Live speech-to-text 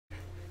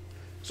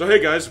So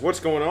hey guys, what's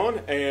going on?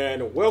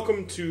 And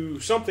welcome to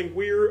something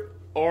we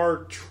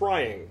are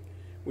trying.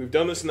 We've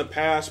done this in the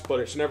past, but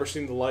it's never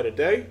seen the light of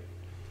day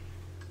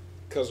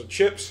because of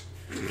chips.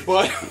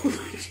 But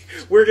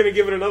we're going to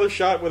give it another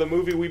shot with a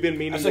movie we've been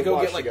meaning to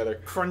watch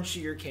together.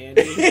 Crunchier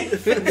candy.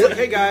 It's like,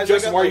 hey guys,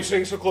 Justin, why are you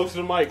sitting so close to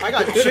the mic? I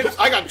got chips.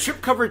 I got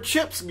chip-covered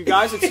chips, you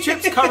guys. It's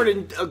chips covered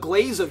in a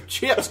glaze of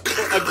chips.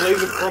 A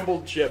glaze of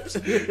crumbled chips.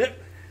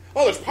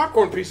 Oh, there's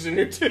popcorn pieces in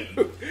here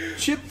too.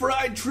 Chip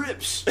fried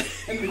trips.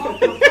 And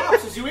popcorn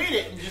pops as you eat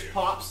it, and just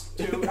pops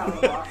too out of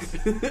the box.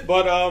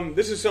 But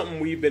this is something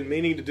we've been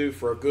meaning to do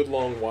for a good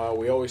long while.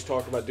 We always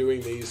talk about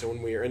doing these, and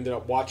when we ended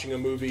up watching a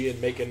movie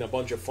and making a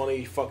bunch of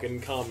funny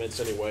fucking comments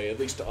anyway, at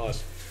least to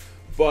us.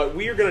 But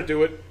we are going to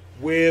do it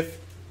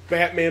with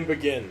Batman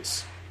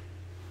Begins.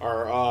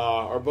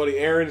 Our buddy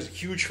Aaron is a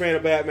huge fan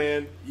of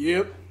Batman.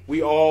 Yep.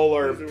 We all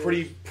are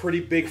pretty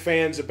big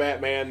fans of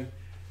Batman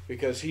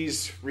because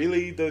he's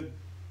really the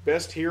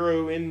best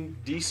hero in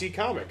DC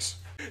Comics.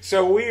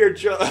 So we are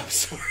just...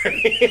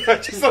 sorry, I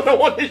just don't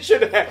want this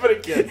shit to happen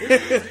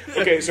again.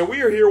 Okay, so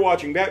we are here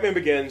watching Batman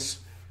Begins.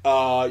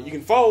 You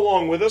can follow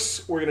along with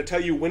us. We're going to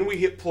tell you when we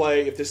hit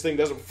play if this thing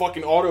doesn't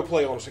fucking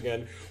autoplay on us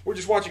again. We're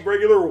just watching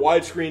regular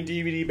widescreen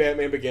DVD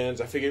Batman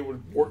Begins. I figured it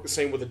would work the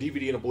same with a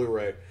DVD and a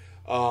Blu-ray.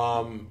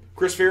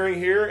 Chris Fearing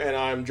here, and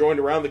I'm joined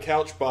around the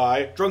couch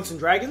by... Drunks and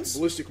Dragons.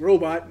 Ballistic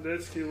Robot.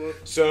 That's Kilo.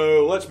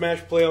 So let's mash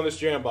play on this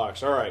jam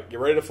box. All right,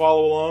 get ready to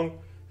follow along.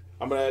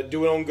 I'm going to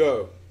do it on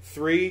go.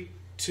 3,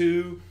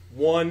 2,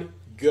 1,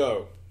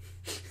 go.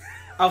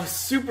 I was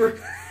super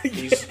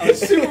waiting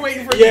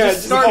for it Yeah, to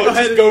just start.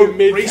 just go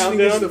mid Racing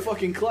against countdown. the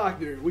fucking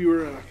clock there. We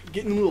were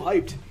getting a little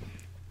hyped.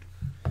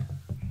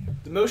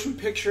 The motion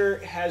picture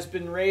has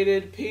been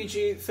rated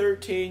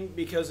PG-13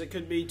 because it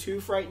could be too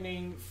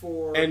frightening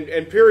for... And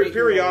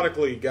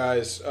periodically,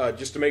 guys,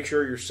 just to make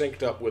sure you're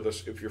synced up with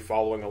us if you're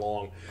following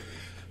along.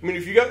 I mean,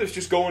 if you got this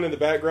just going in the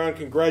background,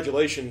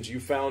 congratulations,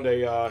 you found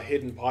a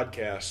hidden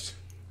podcast,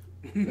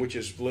 which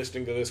is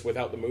listening to this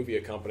without the movie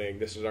accompanying.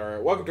 This is our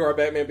welcome to our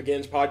Batman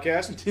Begins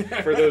podcast.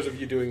 For those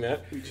of you doing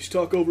that, We just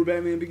talk over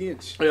Batman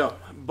Begins. yeah.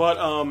 But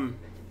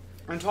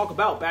And talk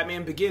about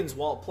Batman Begins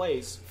while it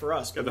plays for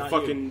us. got But the not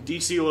fucking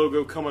DC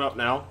logo coming up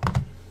now.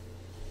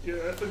 Yeah,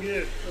 I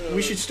forget.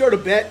 We should start a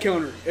bat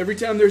counter. Every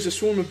time there's a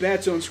swarm of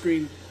bats on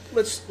screen,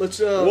 let's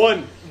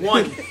One.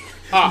 One.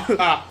 Ha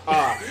ha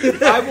ha.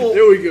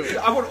 There we go.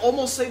 I would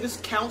almost say this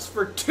counts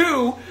for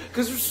 2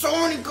 because there's so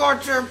many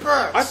goddamn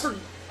bats.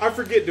 I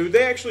forget. Do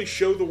they actually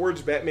show the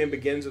words Batman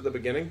Begins at the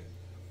beginning,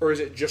 or is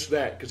it just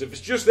that? Because if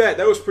it's just that,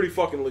 that was pretty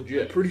fucking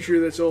legit. Pretty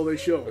sure that's all they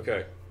show.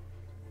 Okay.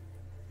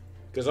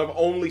 Because I've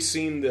only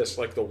seen this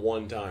like the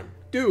one time.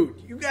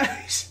 Dude, you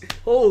guys,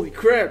 holy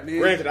crap, man!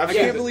 Granted, I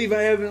can't believe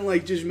I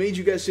haven't just made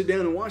you guys sit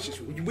down and watch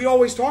this with me. We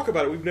always talk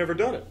about it. We've never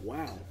done it.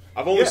 Wow.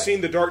 I've only seen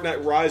The Dark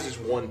Knight Rises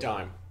one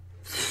time.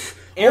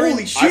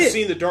 Holy shit! I've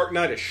seen The Dark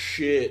Knight a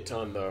shit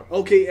ton though.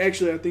 Okay,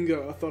 actually, I think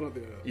I thought of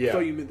the. Yeah. I thought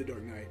you meant the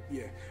Dark Knight.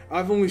 Yeah,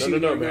 I've only seen no,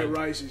 the Dark Knight man.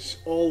 Rises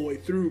all the way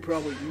through,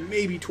 probably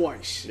maybe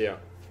twice. Yeah.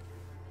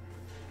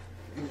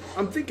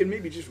 I'm thinking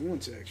maybe just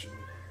once actually.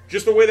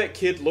 Just the way that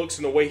kid looks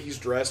and the way he's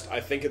dressed, I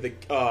think of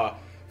the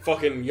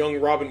fucking young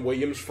Robin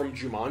Williams from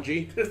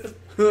Jumanji.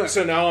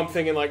 So now I'm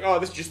thinking like, oh,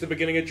 this is just the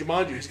beginning of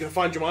Jumanji. He's gonna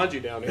find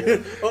Jumanji down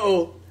here.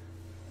 Uh-oh.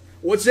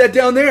 What's that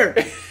down there?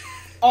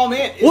 Oh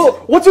man! Whoa!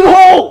 What's in the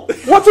hole?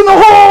 What's in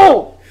the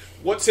hole?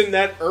 What's in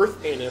that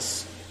earth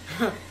anus?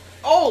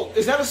 Oh,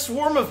 is that a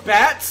swarm of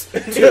bats?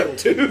 Two.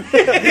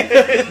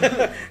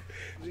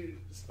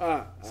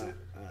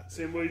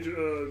 Same way.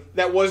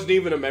 That wasn't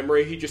even a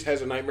memory. He just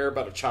has a nightmare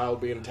about a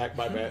child being attacked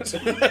by bats.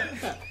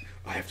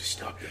 I have to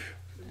stop that.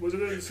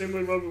 Wasn't it the same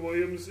way Robin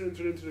Williams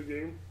entered into the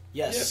game?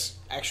 Yes.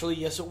 Actually,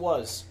 yes, it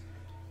was.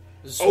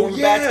 There's a Oh, swarm of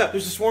yeah. bats.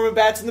 There's a swarm of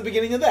bats in the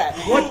beginning of that.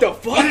 What the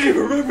fuck? I didn't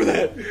even remember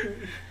that.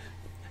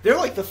 They're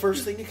like the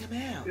first thing to come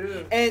out.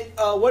 Yeah. And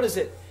what is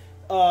it?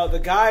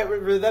 The guy,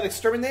 that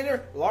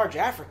exterminator, large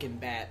African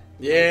bat.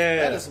 Yeah.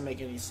 That doesn't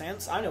make any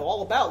sense. I know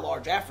all about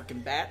large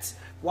African bats.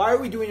 Why are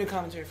we doing a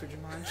commentary for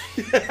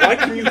Jumanji? Why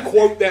can you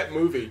quote that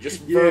movie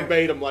just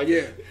verbatim? Like,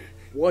 Yeah.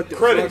 What the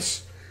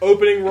credits,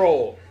 opening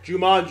roll,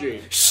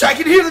 Jumanji. Shh, I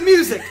can hear the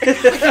music. I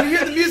can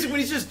hear the music when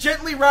he's just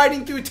gently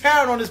riding through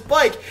town on his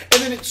bike,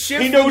 and then it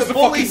shifts. He knows when the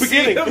bullies fucking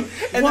see beginning. him,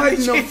 Fuck? and What then in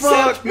they the chase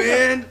fuck, him.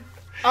 man?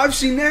 I've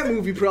seen that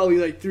movie probably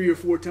like 3 or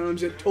 4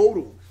 times in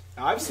total.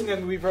 I've seen that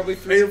movie probably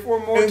 3 or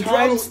 4 more and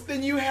times probably-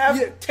 than you have.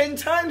 Yeah. 10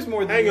 times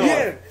more than Hang you on.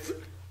 have.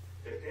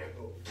 Yeah.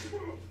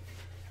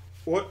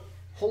 What?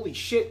 Holy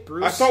shit,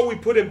 Bruce. I thought we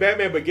put in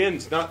Batman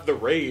Begins, not The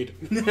Raid.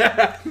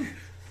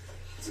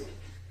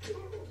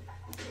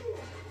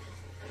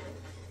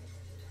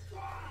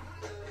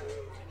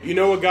 You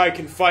know a guy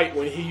can fight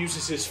when he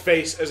uses his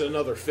face as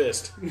another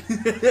fist.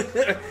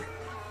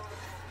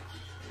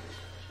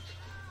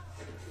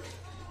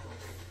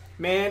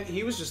 Man,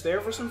 he was just there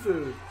for some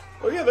food.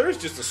 Oh yeah, there is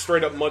just a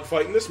straight up mud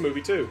fight in this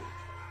movie too.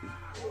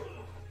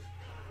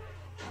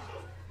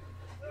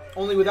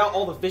 Only without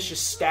all the vicious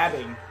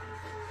stabbing.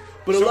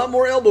 But a lot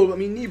more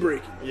knee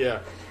breaking. Yeah.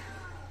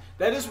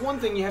 That is one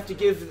thing you have to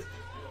give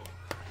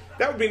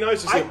That would be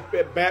nice to see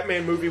a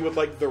Batman movie with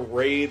like the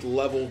Raid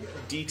level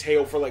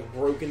detail for like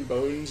broken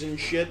bones and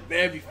shit.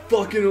 That'd be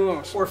fucking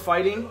awesome. Or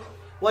fighting.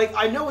 Like,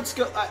 I know it's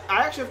good. I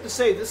actually have to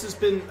say this has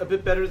been a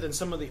bit better than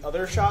some of the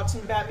other shots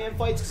in Batman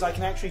fights because I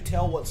can actually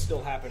tell what's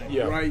still happening.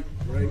 Yeah. Right.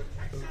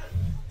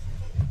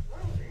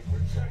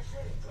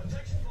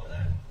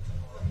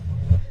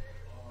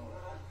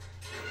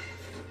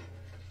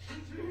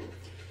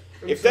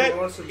 If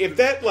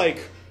that like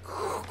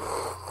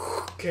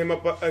came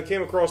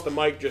across the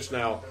mic just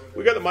now,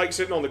 we got the mic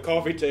sitting on the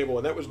coffee table,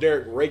 and that was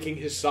Derek raking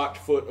his socked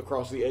foot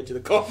across the edge of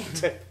the coffee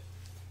table,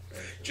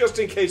 just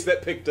in case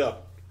that picked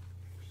up.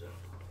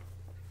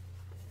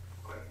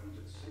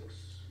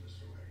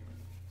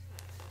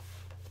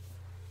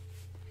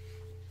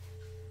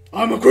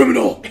 I'm a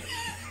criminal.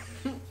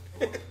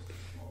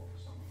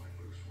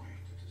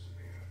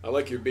 I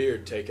like your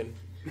beard, Taken.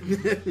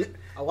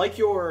 I like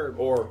your...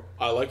 Or,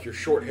 I like your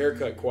short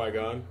haircut,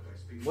 Qui-Gon.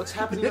 What's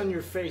happening on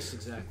your face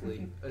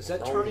exactly? Is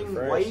that Wrong turning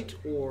with white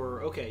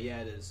or... Okay,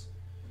 yeah, it is.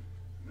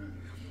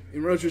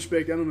 In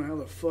retrospect, I don't know how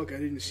the fuck I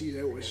didn't see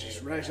that was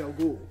just Ra's al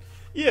Ghul.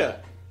 Yeah.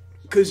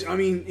 Because, I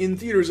mean, in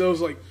theaters, I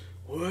was like,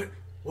 what?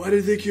 Why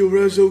did they kill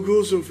Ra's al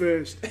Ghul so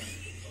fast?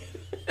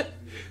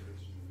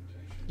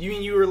 You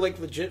mean you were, like,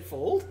 legit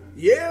fooled?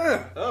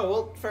 Yeah. Oh,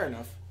 well, fair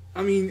enough.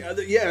 I mean,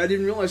 yeah, I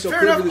didn't realize how Fair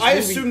clever enough. this I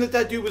movie... assumed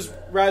that dude was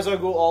Ra's al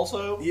Ghul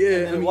also. Yeah, and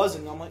then I mean- it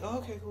wasn't. I'm like, oh,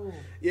 okay, cool.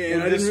 Yeah, and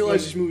When I didn't this- realize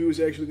when- this movie was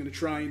actually going to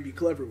try and be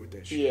clever with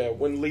that shit. Yeah,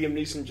 when Liam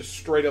Neeson just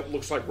straight up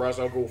looks like Ra's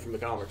al Ghul from the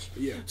comics.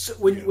 Yeah. So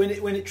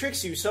when it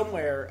tricks you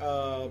somewhere,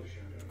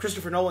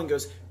 Christopher Nolan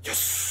goes,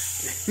 yes!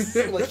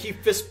 Like he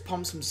fist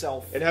pumps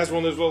himself. It has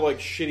one of those little like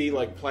shitty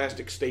like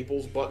plastic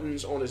staples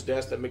buttons on his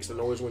desk that makes the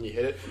noise when you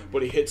hit it,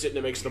 but he hits it and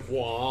it makes the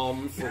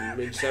wham from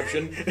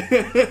Inception.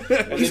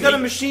 He's got a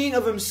machine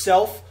of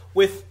himself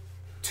with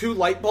 2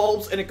 light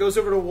bulbs, and it goes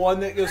over to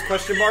one that goes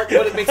question mark,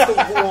 but it makes the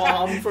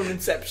wham from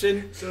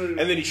Inception. So, And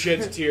then he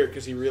sheds a tear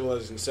because he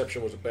realizes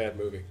Inception was a bad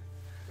movie.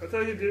 I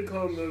thought you did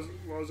call him those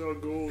Ra's al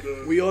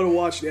Ghul. We ought to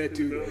watch that,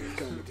 too, though, in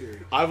commentary.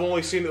 I've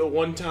only seen it the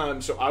one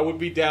time, so I would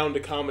be down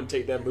to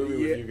commentate that movie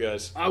Yeah. with you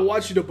guys. I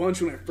watched it a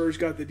bunch when I first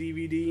got the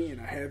DVD,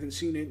 and I haven't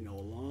seen it in a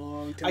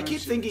long time. I keep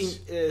since. thinking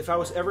if I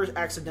was ever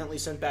accidentally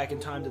sent back in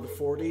time to the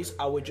 40s,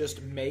 I would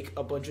just make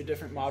a bunch of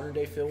different modern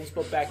day films,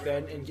 but back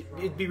then, and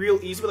it'd be real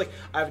easy. But like,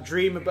 I have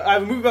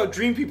a movie about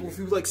dream people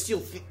who like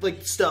steal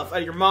like stuff out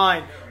of your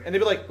mind, and they'd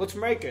be like, let's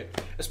make it.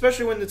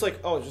 Especially when it's like,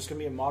 oh, it's just gonna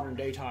be in modern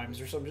day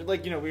times or something.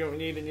 Like, we don't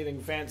need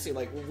anything fancy,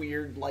 like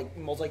weird, like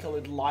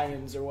multicolored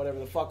lions or whatever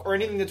the fuck, or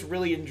anything that's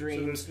really in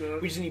dreams. So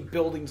We just need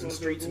buildings and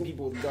streets and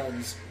people with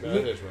guns. That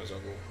is Ra's al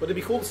Ghul. But it'd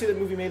be cool to see that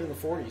movie made in the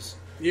 40s.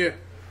 Yeah.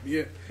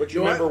 But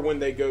you No, remember when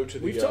they go to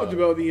the, we've talked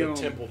about the,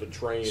 temple to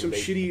train? some they,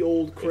 shitty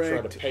old they try to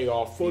cracked pay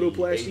off the agent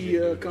photoplasty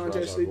who was contest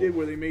Ra's they al did Ghul.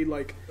 where they made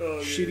like Oh,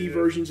 yeah, shitty yeah.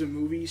 versions of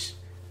movies.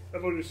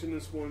 I've only seen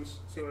this once,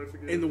 so I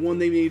forget. And the one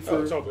they made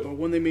for it's all good.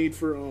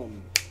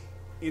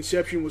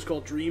 Inception was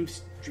called Dream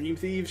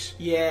Thieves.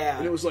 Yeah.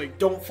 And it was like,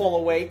 Don't fall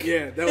awake.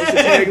 yeah, that was the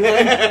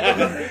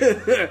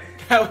tagline.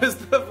 That was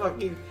the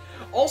fucking...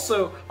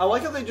 Also, I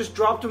like how they just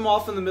dropped him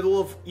off in the middle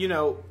of,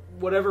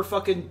 whatever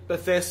fucking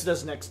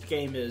Bethesda's next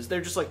game is.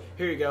 They're just like,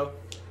 here you go.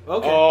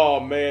 Okay. Oh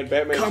man,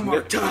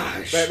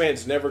 Camartage.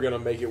 Batman's never gonna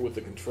make it with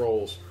the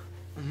controls.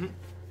 Mm-hmm.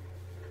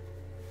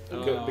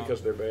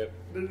 Because they're bad.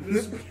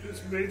 This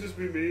may just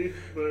be me,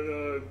 but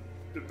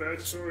the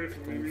backstory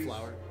for movies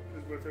flower.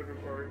 is my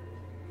favorite part.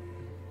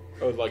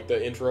 Oh, like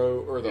the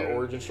intro or the Yeah.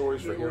 origin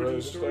stories for The origin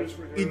heroes and stories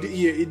stuff. for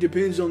heroes. It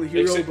depends on the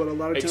hero, but a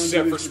lot of times...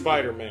 Except it for is-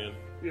 Spider-Man.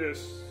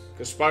 Yes.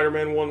 Because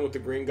Spider-Man 1 with the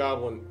Green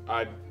Goblin,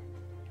 I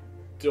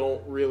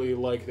don't really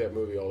like that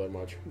movie all that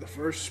much. The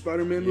first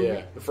Spider-Man movie?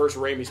 Yeah, the first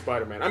Raimi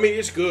Spider-Man. I mean,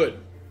 it's good.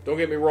 Don't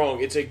get me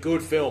wrong. It's a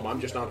good film. I'm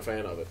just not a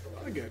fan of it.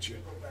 I got you.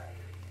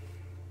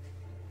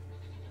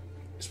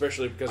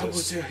 Especially because I will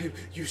it's... tell him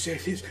you said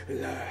his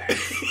life.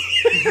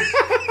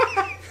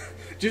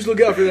 Just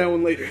look out for that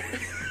one later.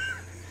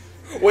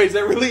 Wait, is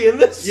that really in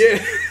this?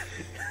 Yeah.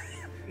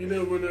 You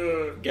know when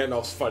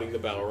Gandalf's fighting the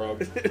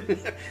Balrog.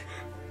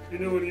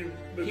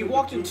 He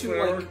walked into,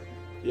 like,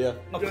 Yeah.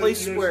 a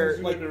place where,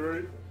 like...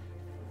 right?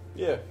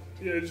 Yeah.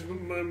 Yeah, it just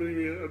reminded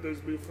me of those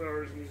blue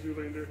flowers in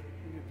Zoolander.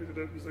 You pick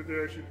it up, it's like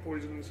they're actually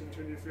poisonous and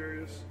turn you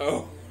furious.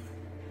 Oh.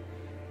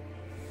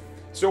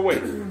 So wait,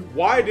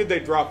 why did they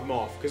drop him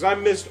off? Because I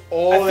missed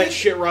all that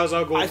shit Ra's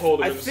al Ghul told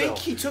him I himself. think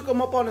he took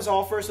him up on his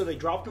offer, so they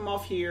dropped him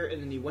off here, and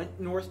then he went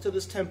north to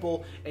this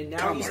temple, and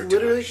now he's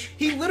Camartage.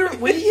 literally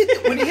when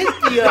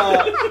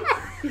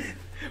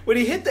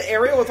he hit the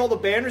area with all the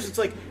banners, it's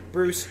like,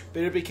 Bruce,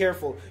 better be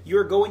careful.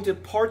 You're going to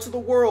parts of the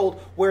world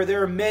where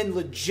there are men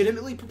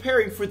legitimately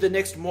preparing for the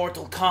next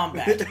Mortal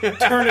Kombat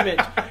tournament.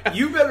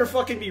 You better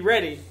fucking be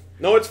ready.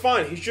 No, it's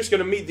fine. He's just going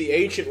to meet the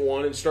Ancient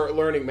One and start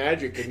learning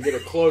magic and get a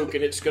cloak,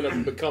 and it's going to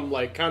become,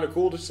 like, kind of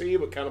cool to see,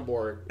 but kind of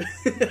boring.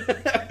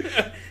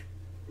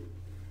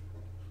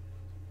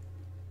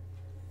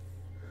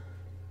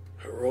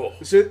 Roll.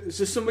 Is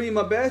this somebody in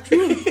my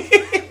bathroom?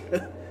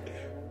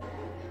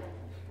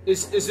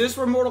 Is this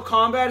where Mortal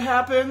Kombat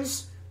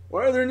happens?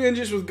 Why are there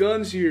ninjas with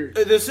guns here?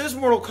 This is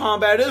Mortal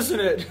Kombat, isn't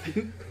it?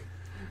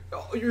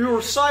 You're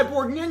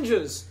cyborg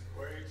ninjas.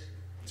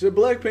 Is it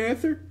Black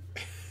Panther?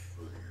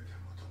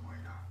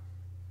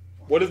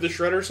 What did the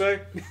Shredder say?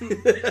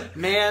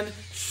 Man,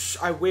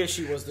 I wish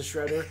he was the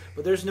Shredder,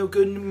 but there's no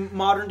good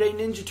modern day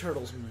Ninja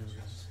Turtles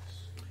movies.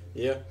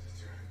 Yeah.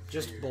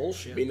 Just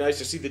bullshit. It'd be nice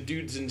to see the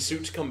dudes in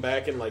suits come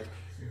back in like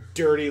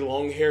dirty,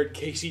 long-haired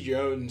Casey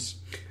Jones.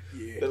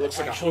 Yeah. That looks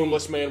like a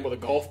homeless man with a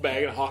golf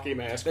bag and a hockey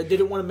mask. That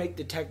didn't want to make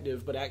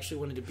detective, but actually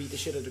wanted to beat the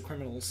shit out of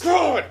criminals.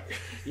 God!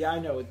 Yeah, I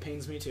know. It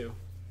pains me too.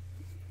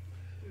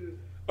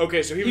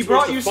 Okay, so he was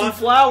brought supposed you to some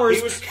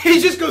flowers. He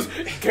He just goes,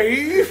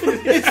 gave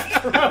his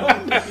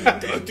throne.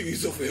 That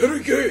is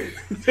very gay.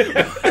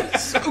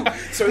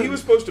 So he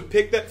was supposed to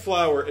pick that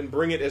flower and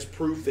bring it as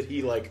proof that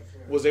he like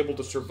was able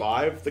to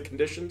survive the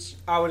conditions.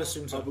 I would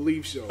assume I so.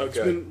 believe so.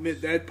 Okay.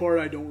 That part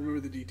I don't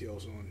remember the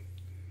details on.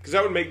 Because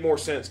that would make more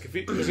sense.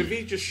 Because if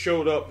he just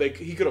showed up,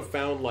 he could have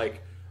found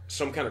like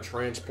some kind of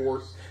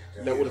transport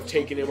that would have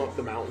taken him up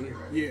the mountain.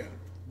 Yeah,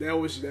 that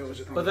was.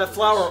 But that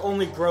flower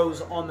only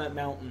grows on that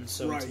mountain,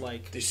 so Right. it's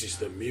like... This is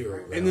the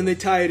mirror. And then they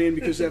tie it in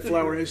because that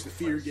flower has the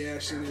fear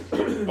gas in it.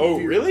 Oh,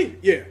 really?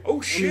 Yeah.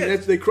 Oh, shit. I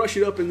mean, they crush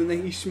it up and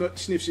then he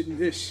sniffs it in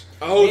this.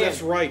 Oh, Man.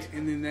 that's right.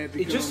 And then that It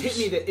becomes... just hit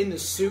me that in the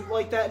suit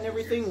like that and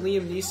everything,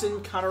 Liam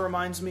Neeson kind of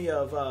reminds me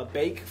of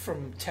Bake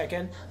from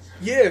Tekken.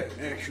 Yeah,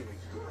 actually.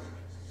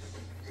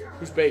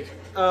 Who's Bake?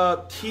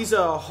 He's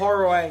a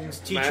Horoang's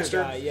teacher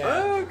Master? guy, yeah.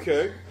 Oh,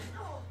 okay.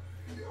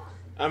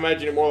 I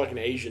imagine it more like an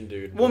Asian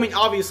dude. Well, I mean,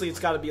 obviously it's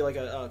got to be like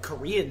a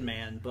Korean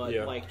man, but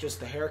Yeah. like just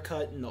the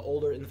haircut and the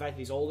fact that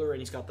he's older and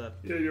he's got the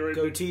Yeah, you're right.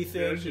 goatee They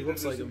thing, actually he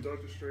looks did like this him. in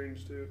Doctor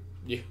Strange too.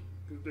 Yeah.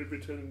 'Cause they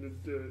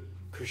pretended to.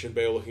 Christian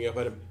Bale looking up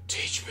at him.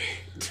 Teach me.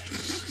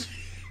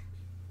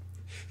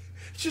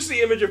 It's just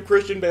the image of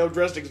Christian Bale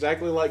dressed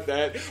exactly like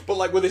that, but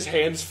like with his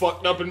hands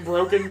fucked up and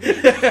broken.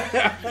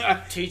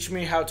 Teach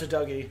me how to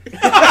Dougie.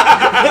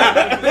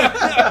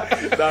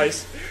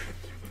 Nice.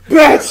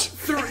 Bats!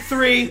 3.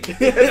 3.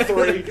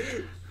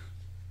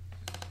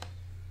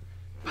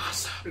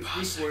 It's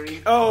Bruce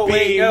Wayne. Oh,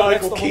 wait, Be no,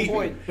 that's Michael the whole Keaton.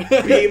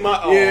 point. Be my.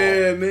 Oh.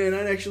 Yeah, man,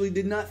 I actually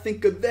did not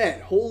think of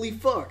that. Holy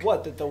fuck.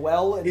 What, that the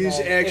well and Is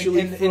the,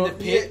 actually in the from-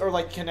 pit yeah. are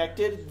like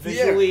connected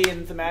visually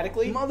and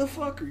thematically?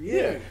 Motherfucker,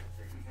 yeah.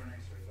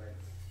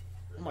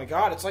 Oh my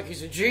god, it's like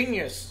he's a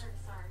genius.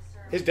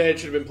 His dad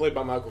should have been played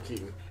by Michael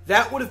Keaton.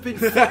 That would have been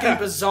fucking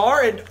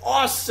bizarre and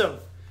awesome.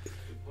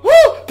 Woo!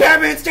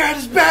 Batman's dad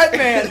is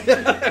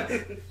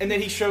Batman! And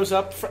then he shows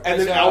up And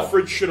then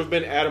Alfred should have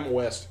been Adam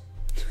West.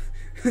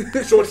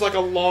 So it's like a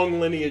long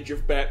lineage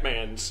of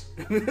Batmans.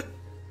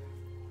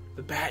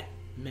 the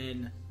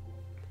Batman.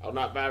 I'll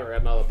not marry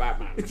another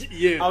Batman.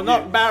 Yeah. I'll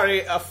not marry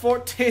the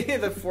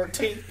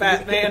 14th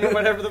Batman or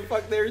whatever the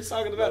fuck they were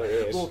talking about. Oh,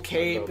 yes. Little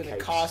cape Little and a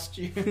capes.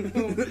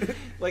 costume,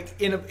 like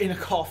in a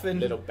coffin.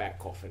 Little bat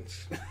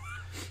coffins.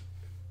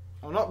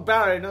 I'll not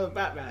marry another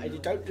Batman. And you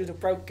don't do the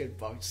broken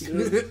box.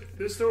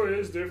 This story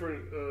is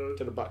different.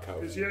 To the butt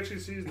coat. Because he actually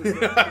sees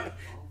the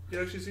he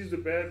actually sees the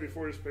bat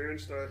before his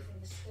parents die.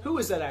 Who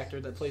is that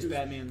actor that plays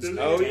Batman's? There's-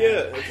 Oh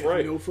yeah, that's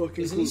right. No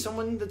fucking Isn't clue. he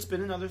someone that's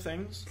been in other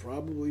things?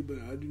 Probably, but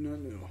I do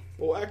not know.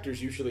 Well,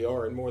 actors usually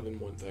are in more than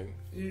one thing.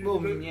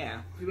 Well,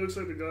 yeah. He looks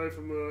like the guy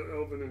from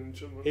Elvin and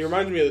Chipmunks. He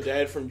reminds me of the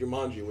dad from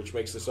Jumanji, which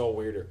makes this all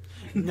weirder.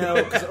 No,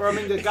 or I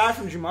mean, the guy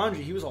from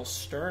Jumanji, he was all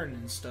stern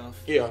and stuff.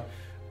 Yeah.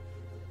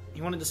 He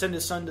wanted to send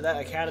his son to that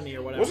academy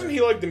or whatever. Wasn't he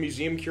like the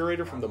museum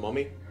curator from The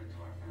Mummy?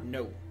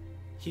 No.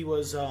 He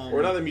was,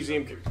 Or not the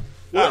museum curator.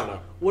 I don't know.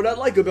 What I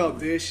like about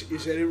this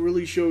is that it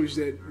really shows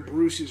that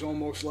Bruce is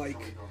almost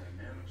like,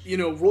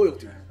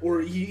 royalty.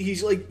 Or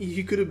he's like,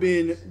 he could have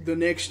been the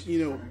next,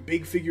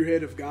 big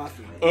figurehead of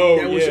Gotham. Oh,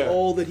 that was yeah.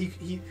 all that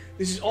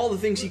this is all the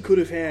things he could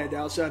have had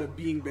outside of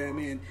being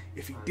Batman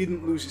if he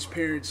didn't lose his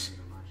parents.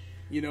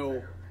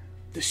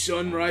 The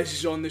sun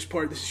rises on this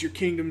part. This is your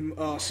kingdom,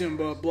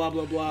 Simba, blah,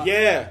 blah, blah.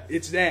 Yeah.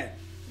 It's that.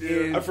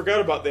 Yeah. I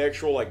forgot about the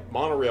actual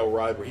monorail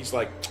ride where he's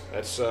like,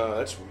 "That's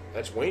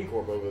Wayne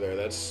Corp over there.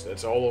 That's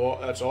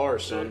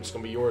ours, son. It's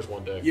gonna be yours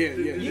one day." Yeah.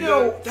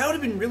 that would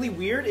have been really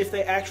weird if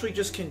they actually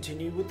just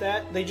continued with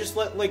that. They just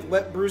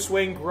let Bruce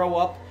Wayne grow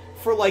up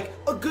for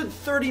a good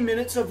 30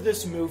 minutes of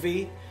this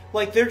movie.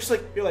 They're just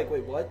you're like,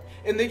 wait, what?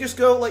 And they just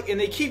go and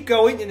they keep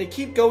going and they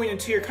keep going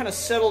until you're kind of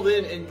settled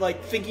in and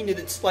thinking that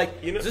it's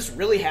is this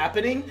really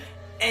happening?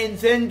 And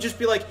then just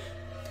be like,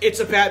 it's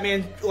a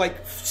Batman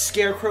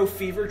scarecrow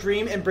fever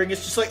dream, and bring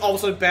us just all of a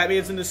sudden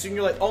Batman's in the suit and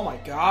you're like, oh my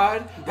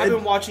god, I've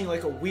been watching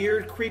a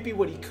weird, creepy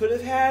what he could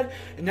have had,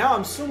 and now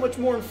I'm so much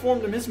more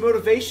informed of his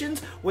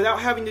motivations without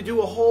having to do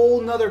a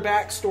whole nother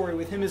backstory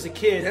with him as a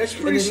kid. That's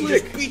pretty and then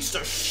slick. He just beats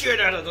the shit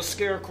out of the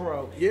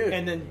scarecrow. Yeah.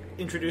 And then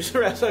introduce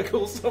her as a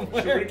cool Should we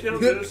somewhere. count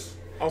this?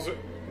 Also,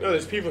 no,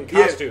 there's people in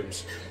Yeah.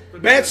 costumes.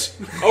 Bats.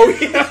 Oh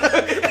yeah.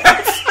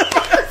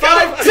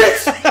 5,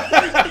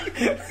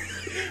 6.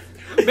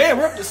 Man,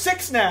 we're up to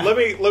 6 now. Let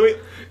me.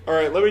 All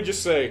right. Let me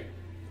just say,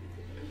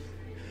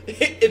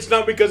 it's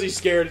not because he's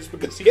scared. It's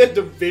because he had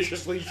to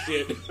viciously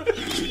shit.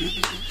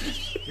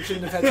 We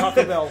shouldn't have had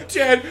Taco Bell.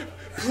 Dad,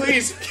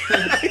 Please,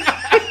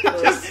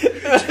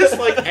 just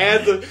like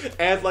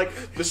add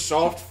like the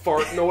soft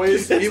fart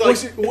noise.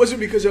 It wasn't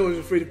because I was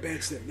afraid of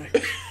bats that night.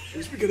 It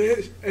was because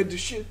I had the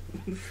shit.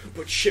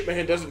 But shit,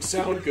 man, doesn't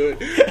sound good.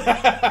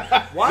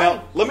 Why?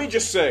 Now, let me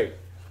just say,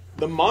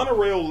 the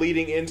monorail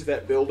leading into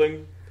that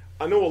building.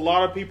 I know a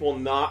lot of people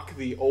knock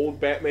the old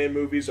Batman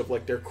movies of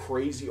like their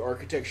crazy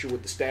architecture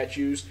with the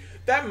statues.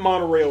 That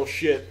monorail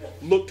shit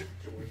looked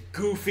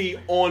goofy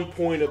on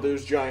point of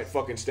those giant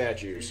fucking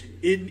statues.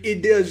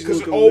 It does Because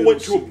look it a all little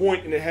went to a silly.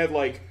 point and it had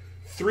like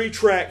 3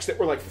 tracks that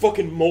were like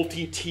fucking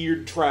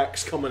multi-tiered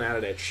tracks coming out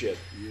of that shit.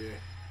 Yeah.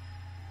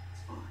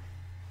 It's fine.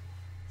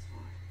 It's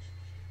fine.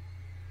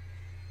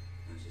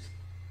 Now just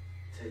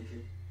take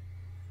it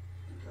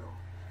and go.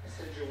 I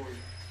said your word.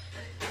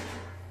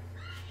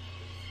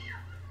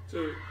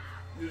 So,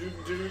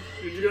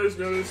 did you guys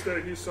notice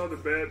that he saw the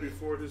bat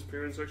before his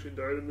parents actually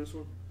died in this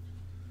one?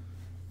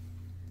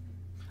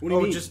 What do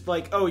you mean? Just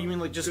like, you mean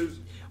like just...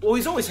 Well,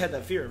 he's always had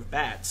that fear of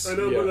bats. I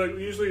know, Yeah. but like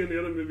usually in the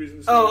other movies,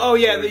 and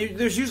Yeah, like,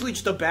 there's usually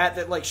just a bat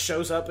that like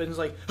shows up and is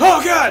like,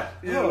 oh god!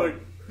 yeah, Oh. like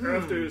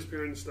after his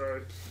parents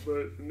died.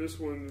 But in this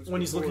one, it's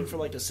When he's before. looking for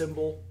like a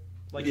symbol,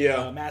 like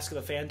Yeah. a Mask of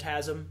the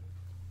Phantasm.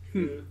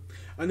 Yeah.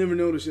 I never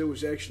noticed it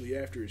was actually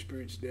after his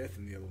parents' death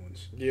in the other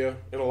ones. Yeah,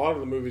 in a lot of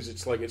the movies,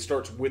 it's like it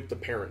starts with the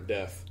parent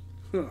death,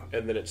 Huh.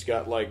 and then it's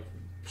got like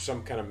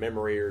some kind of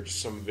memory or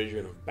just some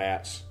vision of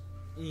bats.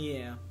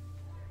 Yeah.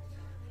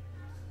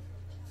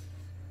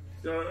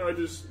 Yeah, I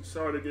just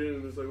saw it again,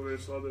 and it's like when I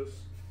saw this.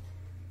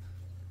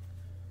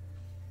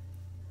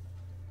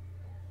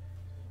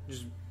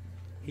 Just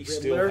He Riddler.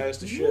 still has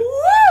the shit.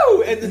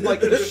 Woo! And then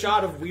like a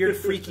shot of weird,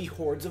 freaky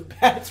hordes of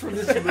bats from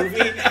this movie,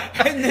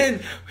 and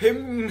then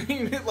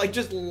him like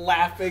just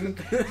laughing.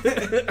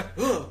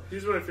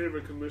 He's my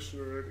favorite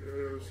commissioner.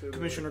 I would say that.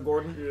 Commissioner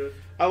Gordon. Yeah.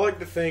 I like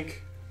to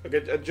think.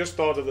 Okay, I just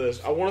thought of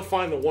this. I want to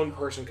find the one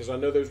person because I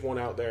know there's one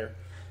out there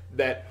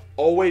that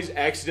always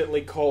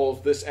accidentally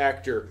calls this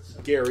actor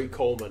Gary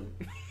Coleman.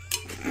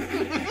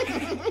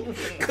 I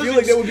feel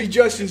like that would be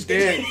Justin's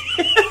dad.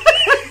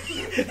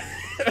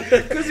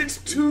 Because it's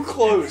too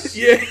close.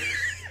 Yeah.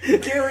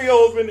 Gary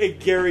Oldman and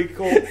Gary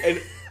Coleman.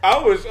 And I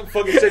was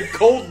fucking said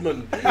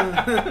Coldman.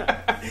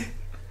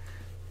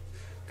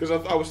 Because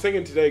I was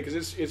thinking today,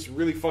 because it's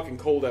really fucking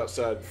cold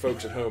outside,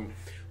 folks at home.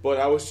 But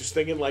I was just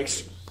thinking, like,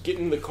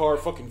 getting in the car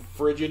fucking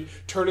frigid,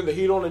 turning the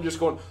heat on, and just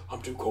going,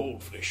 I'm too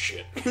cold for this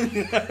shit.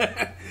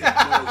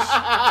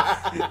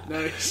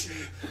 Nice.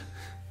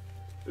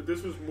 If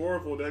this was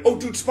Marvel, that Oh,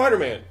 dude,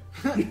 Spider-Man.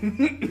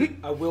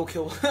 I will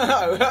kill.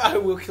 I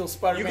will kill You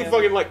Spider-Man. could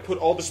fucking, like, put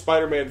all the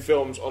Spider-Man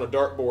films on a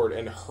dartboard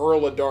and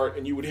hurl a dart,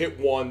 and you would hit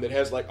one that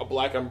has, like, a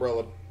black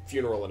umbrella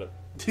funeral in it.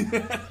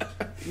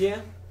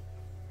 Yeah.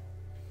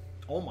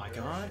 Oh my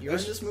god, you're in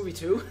this movie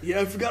too?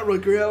 Yeah, I forgot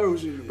Rutger Hauer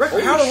was in this. Rutger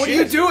Holy Hauer, what are you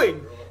shit.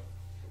 doing?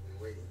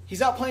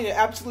 He's out playing an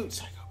absolute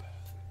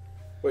psychopath.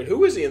 Wait,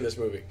 who is he in this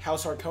movie?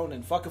 House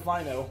Harkonnen, fuck if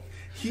I know.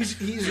 He's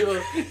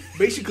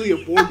basically a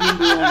board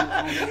member on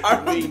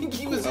I don't think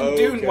he was in Okay.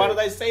 Dune. Why did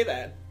I say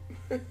that?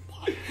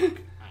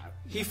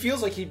 He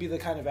feels like he'd be the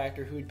kind of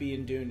actor who would be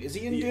in Dune. Is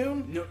he in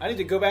Dune? no. I need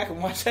to go back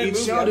and watch that It movie.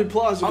 sounded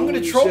plausible I'm going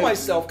when to you troll said it.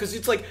 myself because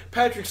it's like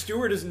Patrick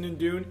Stewart isn't in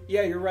Dune.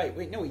 Yeah, you're right.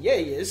 Wait, no, yeah,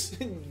 he is.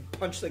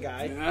 Punch the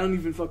guy. Man, I don't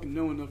even fucking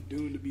know enough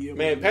Dune to be able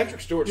Man, to...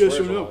 Patrick Stewart Yes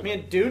swears or a no? lot.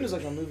 Man, Dune is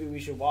like a movie we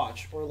should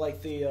watch, or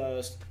like the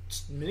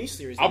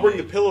miniseries. I'll they bring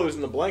the made. pillows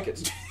and the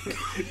blankets.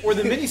 Or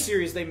the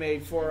miniseries they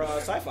made for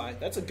Sci-Fi.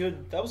 That was a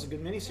good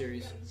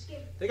miniseries.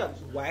 They got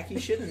wacky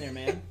shit in there,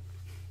 man.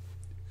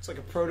 It's like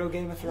a proto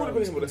Game of Would've Thrones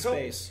been in able to help.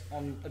 space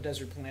on a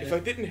desert planet. If I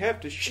didn't have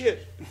to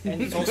shit.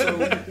 And it's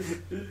also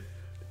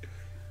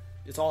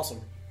it's awesome.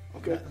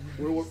 Okay,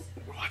 we're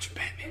watching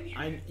Batman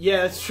here.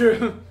 Yeah, that's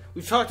true.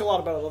 We've talked a lot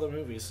about other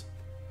movies.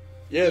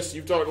 Yes,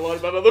 you've talked a lot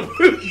about other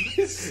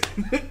movies.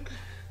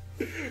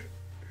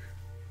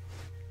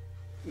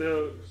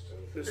 Now,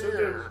 the stuff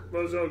that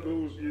Ra's al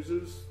Ghul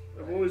uses,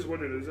 I've always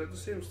wondered, is that the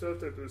same stuff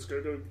that the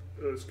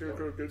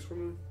Scarecrow gets from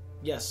him?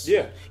 Yes.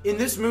 Yeah. In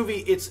this movie,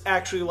 it's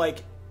actually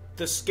like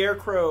the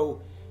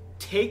Scarecrow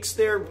takes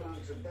their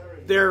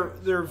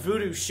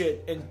voodoo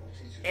shit and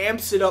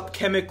amps it up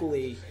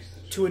chemically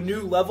to a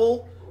new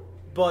level.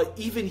 But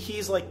even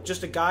he's like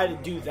just a guy to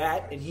do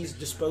that, and he's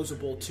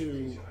disposable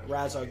to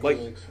Ra's al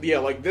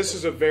Ghul. Like this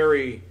is a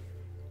very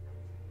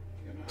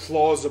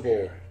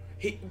plausible.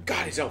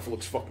 God, his outfit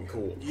looks fucking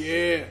cool.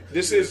 Yeah.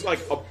 This is like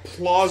a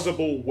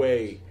plausible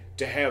way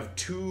to have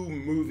 2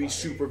 movie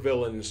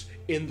supervillains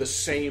in the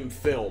same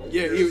film.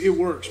 Yeah, it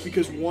works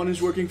because one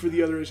is working for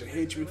the other as a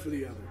henchman for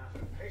the other.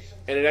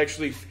 And it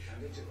actually,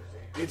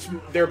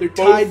 They're both-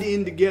 tied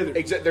in together.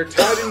 they're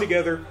tied in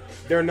together.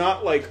 They're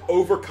not like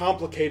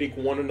overcomplicating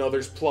one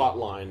another's plot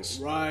lines.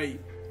 Right.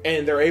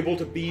 And they're able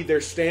to be their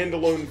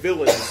standalone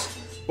villains,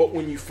 but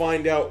when you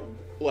find out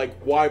like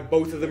why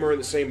both of them are in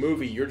the same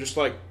movie, you're just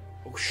like,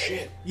 oh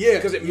shit. Yeah,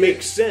 Because it yeah.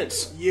 makes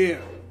sense. Yeah.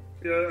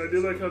 Yeah, I do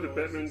like how the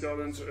Batman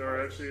goblins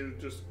are actually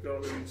just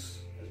goblins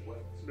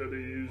that they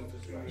used.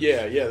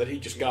 Yeah, that he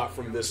just got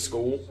from this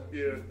school.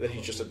 Yeah. That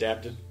he just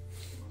adapted.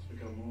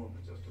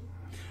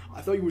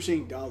 I thought you were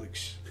saying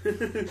Daleks.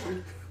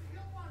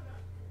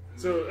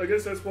 So I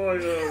guess that's why.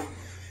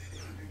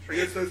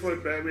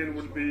 Batman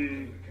would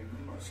be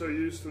so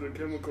used to the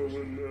chemical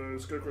when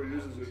Scarecrow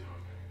uses it.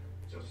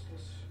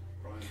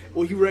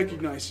 Well, he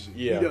recognizes it.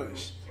 Yeah. He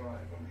does.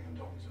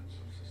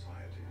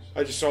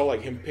 I just saw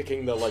like him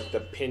picking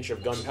the pinch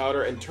of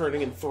gunpowder and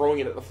turning and throwing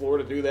it at the floor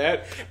to do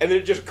that, and then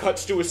it just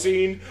cuts to a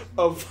scene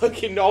of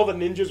fucking all the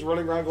ninjas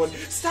running around going,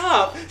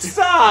 "Stop!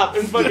 Stop!"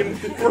 and fucking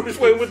Bruce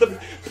Wayne with the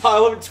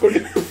pile of it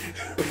going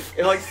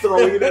and like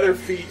throwing it at their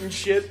feet and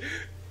shit.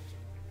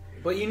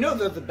 But you know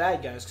they're the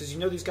bad guys, because you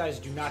know these guys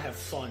do not have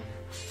fun.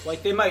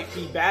 Like, they might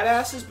be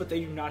badasses, but they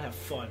do not have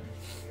fun.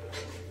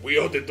 We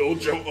are the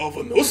dojo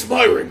of no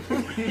smiling.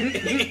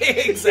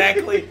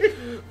 Exactly.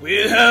 We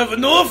have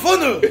no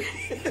fun.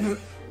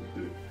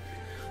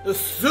 The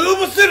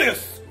super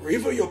serious.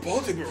 Reaver your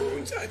party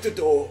maroons at the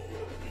door.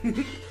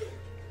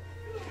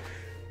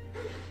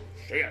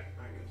 Shit.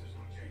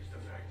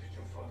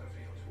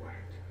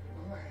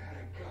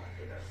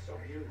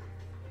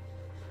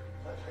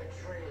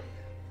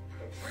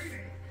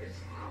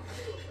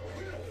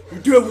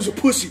 Your dad was a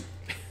pussy.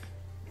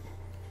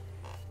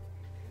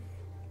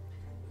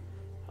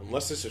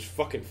 Unless this is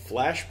fucking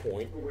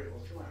Flashpoint.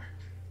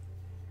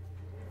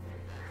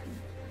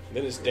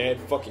 Then his dad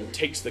fucking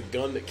takes the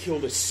gun that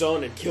killed his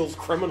son and kills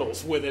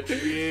criminals with it.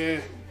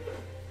 Yeah.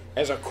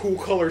 As a cool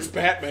colors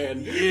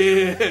Batman.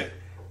 Yeah.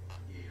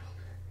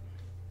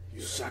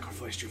 You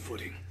sacrificed your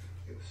footing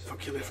for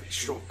kill every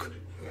stroke.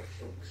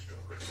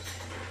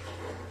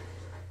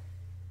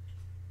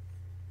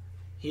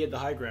 He had the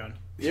high ground.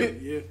 Yep.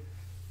 Yeah.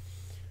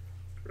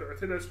 I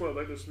think that's why I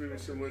like this movie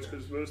so much,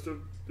 because most of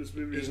this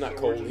movie He's is not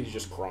the cold, origin. he's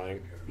just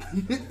crying.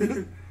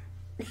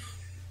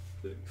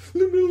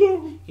 Leave me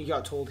alone. He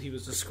got told he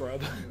was a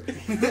scrub.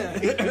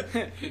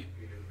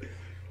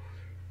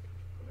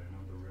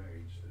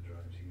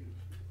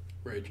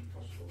 Rage.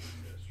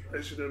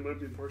 Actually, that might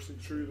be partially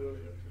true, though.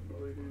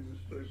 The way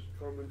he's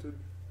commented.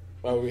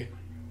 Oh, we.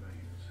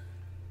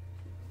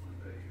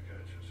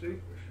 See?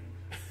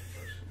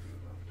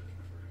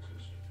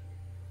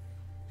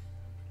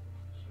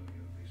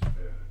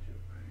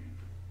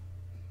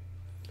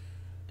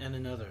 And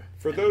another.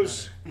 For and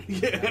those,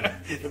 Yeah.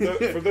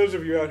 for those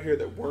of you out here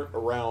that weren't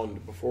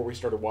around before we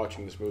started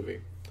watching this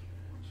movie,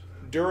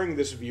 during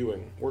this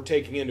viewing, we're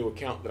taking into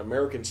account that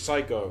American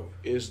Psycho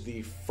is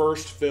the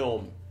first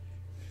film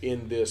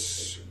in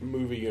this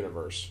movie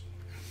universe.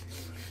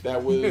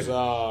 That was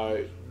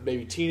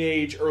maybe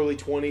teenage, early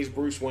 20s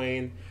Bruce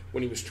Wayne,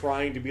 when he was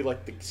trying to be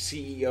like the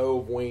CEO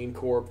of Wayne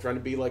Corp, trying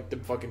to be like the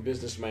fucking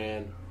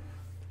businessman.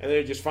 And then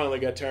he just finally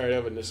got tired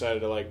of it and decided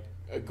to like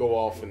go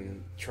off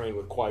and train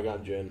with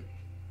Qui-Gon Jinn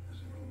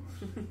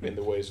in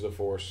the ways of the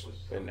Force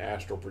and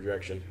astral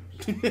projection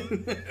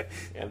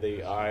and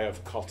the Eye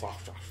of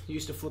Kaltaf. He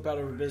used to flip out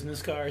over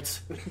business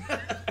cards.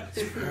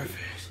 It's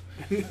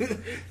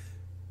perfect.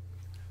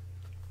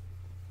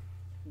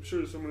 I'm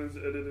sure someone has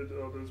edited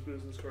all those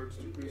business cards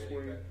to Bruce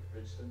Wayne.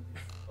 Princeton,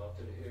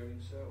 after the hearing,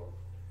 sir, or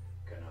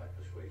can I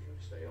persuade you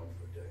to stay on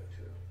for a day or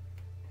two?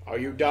 Are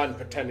you done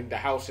pretending the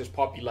house is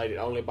populated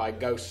only by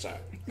ghosts, sir?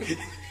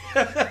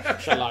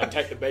 Shall I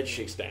take the bed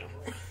sheets down?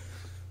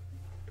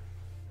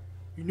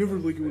 You never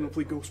like it when I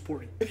play Ghost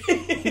Party.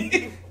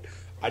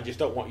 I just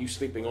don't want you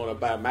sleeping on a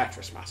bad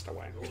mattress, Master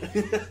Wayne.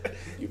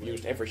 You've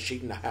used every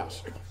sheet in the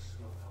house. Alfred,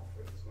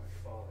 it's my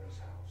father's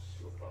house.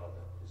 Your father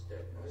is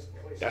dead.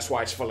 That's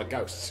why it's full of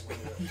ghosts.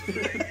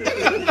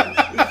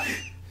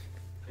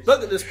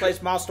 Look at this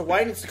place, Master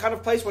Wayne. It's the kind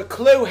of place where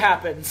Clue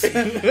happens.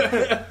 Alfred,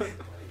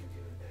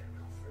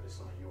 it's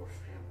not your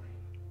family.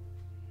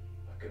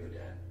 I give a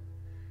damn.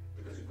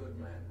 Because a good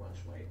man once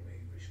made me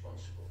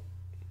responsible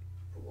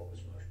for what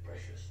was most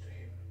precious to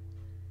him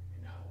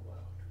in our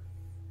world.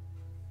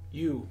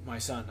 You, my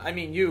son. I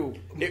mean, you.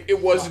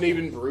 It wasn't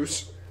even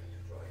Bruce.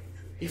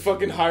 He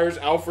fucking hires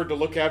Alfred to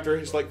look after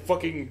his, like,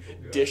 fucking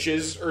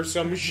dishes or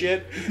some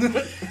shit. I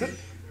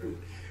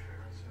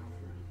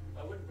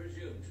wouldn't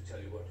presume to tell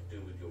you what to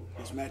do with your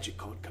His past. magic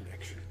card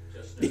collection.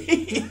 Just know you care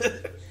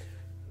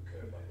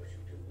about what you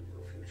do with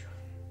your future.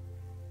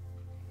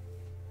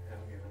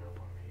 Haven't given up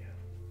on me yet.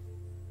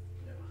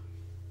 Never.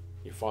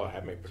 Your father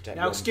had me protect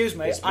Now, him. excuse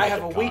me. His I have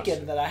a magic cards.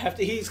 weekend that I have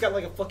to. He's got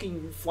like a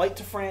fucking flight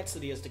to France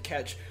that he has to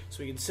catch,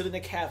 so he can sit in a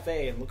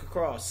cafe and look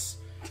across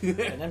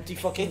an empty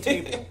fucking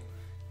table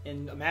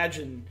and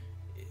imagine.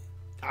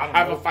 I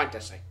have a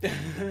fantasy.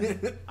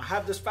 I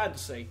have this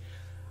fantasy.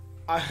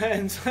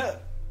 And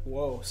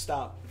whoa,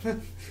 stop. Your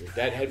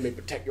dad had me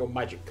protect your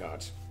magic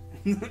cards.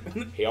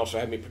 He also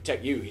had me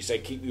protect you. He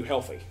said keep you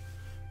healthy.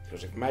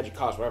 Because if magic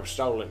cards were ever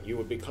stolen, you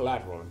would be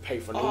collateral and pay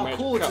for new Oh, magic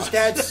cool! It's cards. his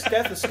dad's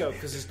stethoscope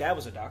because his dad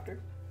was a doctor.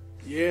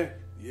 Yeah.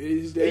 Yeah,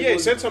 his dad Yeah, he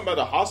was said something about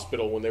the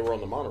hospital when they were on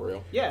the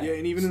monorail. Yeah. Yeah,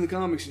 and even in the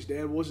comics, his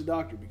dad was a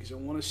doctor because I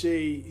want to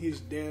say his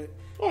dad.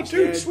 Oh, his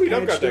dude, dad sweet,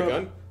 I've got patched that up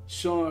gun.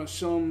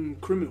 Some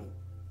criminal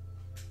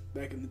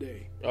back in the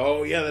day.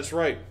 Oh, yeah, that's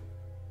right.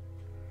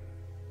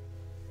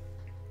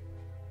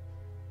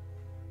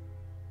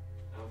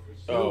 Alfred,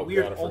 Oh,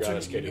 weird God, I forgot it's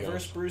alternate Katie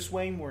universe Holmes. Bruce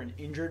Wayne where an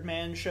injured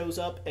man shows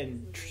up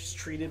and is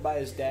treated by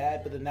his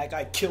dad, but then that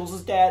guy kills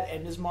his dad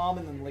and his mom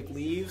and then like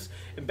leaves,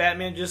 and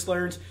Batman just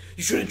learns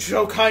you shouldn't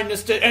show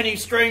kindness to any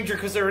stranger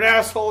because they're an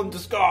asshole in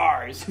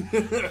disguise.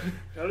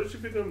 How did she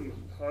become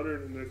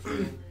hotter in the next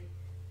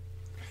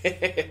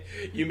film?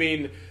 You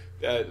mean,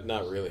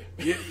 not really.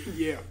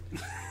 Yeah.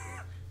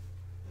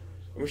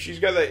 I mean, she's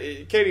got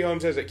that. Katie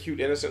Holmes has that cute,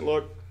 innocent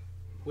look.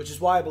 Which is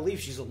why I believe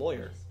she's a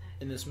lawyer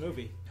in this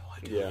movie. No, I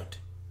don't. Yeah.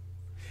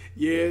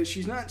 Yeah,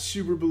 she's not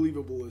super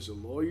believable as a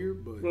lawyer,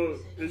 but Well,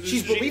 is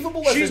She's it,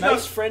 believable as she's a nice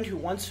not- friend who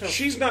wants her.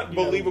 She's not you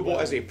know, believable well.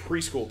 as a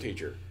preschool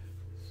teacher.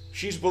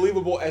 She's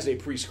believable as a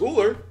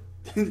preschooler.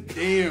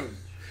 damn.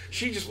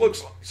 She just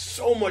looks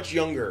so much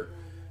younger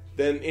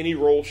than any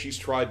role she's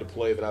tried to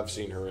play that I've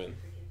seen her in.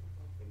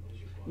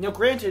 Now,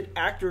 granted,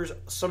 actors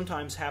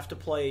sometimes have to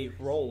play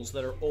roles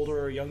that are older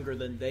or younger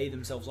than they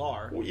themselves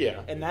are. Well,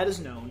 yeah. And that is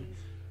known.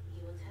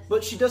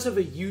 But she does have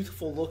a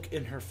youthful look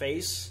in her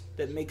face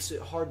that makes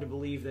it hard to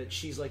believe that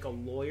she's like a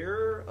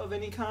lawyer of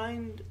any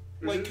kind.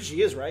 Like, 'cause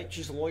she is, right?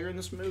 She's a lawyer in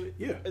this movie?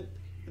 Yeah. At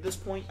this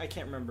point, I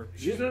can't remember.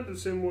 she's not the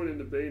same one in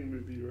the Bane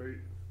movie, right?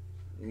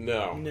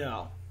 No.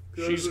 No.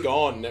 She's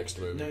gone next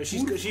movie. No, Who she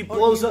the fuck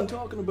blows are you up.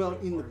 talking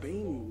about in the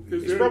Bane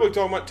movie? He's probably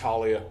talking about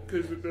Talia.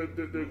 Because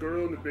the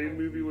girl in the Bane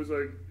movie was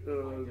like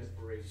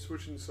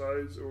switching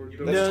sides or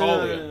That's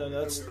Talia. No.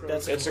 That's a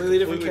It's a completely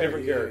different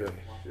character. character.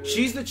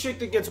 She's the chick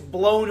that gets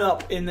blown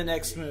up in the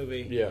next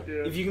movie. Yeah.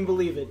 Yeah. If you can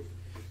believe it.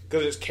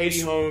 Because it's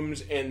Katie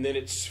Holmes and then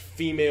it's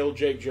female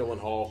Jake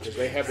Gyllenhaal because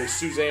they have this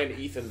Suzanne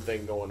Ethan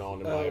thing going on,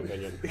 in my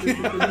opinion.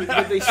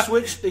 But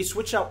they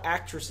switch out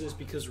actresses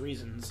because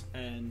reasons,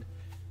 and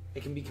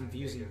it can be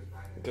confusing.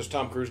 Because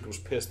Tom Cruise was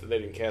pissed that they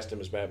didn't cast him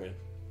as Batman.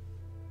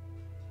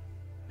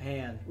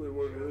 Man. Wait,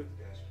 what, really?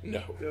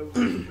 No.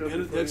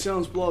 That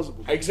sounds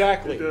plausible.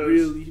 Exactly. It does.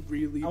 Really,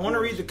 really. I want to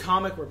read the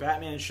comic where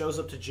Batman shows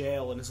up to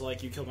jail and is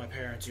like, "You killed my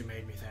parents, you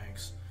made me,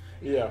 thanks."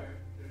 Yeah.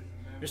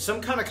 There's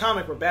some kind of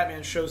comic where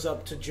Batman shows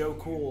up to Joe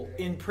Cool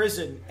in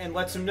prison and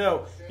lets him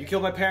know, "You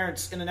killed my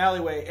parents in an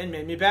alleyway and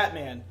made me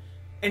Batman."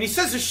 And he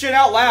says this shit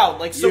out loud,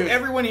 like, so Yeah.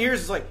 everyone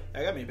hears is like,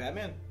 "I got me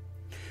Batman."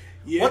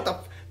 Yeah. What the?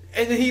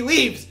 And then he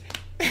leaves.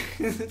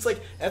 It's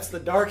like, that's the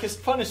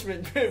darkest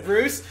punishment,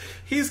 Bruce.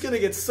 He's gonna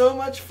get so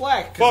much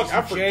flack. 'Cause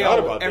Fuck, he's in I jail forgot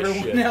with about this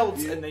everyone shit.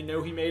 else, Yeah. and they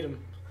know he made him.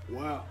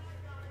 Wow.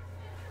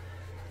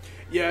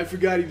 Yeah, I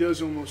forgot he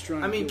does almost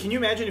try. I mean, can you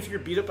imagine if you're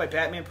beat up by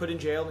Batman, put in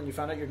jail, and you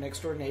found out your next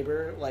door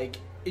neighbor, like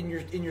in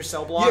your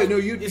cell block, Yeah, no,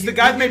 you. is you- the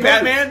guy you that made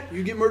get murdered. Batman?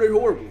 You get murdered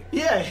horribly.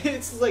 Yeah,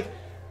 it's like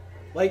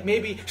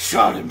maybe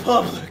shot in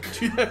public.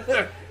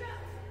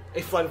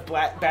 A flood of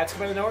bats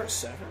come out of nowhere.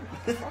 7.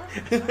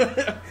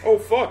 Oh,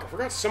 fuck. I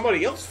forgot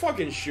somebody else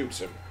fucking shoots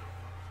him.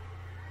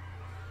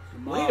 The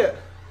mob, Wait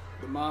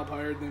the mob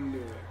hired them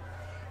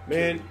to.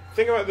 Man,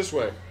 think about it this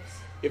way.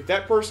 If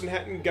that person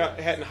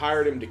hadn't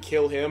hired him to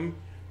kill him,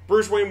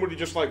 Bruce Wayne would have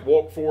just, like,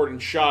 walked forward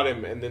and shot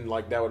him, and then,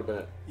 like, that would have been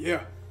it.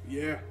 Yeah,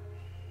 yeah.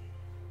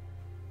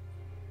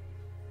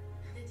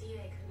 The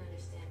DA couldn't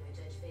understand why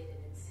Judge Faden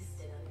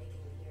insisted on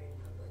making the hearing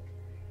public.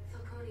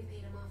 Falcone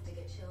paid him off to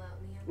get Chill out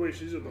in the Wait,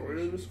 she's a lawyer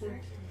in this one?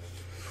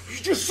 You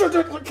just said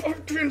that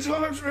like 10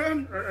 times,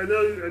 man. I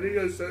know. I think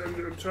I said.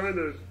 I'm trying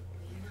to.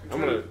 I'm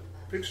gonna...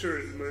 picture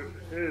it in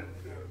my head.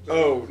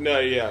 Oh, no,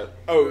 yeah.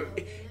 Oh,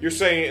 you're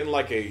saying it in,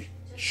 like,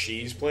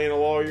 she's playing a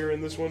lawyer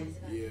in this one?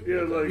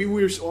 Yeah, like We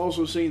were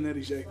also saying that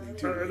exactly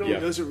too. I don't- It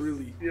doesn't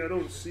really. I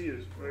don't see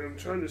it. Like, I'm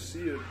trying to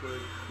see it, but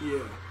Yeah,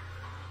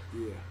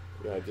 yeah.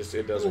 Yeah, it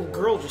doesn't Little work.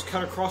 girl just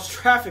cut across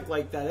traffic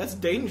like that. That's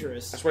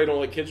dangerous. That's why you don't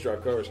let kids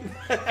drive cars. be on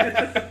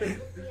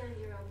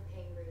your own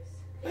pain, Bruce.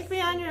 Like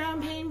me on your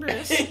own pain,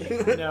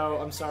 Bruce. No,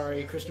 I'm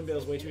sorry. Christian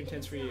Bale's way too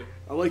intense for you.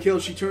 I like how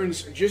she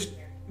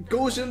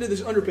goes into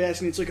this underpass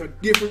and it's like a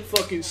different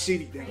fucking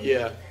city down there.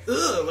 Yeah.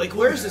 Ugh, like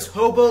where's this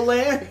hobo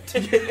land?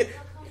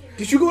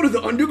 Did you go to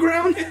the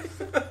underground?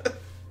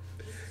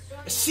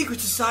 A secret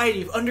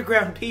society of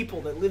underground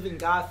people that live in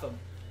Gotham.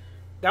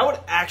 That would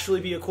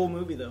actually be a cool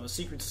movie, though. A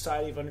secret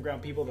society of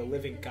underground people that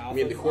live in Gotham. I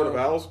mean, the Court of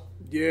Owls?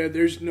 Yeah,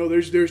 there's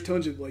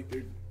tons of like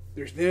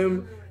there's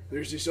them.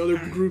 There's this other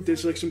group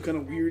that's like some kind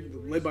of weird,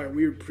 led by a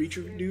weird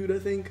preacher dude, I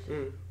think.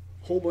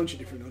 Whole bunch of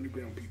different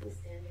underground people.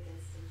 Stand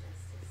against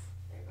injustice.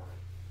 They're gone.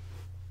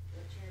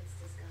 What chance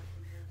does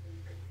Gotham have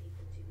when good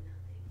people do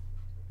nothing?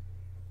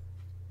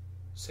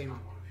 Same. One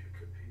of your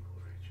good people,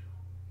 Rachel.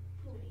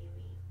 What do you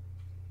mean?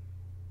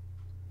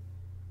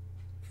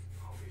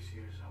 All these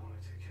years I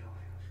wanted to kill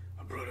him.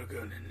 I brought a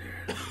gun in there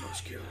and I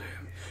must kill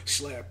him.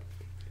 Slap,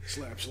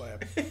 slap,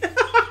 slap.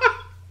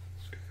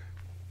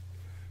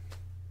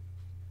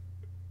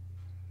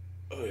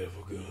 I have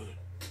a gun.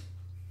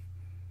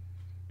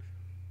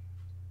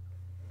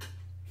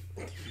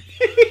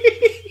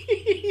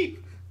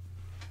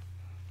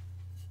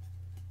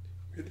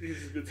 he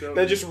just gets out.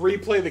 Then just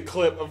replay the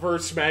clip of her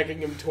smacking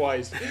him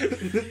twice.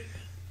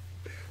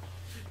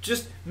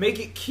 Just make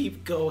it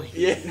keep going.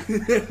 Yeah.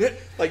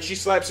 Like she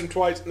slaps him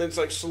twice and then it's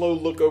like slow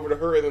look over to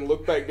her and then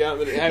look back down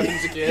and then it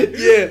happens again.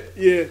 Yeah,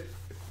 yeah.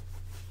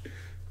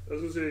 I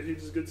was gonna say he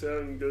just gets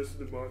out and goes to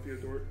the mafia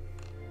door.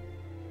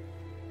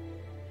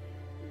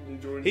 And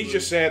he joins He's the-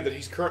 just sad that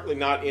he's currently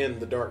not in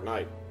The Dark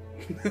Knight.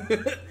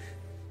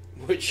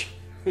 which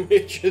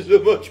is a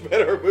much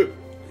better movie.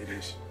 It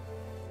is.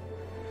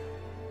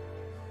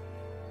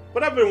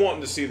 But I've been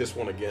wanting to see this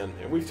one again,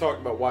 and we've talked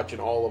about watching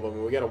all of them,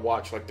 and we got to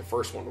watch like the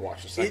first one to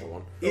watch the second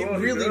one. It Oh,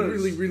 he really, does.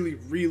 really, really,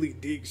 really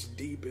digs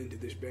deep into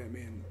this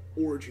Batman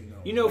origin,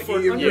 though. You know, Like, for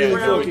it an really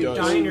underground fucking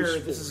diner, goes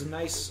this for is it. a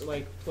nice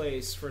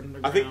place for an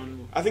I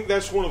underground. think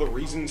that's one of the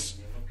reasons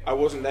I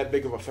wasn't that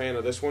big of a fan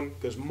of this one,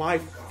 because my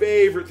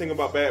favorite thing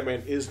about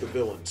Batman is the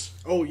villains.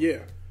 Oh yeah,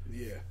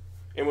 yeah.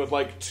 And with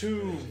like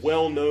two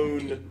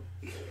well-known,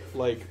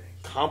 like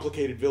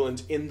complicated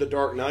villains in The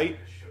Dark Knight,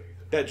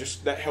 that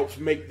helps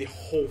make the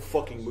whole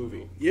fucking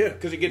movie. Yeah,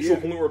 Because it gets to a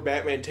point where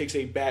Batman takes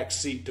a back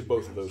seat to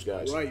both of those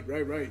guys. Right.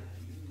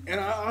 And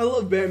I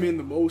love Batman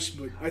the most,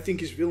 but I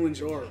think his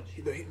villains are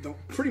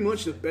pretty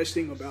much the best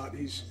thing about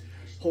his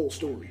whole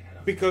story.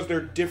 Because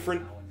they're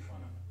different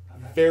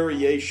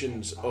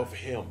variations of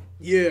him.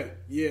 Yeah.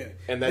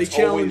 And they that's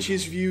challenge always-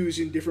 his views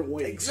in different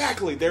ways.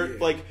 Exactly. They're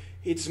Yeah. like,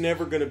 it's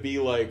never going to be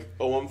like,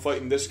 oh, I'm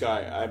fighting this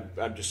guy.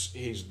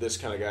 He's this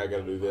kind of guy. I got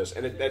to do this,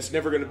 and that's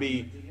never going to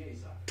be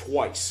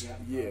twice.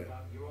 Yeah.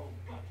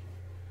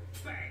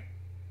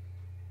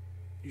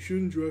 You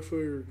shouldn't dry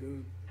fire a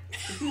gun.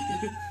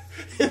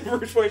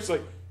 Bruce Wayne's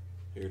like,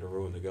 you're gonna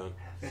ruin the gun.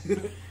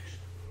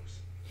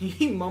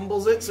 He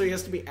mumbles it, so he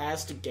has to be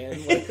asked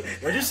again. Like,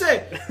 what'd you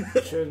say?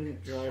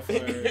 Shouldn't dry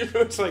fire.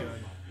 It's like,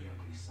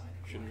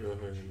 shouldn't dry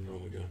fire and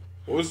ruin the gun.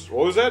 What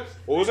was that?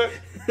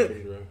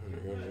 Shouldn't dry fire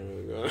and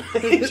ruin the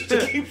gun.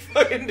 Just keep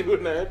fucking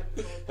doing that,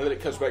 and then it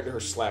cuts back to her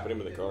slapping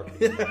him in the car.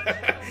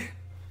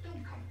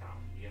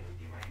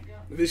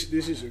 This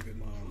is a good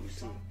monologue too.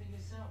 Something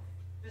yourself.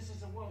 This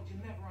is a world you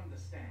never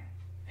understand,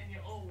 and you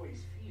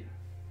always fear,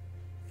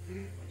 but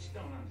you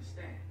don't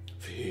understand.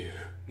 Fear.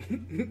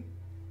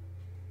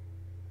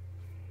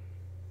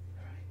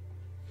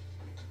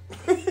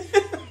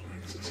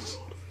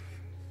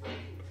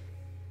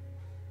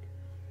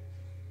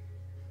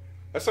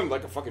 That sounded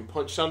like a fucking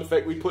punch sound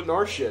effect we put in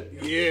our shit.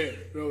 Yeah,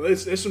 bro,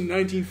 that's some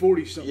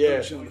 1940s something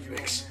Yeah. sound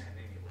effects.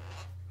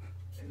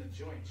 In the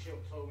joint,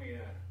 Chip told me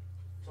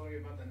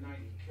about the night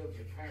he killed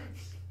your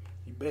parents.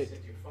 He He begged said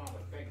your father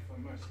begged for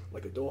mercy.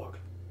 like a dog.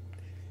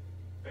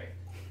 Begged.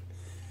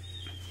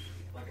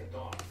 Like a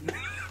dog.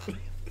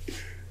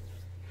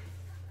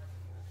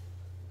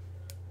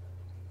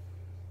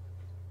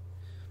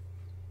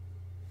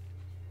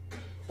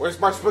 Where's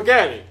my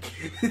spaghetti?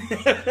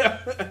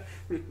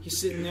 He's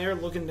sitting there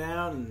looking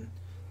down,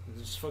 and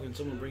just fucking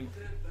someone bring.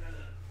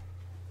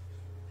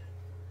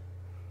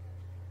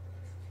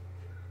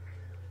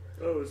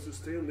 Oh, it's the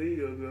Stan Lee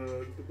of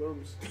the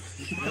Bums.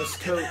 Nice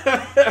coat.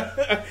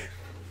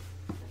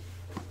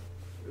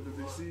 In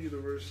the DC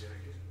universe.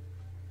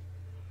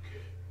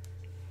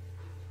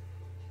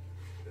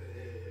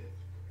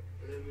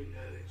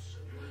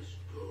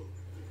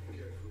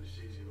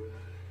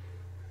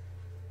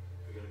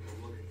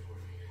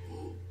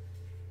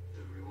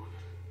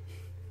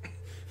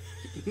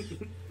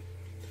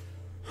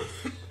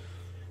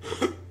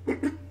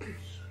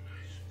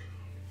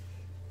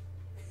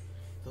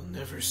 They'll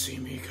never see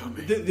me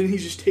coming. Then he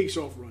just takes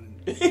off running.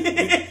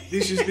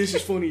 This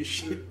is funny as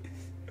shit.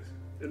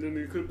 And then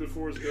they clip the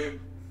Forrest Gump.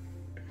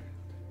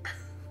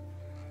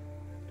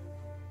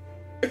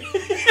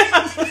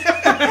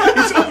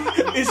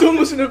 It's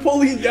almost a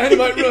Napoleon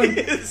Dynamite run. You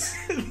lived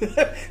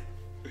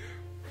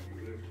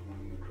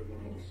among the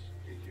criminals.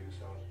 Did you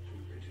stop to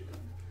Bridget?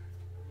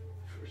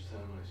 First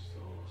time I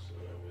stole so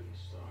that I wouldn't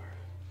starve.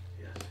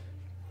 Yes,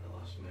 I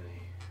lost many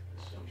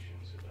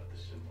assumptions about the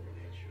simple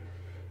nature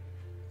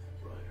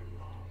of right or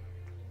wrong.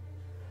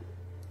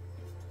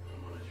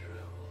 I'm on a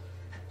trail.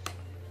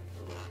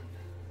 I learned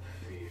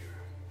fear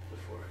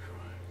before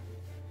crime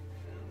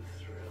and the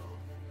thrill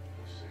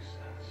of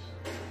success.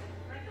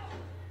 But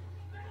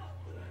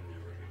I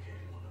never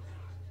became one of them.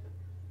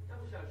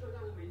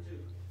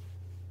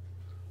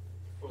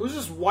 Who's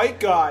this white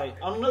guy?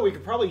 I don't know. We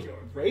could probably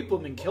rape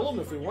him and kill him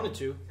if we wanted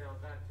to. Tell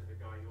that to the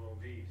guy who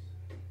owned these.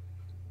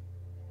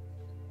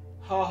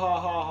 Ha ha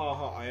ha ha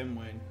ha. I am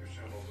Wayne.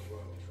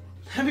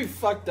 That'd be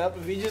fucked up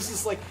if he just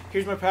is like,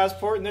 here's my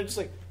passport, and they're just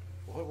like,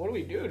 what do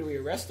we do? Do we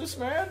arrest this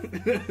man?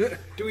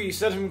 Do we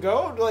let him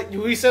go? Like,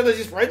 do we let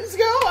his friends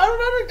go? I don't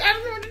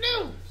know what to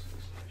do.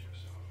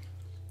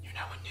 You're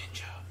now a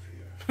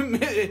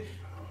ninja.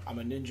 I'm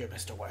a ninja,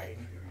 Mr.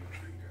 Wayne.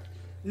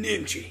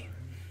 Ninja.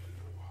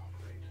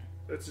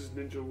 That's his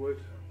Ninja Wood.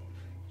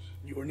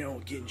 You are now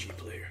a Genji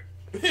player.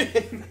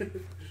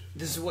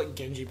 This is what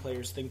Genji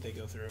players think they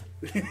go through.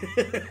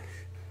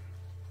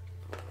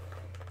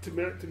 To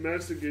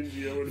match the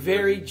Genji, I would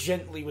Very imagine-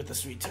 gently with the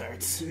sweet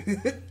tarts. To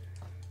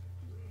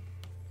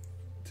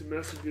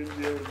match the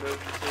Genji, I would imagine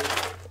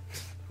so.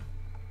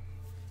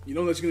 You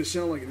know that's gonna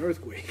sound like an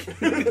earthquake.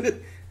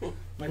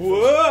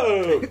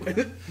 Whoa!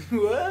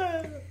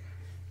 Whoa.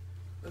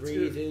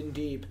 Breathe in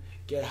deep.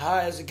 Get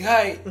high as a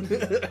kite.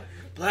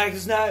 Black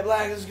as night,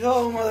 black as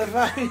gold,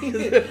 motherfucker.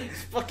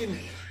 It's fucking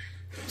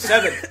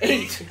 7,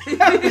 8,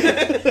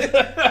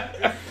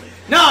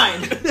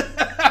 9.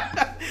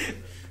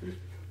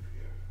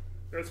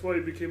 That's why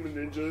he became a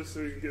ninja,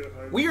 so he could get a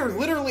high. We are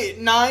literally at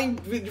 9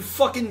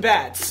 fucking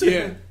bats.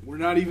 Yeah, we're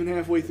not even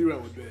halfway through, I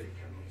would bet.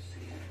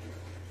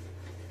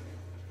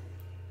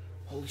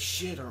 Holy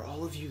shit, are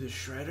all of you the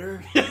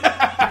Shredder?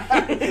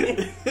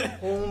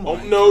 Oh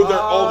my no,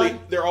 God.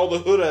 they're all the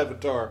Hood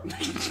Avatar.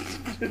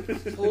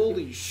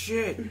 Holy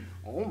shit.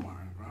 Oh my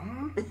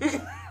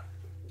god.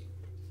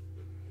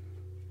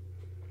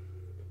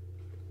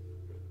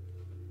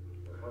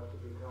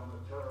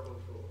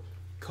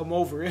 Come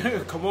over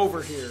come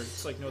over here.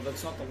 It's like, no,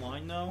 that's not the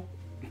line, though.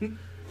 Get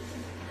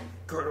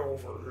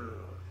over here.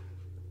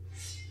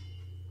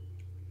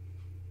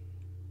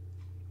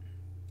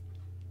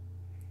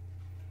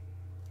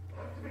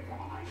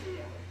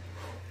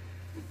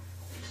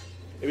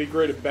 It'd be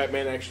great if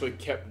Batman actually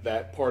kept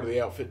that part of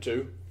the outfit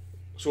too.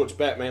 So it's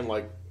Batman,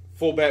 like,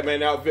 full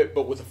Batman outfit,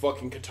 but with a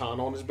fucking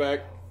katana on his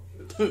back.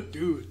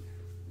 Dude.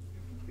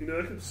 You know,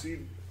 I could see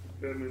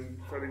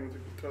Batman fighting with a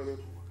katana.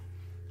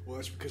 Well,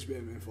 that's because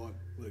Batman fought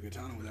with a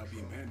katana without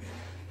being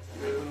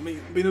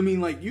Batman. But I mean,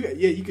 like, you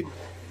could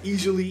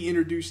easily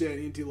introduce that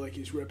into, like,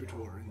 his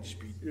repertoire and just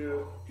be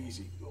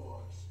easy.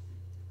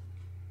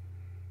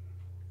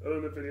 I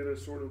don't know if any other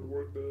sword would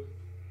work, though.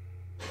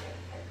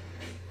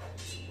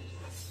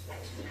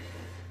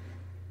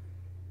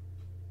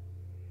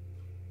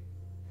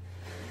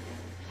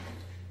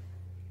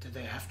 Did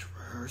they have to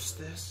rehearse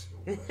this?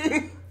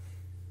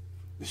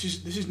 This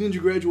is ninja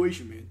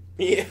graduation, man.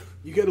 Yeah.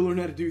 You got to learn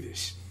how to do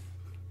this.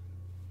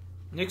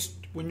 Next,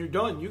 when you're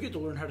done, you get to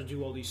learn how to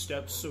do all these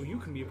steps so you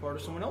can be a part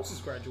of someone else's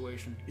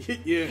graduation.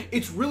 Yeah.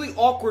 It's really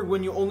awkward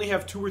when you only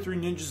have 2 or 3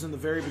 ninjas in the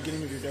very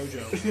beginning of your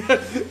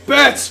dojo.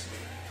 Bats!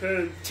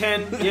 10.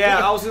 10.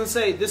 Yeah, I was going to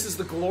say, this is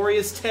the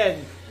glorious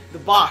 10. The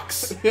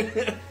box.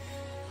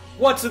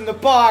 What's in the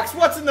box?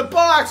 What's in the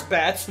box,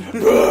 Bats?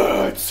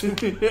 Bats!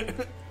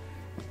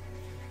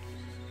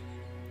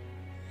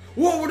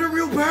 What, were they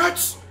real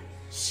bats?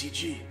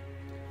 CG.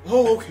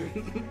 Oh, okay.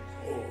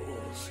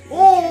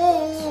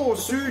 Oh,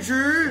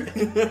 CG!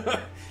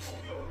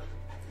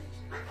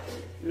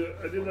 Yeah,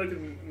 I did like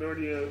in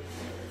Narnia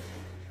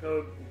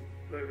how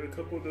like a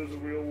couple of those are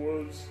real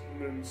wolves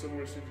and then some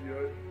were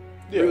CGI.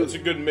 Yeah, it's a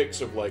good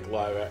mix of like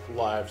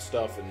live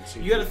stuff and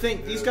CG. You gotta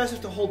think, these guys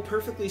have to hold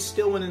perfectly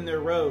still when in their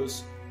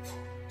rows.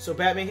 So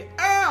Batman can,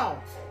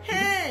 ow!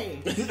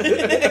 Hey!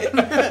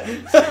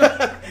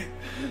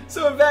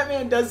 So if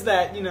Batman does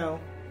that, you know.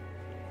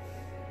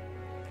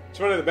 It's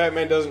funny that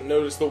Batman doesn't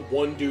notice the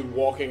one dude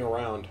walking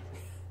around.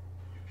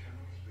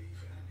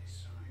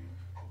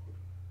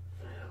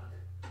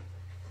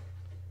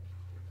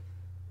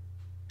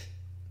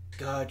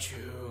 Got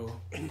you.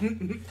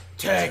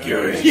 Tag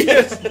you.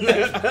 Yes.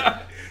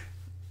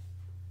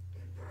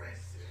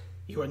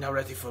 You are now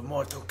ready for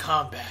Mortal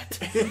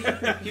Kombat.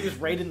 He was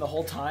Raiden the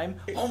whole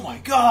time. Oh my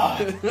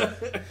god!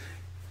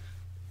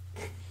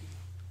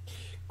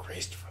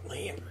 Christopher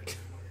Lambert.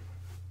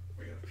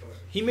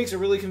 He makes a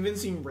really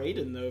convincing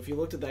Raiden, though. If you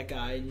looked at that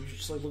guy and you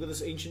just like look at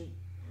this ancient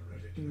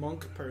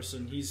monk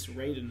person, he's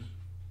Raiden,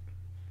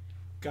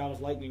 God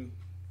of Lightning.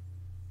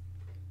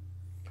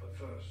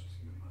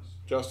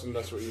 Justin,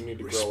 that's what you need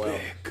to grow out.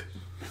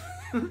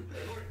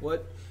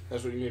 What?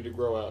 That's what you need to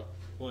grow out.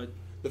 What?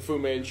 The Fu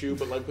Manchu,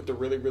 but like with the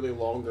really, really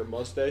longer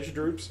mustache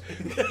droops.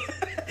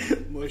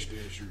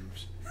 Mustache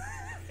droops.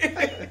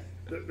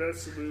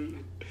 That's the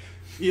move.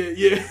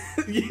 Yeah.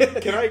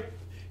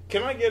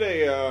 Can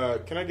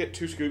I get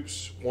 2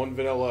 scoops, 1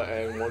 vanilla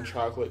and 1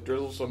 chocolate?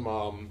 Drizzle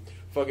some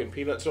fucking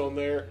peanuts on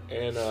there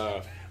and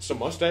some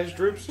mustache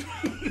droops.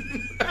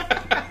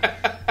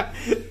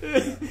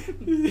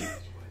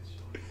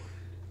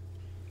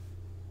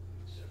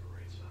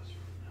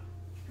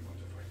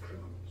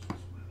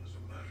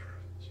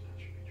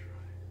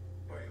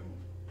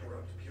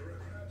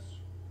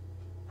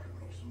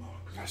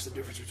 That's the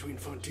difference between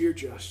frontier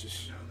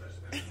justice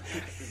and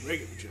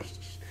regular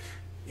justice.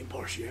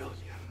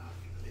 Impartiality.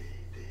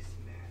 This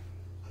man,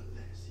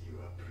 unless you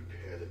are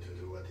prepared to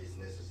do what is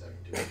necessary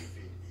to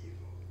defeat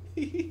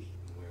evil.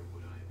 Where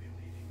would I be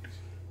leading to?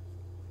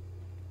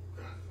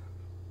 Gotham.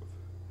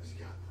 As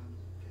Gotham,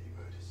 the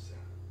word is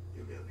set.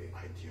 You will be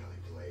ideally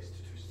placed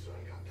to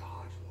strike out the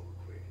heart of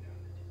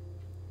criminality.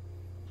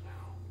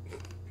 Now,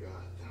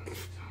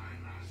 Gotham's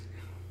time has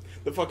come.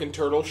 The fucking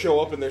turtles show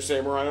up in their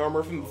samurai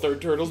armor from the 3rd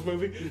Turtles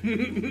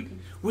movie.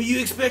 Were you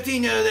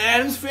expecting the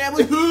Addams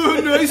Family?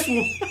 Nice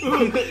one.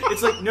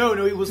 It's like, no,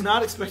 he was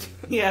not expecting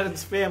the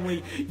Addams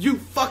Family. You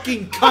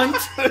fucking cunt.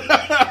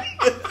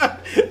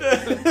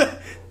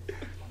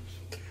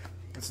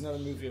 That's another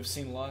movie I've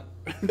seen a lot.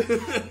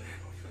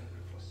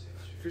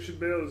 Christian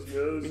Bale's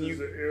nose is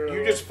an arrow.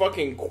 You just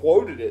fucking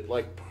quoted it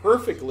like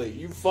perfectly.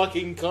 You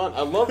fucking cunt.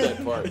 I love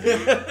that part.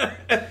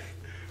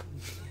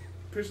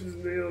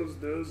 Christian Bale's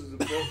nose is a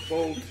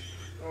bolt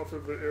off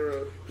of an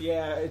arrow.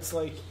 Yeah, it's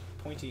like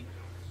pointy.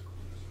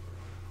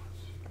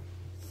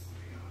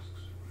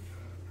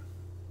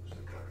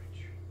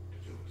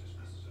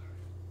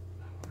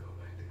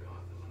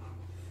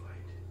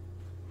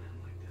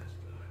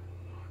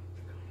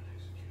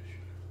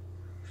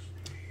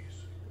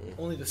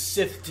 Only the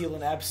Sith deal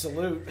in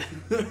absolute.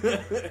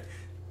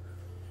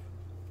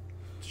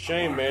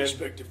 Shame, Our man.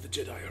 perspective, the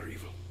Jedi are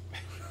evil.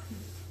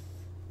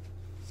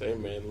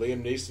 Same, man.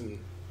 Liam Neeson,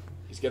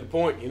 he's got a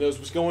point. He knows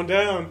what's going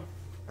down.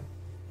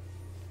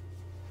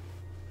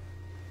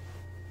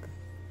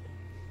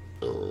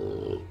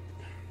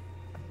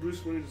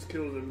 Bruce Wayne just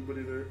kills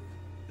everybody there.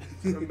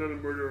 I'm not a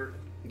murderer.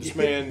 This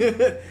man.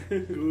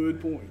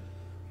 Good point.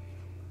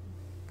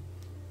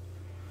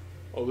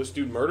 Oh, this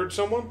dude murdered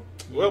someone?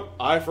 Well,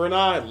 eye for an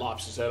eye,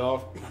 lops his head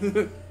off.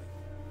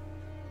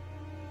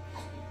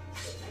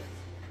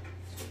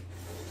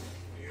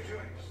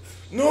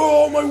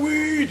 No, my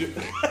weed!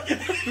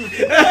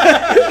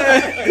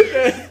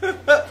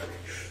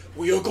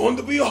 We are going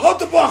to be a hot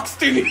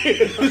box in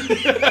here!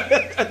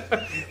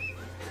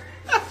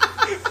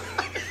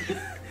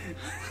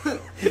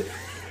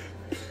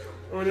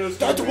 Oh, no,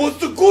 That was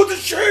the good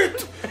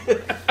shit!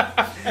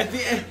 At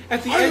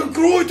the I end, am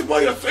growing to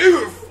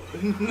myself!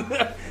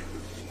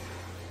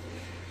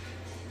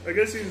 I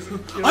guess he's.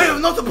 I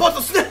have not bought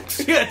the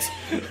snacks yet.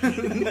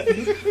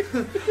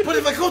 But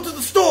if I go to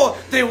the store,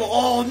 they will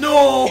all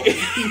know.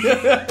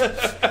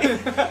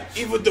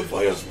 Even the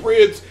fire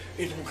spreads,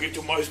 it will get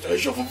to my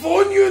stash of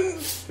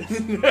onions!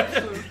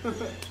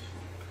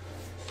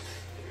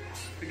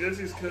 I guess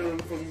he's killing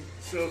from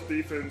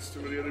self-defense to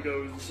where the other guy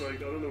was just like,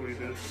 I don't know what he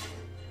did.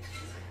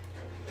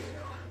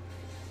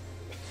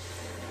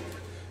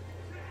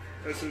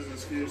 That's his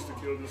excuse to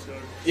kill this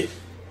guy.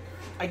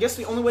 I guess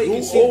the only way you You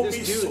can see owe that me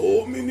this dude.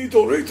 so many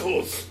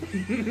Doritos!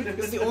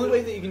 It's the only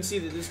way that you can see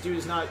that this dude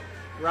is not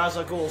Ra's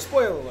al Ghul.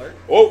 Spoiler alert.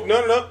 Oh,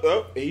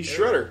 no, he's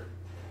Shredder.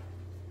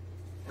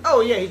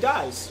 Oh yeah, he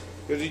dies.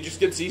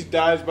 Because he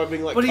dies by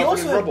being like But he covered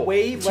also in had rubble.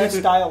 way less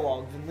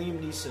dialogue than Liam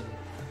Neeson.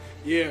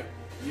 Yeah.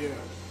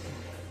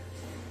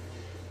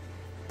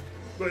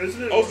 But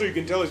isn't it? Also, you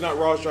can tell he's not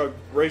Ra's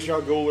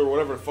al Ghul or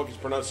whatever the fuck his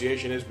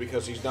pronunciation is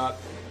because he's not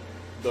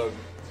the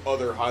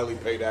other highly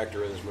paid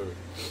actor in this movie.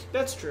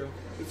 That's true.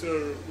 It's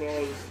a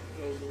law.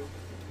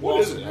 What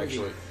Walls is of it the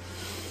movie.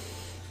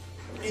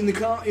 actually? In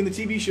the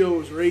TV show, it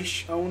was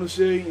Raish, I want to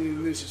say, and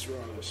in this is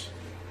Raz.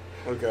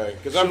 Okay,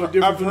 because So I've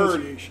different heard.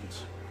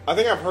 pronunciations. I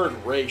think I've heard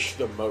Raish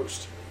the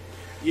most.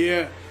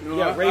 Yeah. No,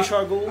 Yeah, Ra's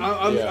al Ghul.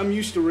 I'm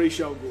used to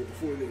Ra's al Ghul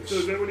before this. So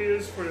is that what he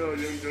is for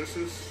Young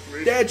Justice?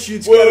 That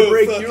shit's gotta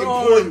break fucking your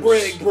point arms.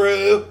 break,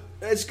 bro.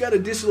 That's gotta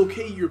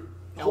dislocate your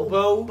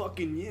Elbow. whole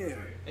fucking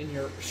And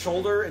your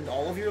shoulder and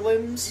all of your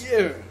limbs.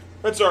 yeah.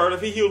 That's alright. If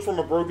he healed from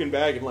a broken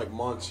back in like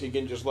months, he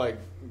can just like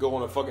go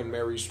on a fucking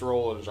merry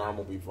stroll and his arm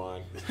will be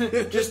fine.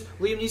 Just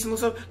Liam Neeson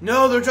looks up.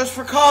 No, they're just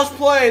for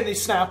cosplay, and they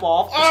snap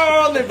off.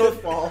 Oh, and they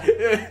both fall.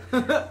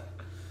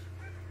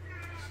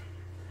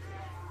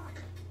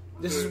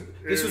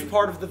 This was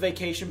part of the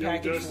vacation Young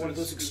package for one of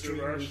those Justice is extreme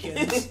the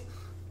weekends.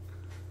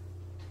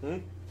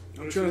 I'm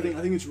trying to think.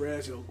 I think it's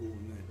Raz al Ghul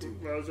in that too.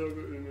 Ra's al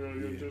Ghul in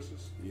Young Yeah.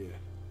 Justice. Yeah.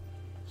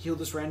 Heal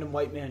this random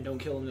white man. Don't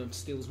kill him. Don't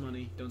steal his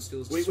money. Don't steal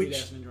his Wait, sweet wait,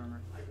 ass ninja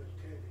armor.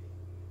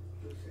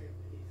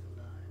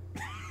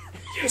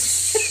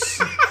 Yes.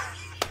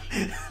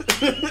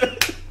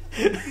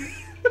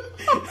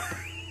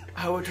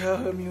 I would tell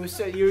him you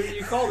said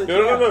you called it.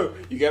 No.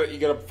 You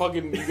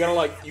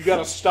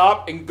gotta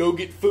stop and go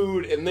get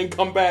food and then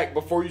come back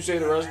before you say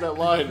the rest of that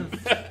line.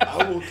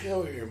 I will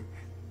tell him.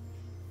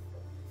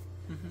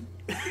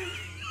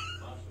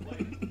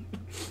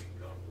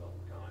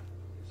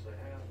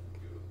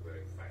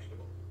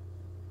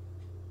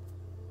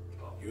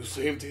 You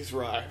saved his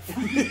life.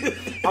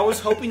 I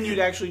was hoping you'd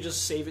actually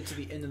just save it to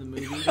the end of the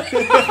movie.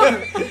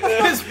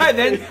 Because by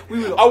then we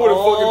would I would have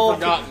all fucking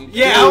forgotten.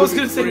 Yeah, That I would was be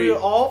gonna say we great. would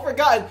all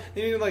forgotten.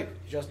 Then you're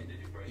like, Justin,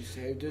 you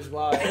saved his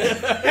life.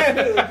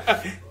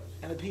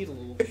 And I peed a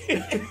little.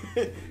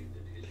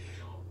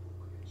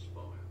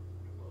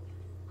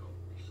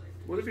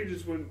 What if he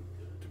just went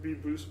to be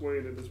Bruce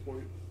Wayne at this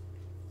point?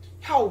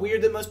 How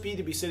weird that must be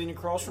to be sitting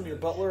across from your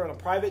butler on a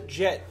private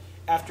jet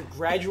after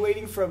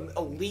graduating from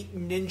elite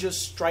ninja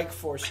strike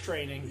force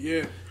training.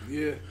 Yeah.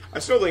 I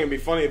still think it'd be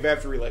funny if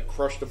after he like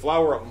crushed the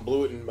flower up and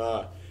blew it in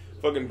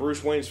fucking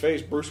Bruce Wayne's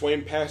face, Bruce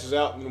Wayne passes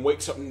out and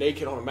wakes up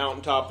naked on a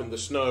mountaintop in the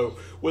snow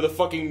with a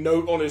fucking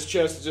note on his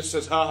chest that just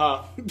says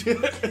 "haha."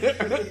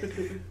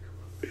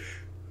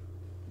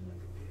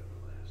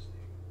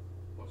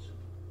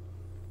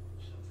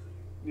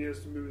 He has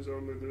to move his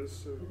arm like this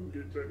so he can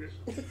get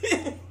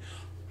back in.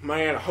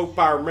 Man, I hope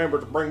I remember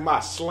to bring my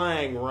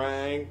slang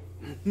ring.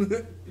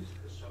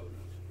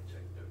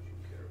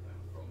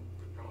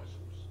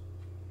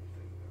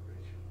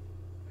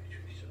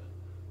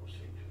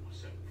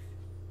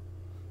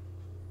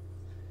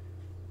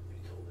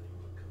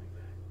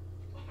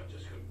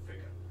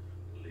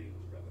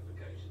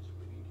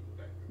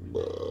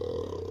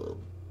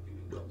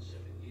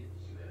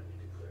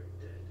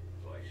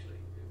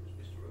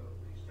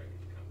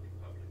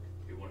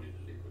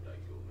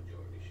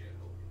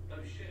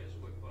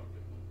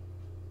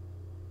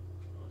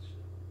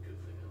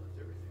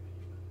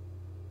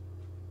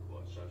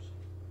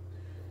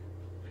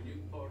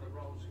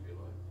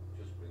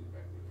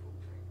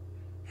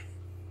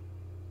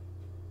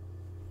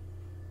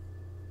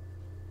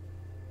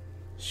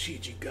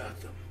 CG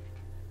Gotham.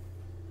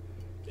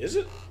 Is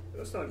it?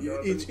 That's not Yeah,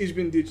 Gotham. it's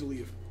been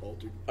digitally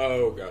altered.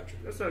 Oh, gotcha.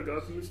 That's not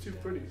Gotham. It's too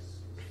pretty.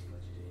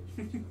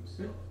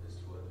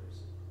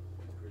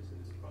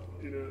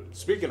 You know,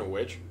 Speaking of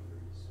which,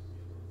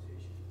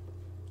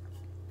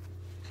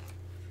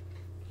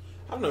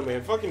 I don't know,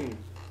 man. Fucking,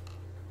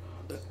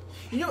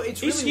 You know,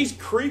 it's really... he's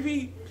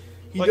creepy.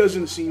 He Like-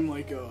 doesn't seem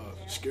like a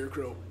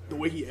Scarecrow the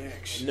way he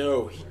acts.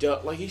 No, he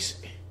does. Like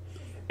he's,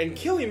 and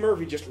Cillian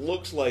Murphy just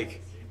looks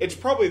like it's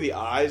probably the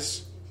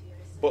eyes,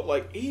 but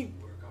like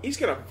he's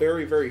got a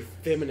very very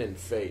feminine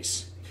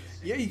face.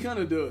 Yeah, he kind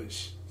of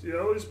does. see, I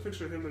always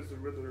picture him as the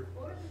Riddler.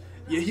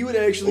 Yeah, he would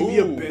actually be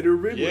a Ooh, better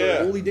Riddler. yeah.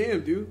 Holy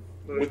damn, dude.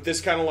 Like, With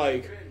this kind of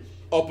like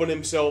up on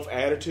himself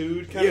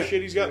attitude kind Yeah. of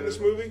shit he's got in this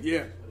movie.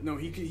 Yeah, no,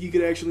 he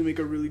could actually make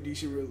a really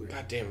decent Riddler.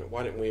 God damn it!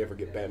 Why didn't we ever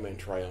get Batman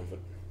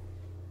Triumphant?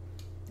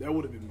 That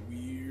would have been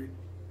weird.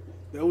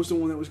 That was the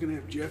one that was going to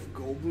have Jeff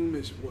Goldblum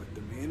as what,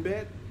 the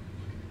Man-Bat?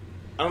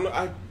 I don't know.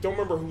 I don't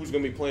remember who was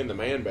going to be playing the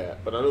Man Bat,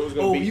 but I know it was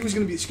going Oh, to be. he was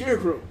going to be a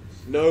Scarecrow.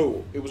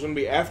 No, it was going to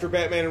be after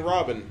Batman and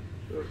Robin,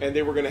 and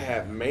they were going to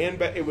have Man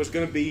Bat. It was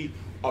going to be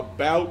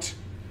about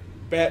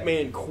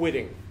Batman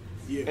quitting,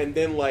 Yeah. and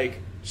then like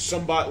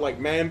somebody like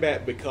Man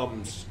Bat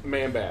becomes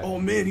Man Bat, Oh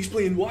man, he's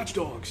playing Watch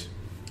Dogs.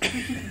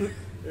 hey,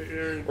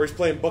 Aaron, or he's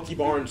playing Bucky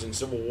Barnes in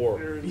Civil War.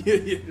 Aaron, Yeah,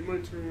 yeah. you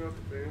might turn off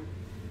the fan.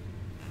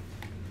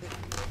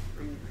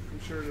 I'm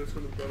sure that's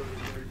going to bother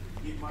him.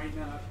 It might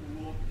not.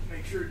 We'll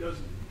make sure it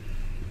doesn't.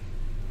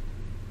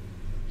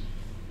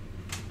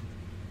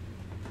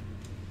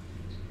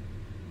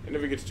 And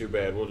if it gets too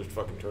bad, we'll just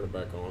fucking turn it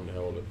back on. The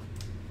hell with it.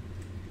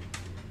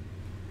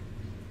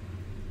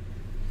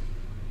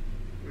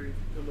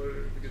 How about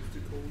if it gets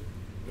too cold?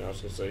 No, I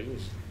was gonna say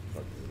he's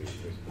fucking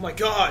leave Oh my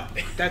god!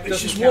 That It's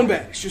doesn't just count. one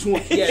bat. It's just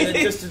one. Yeah, that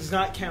just does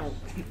not count.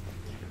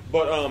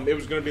 But it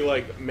was gonna be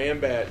like Man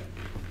Bat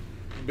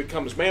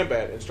becomes Man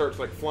Bat and starts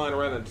like flying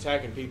around and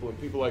attacking people, and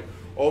people like,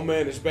 oh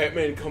man, is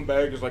Batman come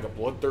back as like a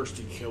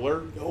bloodthirsty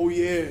killer? Oh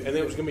yeah. And then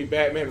it was going to be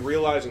Batman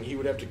realizing he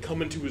would have to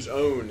come into his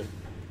own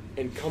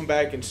and come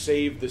back and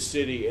save the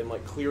city and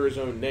like clear his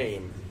own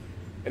name.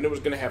 And it was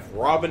going to have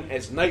Robin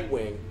as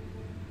Nightwing,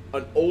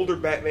 an older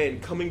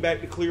Batman coming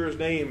back to clear his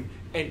name,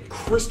 and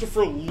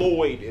Christopher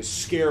Lloyd is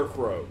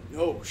Scarecrow.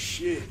 Oh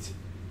shit.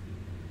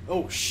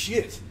 Oh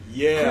shit.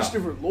 Yeah.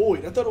 Christopher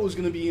Lloyd. I thought it was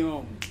gonna be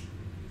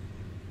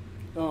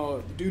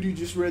the dude who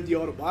just read the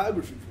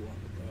autobiography for him.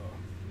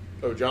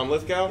 Oh, John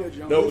Lithgow? Yeah,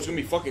 John no, it was Lithgow. going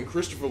to be fucking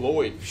Christopher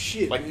Lloyd.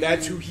 Shit, like man.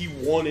 that's who he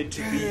wanted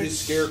to be his That's-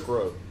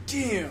 Scarecrow.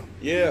 Damn.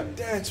 Yeah.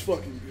 That's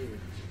fucking good.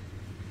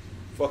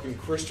 Fucking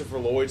Christopher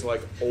Lloyd's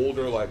like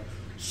older, like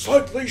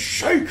slightly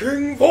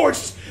shaking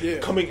voice Yeah.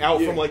 coming out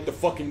Yeah. from like the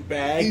fucking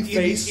bag It'd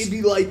face.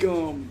 be like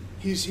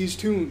his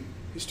Toon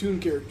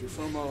character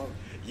from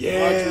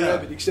Yeah. Roger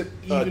Rabbit, except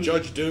even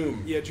Judge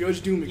Doom. Yeah,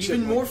 Judge Doom, except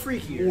Even more like,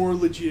 freakier. more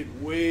legit,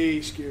 way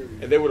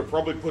scarier. And they would have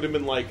probably put him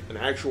in like an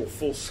actual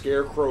full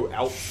Scarecrow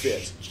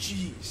outfit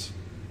Jeez,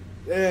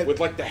 that with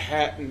like the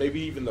hat and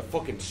maybe even the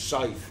fucking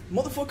scythe.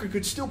 motherfucker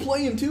could still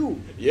play him too.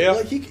 Yeah.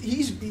 like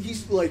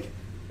he's like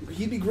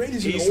he'd be great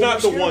as an He's older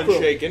not the one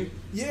Scarecrow. shaking.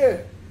 Yeah.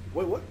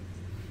 Wait, what?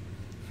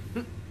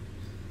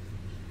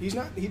 He's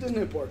not. He doesn't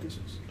have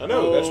Parkinson's. I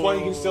know. That's why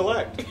he can still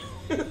act.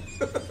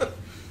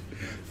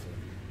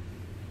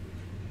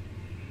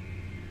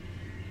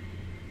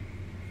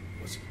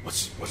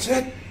 What's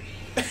that?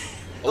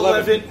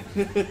 11.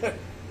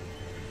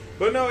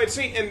 But no, it's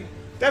and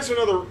that's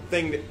another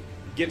thing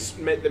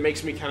that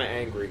makes me kind of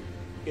angry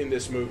in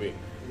this movie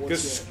What's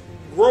because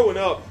that? growing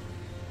up,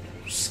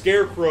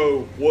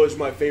 Scarecrow was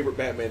my favorite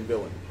Batman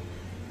villain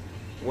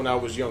when I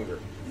was younger.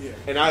 Yeah.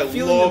 And I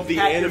Feeling love to the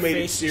pat your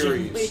animated face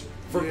series gently.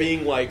 for Yeah.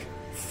 being like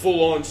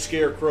full on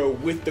Scarecrow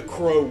with the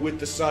crow with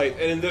the scythe,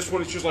 and in this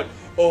one it's just like,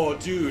 oh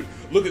dude,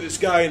 look at this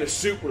guy in a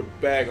suit with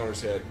a bag on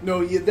his head.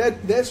 No, yeah,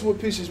 that's what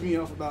pisses me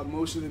off about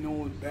most of the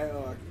Nolan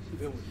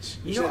villains.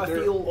 You is know, that I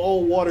they're feel-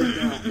 all watered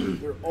down.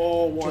 They're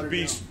all watered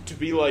down. To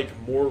be like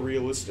more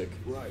realistic.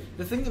 Right.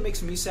 The thing that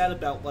makes me sad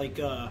about, like,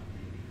 Yeah,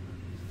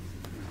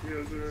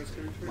 is there a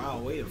scary tree? wow,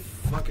 way to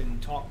fucking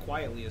talk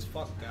quietly as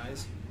fuck,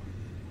 guys.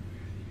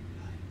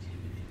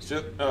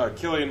 So,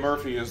 Cillian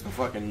Murphy is the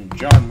fucking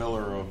John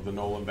Miller of the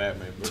Nolan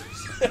Batman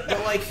movies. But,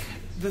 like,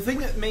 the thing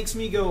that makes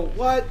me go,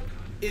 what,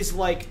 is,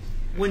 like,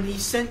 when he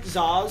sent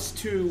Zaz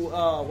to,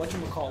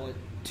 whatchamacallit,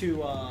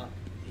 to,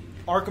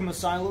 Arkham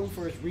Asylum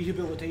for his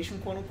rehabilitation,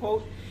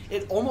 quote-unquote,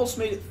 it almost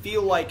made it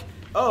feel like,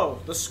 oh,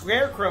 the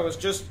Scarecrow is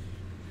just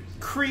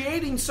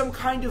creating some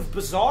kind of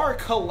bizarre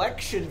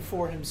collection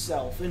for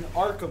himself in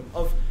Arkham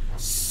of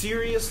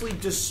seriously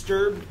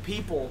disturbed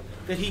people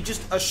that he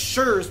just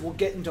assures will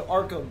get into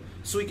Arkham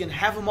so he can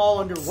have them all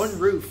under one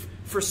roof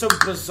for some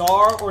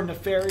bizarre or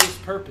nefarious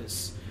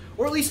purpose.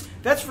 Or at least,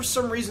 that's for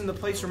some reason the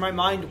place where my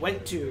mind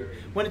went to,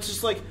 when it's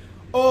just like,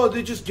 oh,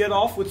 they just get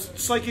off with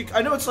psychic...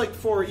 I know it's like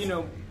for,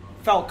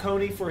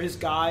 Falcone, for his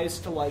guys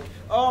to like,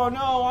 oh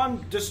no,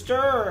 I'm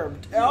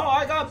disturbed. Oh,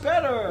 I got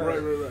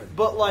better. Right.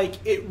 But like,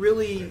 it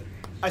really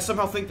I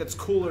somehow think that's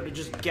cooler to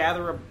just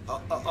gather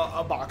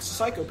a box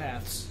of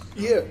psychopaths.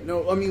 Yeah,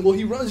 no, I mean, well,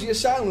 he runs the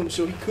asylum,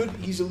 so he could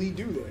easily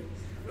do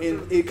that.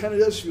 And it kind of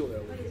does feel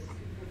that way.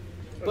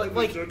 But,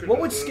 like, what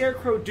would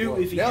Scarecrow do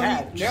if he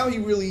had? Now he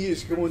really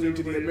is going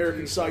into the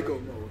American Psycho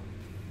mode.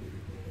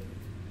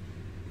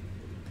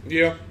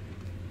 Yeah.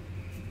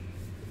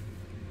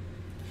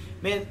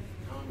 Man,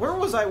 where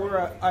was I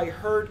where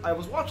I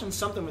was watching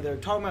something where they were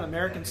talking about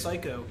American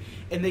Psycho,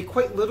 and they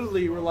quite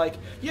literally were like,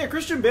 yeah,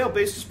 Christian Bale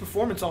based his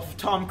performance off of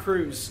Tom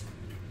Cruise.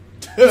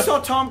 He saw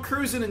Tom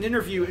Cruise in an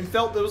interview and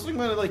felt there was some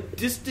kind of, like,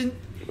 distant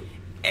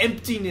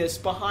emptiness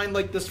behind,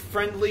 like, this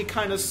friendly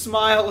kind of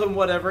smile and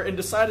whatever, and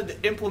decided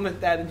to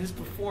implement that in his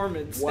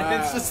performance. Wow.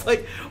 And it's just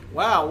like,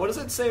 wow, what does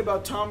that say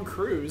about Tom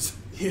Cruise?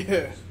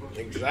 Yeah.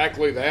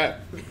 Exactly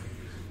that.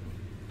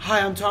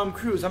 Hi, I'm Tom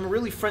Cruise. I'm a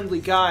really friendly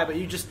guy, but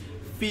you just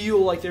feel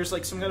like there's,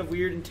 like, some kind of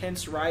weird,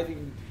 intense,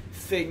 writhing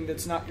thing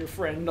that's not your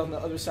friend on the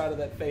other side of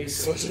that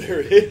face. Because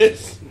there it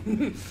is.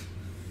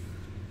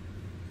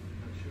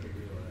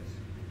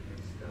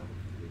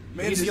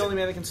 Man, He's the only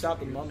man that can stop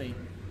the mummy.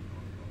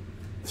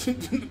 So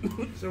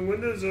when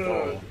does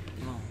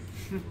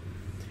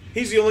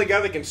He's the only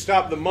guy that can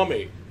stop the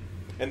mummy.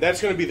 And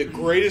that's going to be the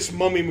greatest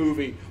mummy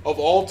movie of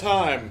all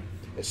time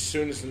as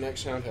soon as the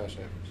next Soundhouse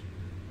happens.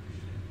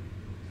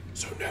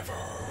 So never.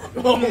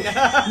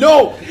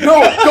 No,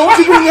 don't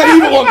you bring that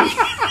evil on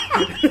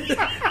me.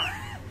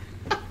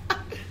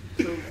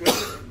 so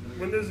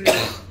when does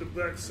the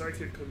black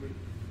psychic come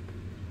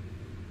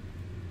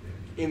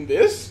In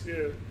this? in?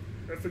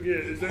 Yeah, I forget.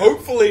 Is that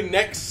Hopefully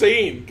next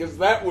scene, because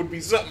that would be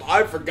something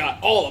I forgot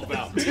all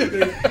about.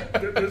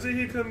 does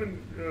he come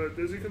in?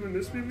 Does he come in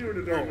this movie or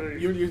the Dark Knight?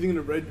 You're thinking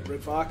of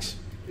Red Fox?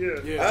 Yeah.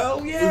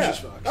 Oh, yeah. Lucius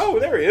Fox. Oh,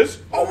 there he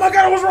is. Oh, my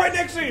God, I was right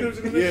next scene. Who's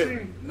in the next Yeah,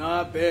 scene?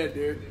 not bad,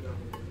 dude.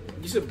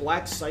 You said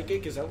black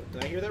psychic? Did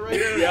I hear that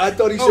right? Yeah, I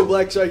thought he said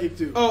Black Psychic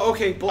too. Oh,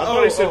 okay. I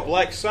thought he said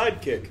black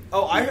sidekick.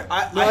 Oh,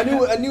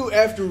 I knew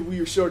after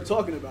we started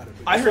talking about it.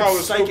 I I heard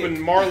was psychic. hoping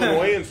Marlon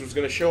Wayans was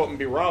going to show up and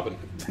be Robin.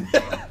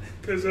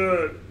 Because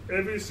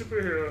every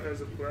superhero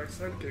has a black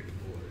sidekick.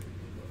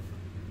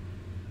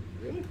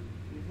 Really?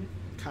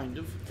 Kind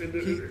of. In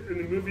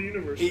the movie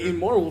universe. In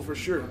Marvel for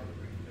sure.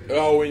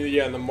 Oh,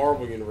 yeah, in the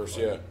Marvel universe,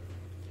 yeah.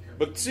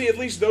 But see, at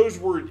least those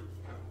were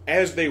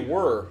as they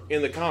were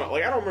in the comic.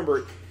 Like, I don't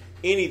remember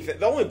anything.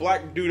 The only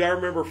black dude I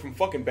remember from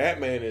fucking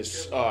Batman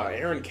is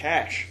Aaron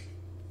Cash.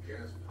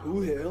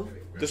 Who the hell?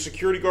 The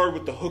security guard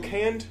with the hook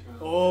hand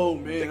Oh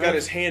man, that got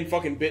his hand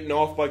fucking bitten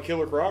off by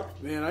Killer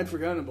Croc. man, I'd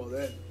forgotten about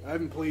that. I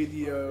haven't played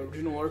the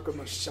original Arkham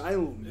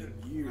Asylum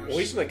in years. Well,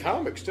 he's in the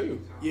comics,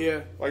 too.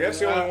 Yeah, Like, that's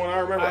the only one I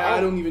remember. I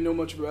don't even know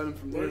much about him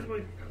from Why there. is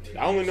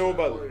my I only know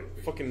about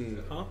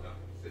fucking... Huh?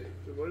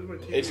 why is my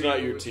TV It's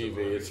not your TV,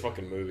 it's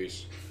fucking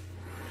movies.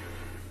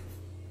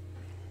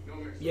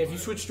 Yeah, if you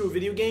switch to a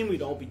video game,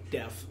 we'd all be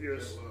deaf.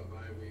 Yes.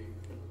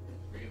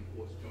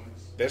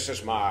 This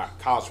is my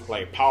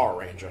cosplay Power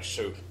Ranger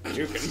suit.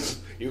 You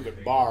can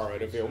borrow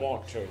it if you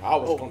want to. I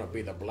was going to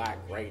be the Black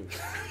Ranger.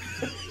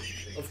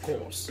 Of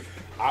course.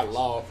 I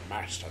love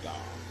Mastodon.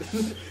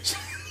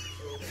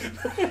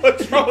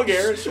 What's wrong,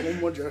 Aaron? So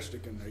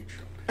majestic in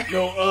nature.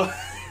 No,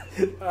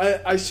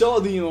 I saw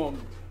the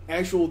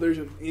actual. There's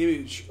an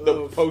image The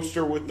of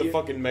poster with the yeah.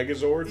 fucking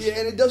Megazords? Yeah,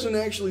 and it doesn't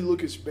actually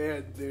look as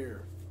bad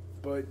there,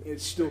 but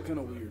it's still kind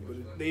of weird.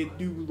 But they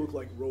do look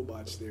like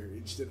robots there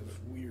instead of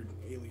weird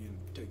alien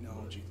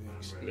technology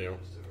things. Yeah.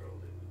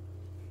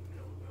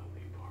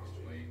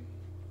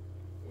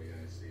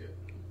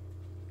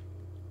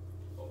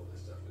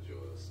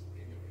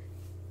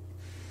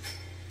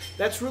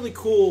 That's really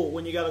cool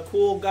when you got a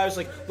cool guy who's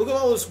like, look at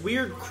all this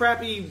weird,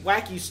 crappy,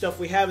 wacky stuff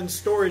we have in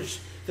storage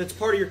that's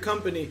part of your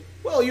company.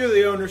 Well, you're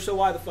the owner, so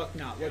why the fuck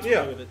not? Let's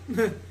Yeah. play with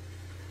it.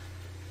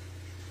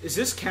 Is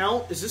this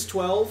count? Is this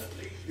 12?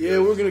 Yeah,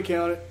 we're gonna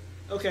count it.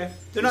 Okay.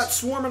 They're not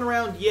swarming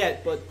around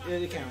yet, but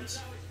it counts.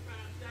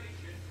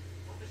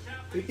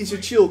 It's a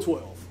chill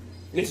 12.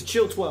 It's a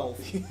chill 12.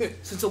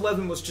 Since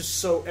 11 was just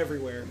so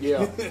everywhere.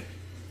 Yeah.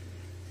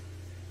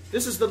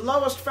 This is the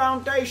lowest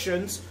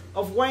foundations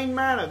of Wayne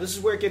Manor. This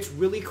is where it gets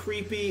really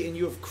creepy and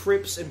you have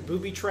crypts and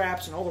booby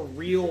traps and all the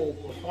real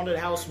haunted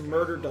house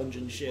murder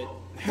dungeon shit.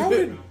 How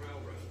did...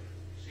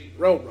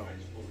 Row.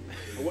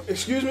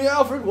 Excuse me,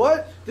 Alfred.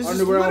 What? This is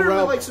Underground literally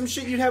row. like some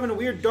shit you'd have in a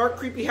weird, dark,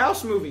 creepy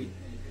house movie.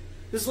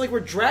 This is like where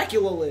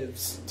Dracula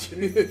lives.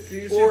 Can you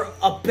see, Or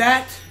a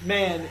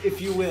Batman, if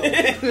you will.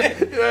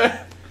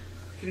 can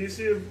you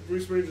see if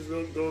Bruce Wayne just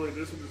going like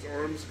this with his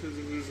arms because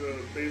of his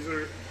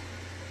laser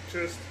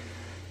chest?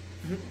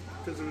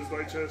 Because of his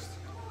light chest?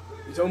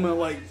 He's talking about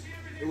like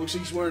it looks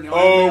like he's wearing. Iron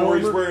Oh, Man where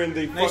he's armor. wearing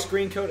the... Nice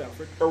green coat,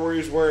 Alfred. Or where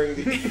he's wearing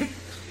the...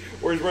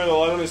 where he's wearing the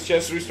light on his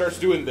chest, so he starts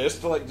doing this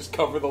to, like, just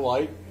cover the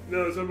light.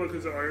 No, it's talking about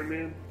because of Iron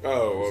Man.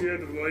 Oh. He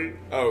had the light.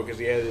 Oh, because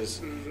he had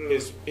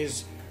his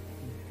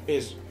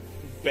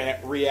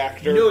bat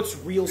reactor. You know it's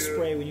real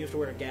spray when you have to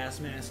wear a gas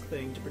mask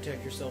thing to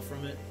protect yourself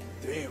from it.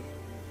 Damn.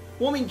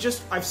 Well, I mean,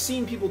 I've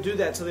seen people do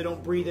that so they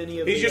don't breathe any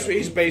of He's the... just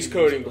he's base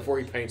coating before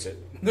he paints it.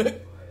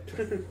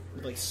 With,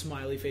 like,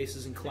 smiley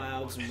faces and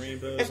clouds and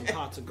rainbows and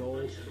pots of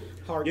gold.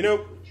 Hearts You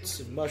know,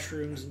 and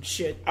mushrooms and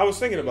shit. I was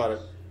thinking about it.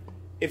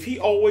 If he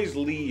always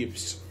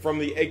leaves from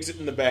the exit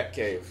in the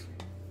Batcave,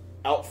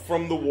 out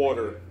from the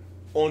water,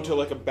 onto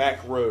like a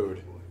back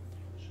road,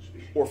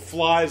 or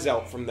flies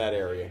out from that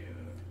area,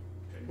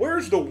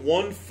 where's the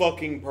one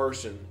fucking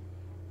person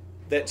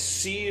that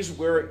sees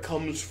where it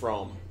comes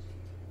from,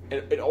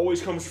 and it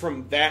always comes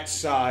from that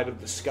side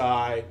of the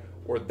sky,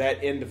 or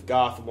that end of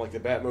Gotham, like the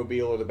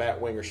Batmobile or the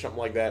Batwing or something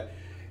like that?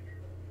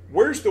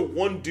 Where's the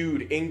one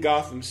dude in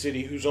Gotham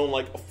City who's on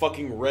like a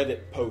fucking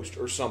Reddit post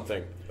or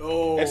something?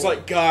 Oh. It's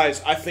like,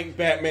 guys, I think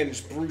Batman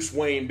is Bruce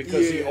Wayne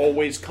because he Yeah.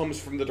 always comes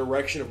from the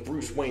direction of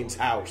Bruce Wayne's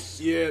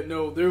house. Yeah,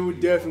 no, there would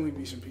definitely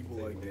be some people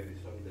like that.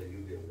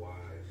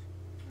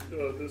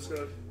 This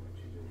guy.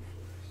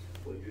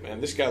 Man,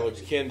 this guy looks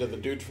akin to the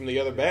dude from the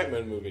other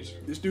Batman movies.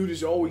 This dude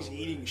is always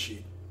eating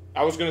shit.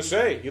 I was gonna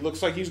say, he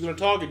looks like he's gonna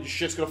talk and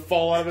shit's gonna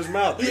fall out of his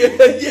mouth.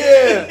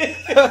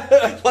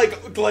 Yeah.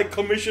 like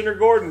Commissioner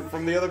Gordon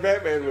from the other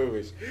Batman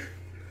movies.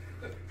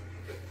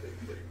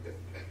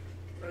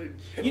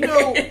 You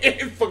know,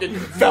 Fucking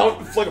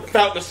fountain, like a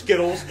fountain of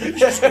Skittles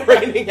just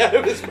raining out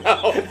of his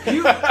mouth.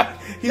 He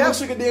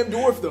looks like a damn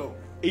dwarf, though.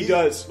 He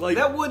does. Like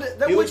that would He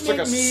make looks like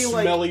a me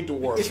smelly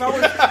dwarf. If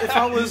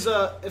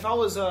I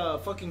was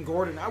fucking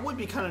Gordon, I would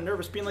be kind of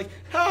nervous, being like,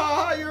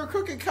 "Ha, you're a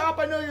crooked cop.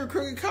 I know you're a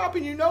crooked cop,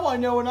 and you know I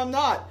know, and I'm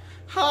not.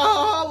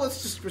 Ha, let's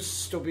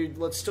still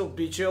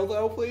be chill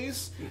though,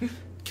 please,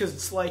 because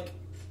it's like,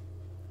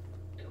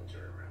 Don't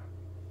turn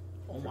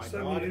around. oh my First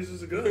time god, he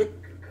uses a gun. Good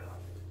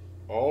cop.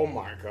 Oh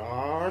my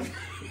god.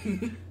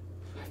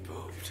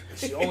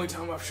 it's the only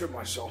time I've tripped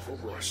myself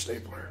over a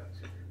stapler.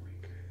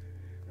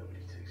 Nobody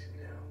takes him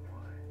down.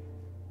 Why?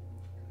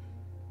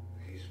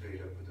 He's paid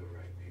up with the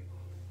right people.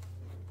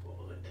 What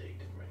will it take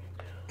to bring him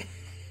down?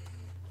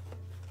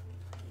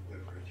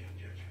 Leverage and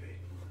Judge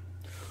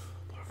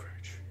Faden.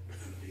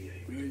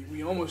 Leverage.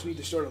 We almost need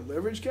to start a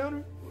leverage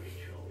counter.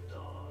 Rachel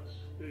Dawes.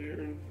 Yeah, you're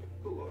in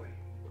Boy.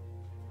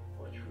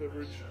 Watch for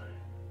Leverage. my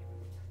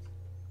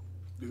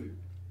sign.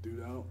 Dude,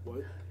 I don't.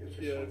 What?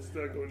 Yeah, it's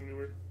not going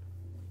anywhere.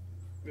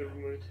 Never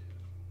mind.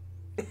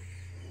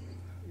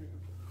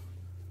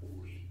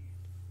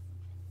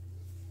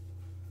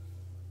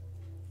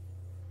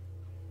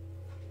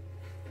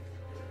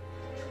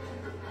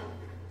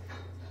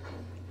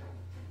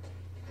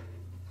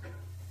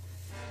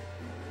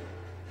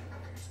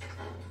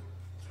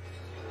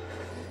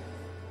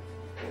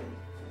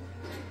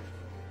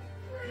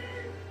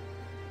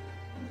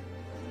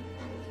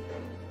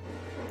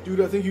 Dude,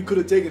 I think you could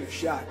have taken a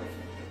shot.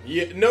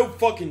 Yeah, no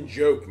fucking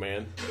joke,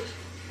 man.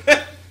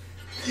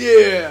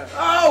 Yeah.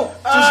 oh,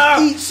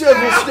 Just eat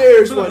several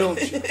stairs, why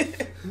don't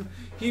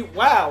you?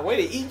 way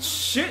to eat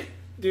shit,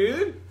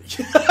 dude."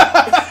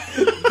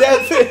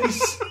 That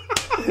face.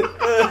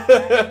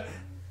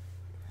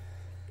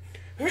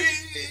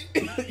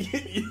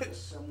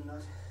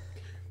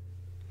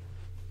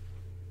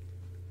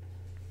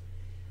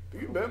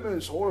 Dude, Batman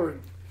is horrid.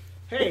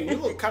 Hey, you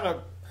look kind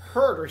of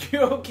hurt. Are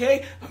you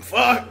okay?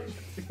 Fuck.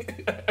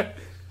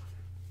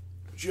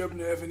 Do you happen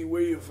to have any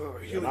way of You're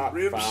healing not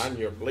ribs? fine.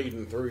 You're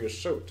bleeding through your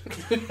suit.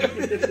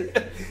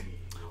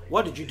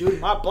 What did you do in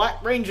my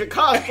Black Ranger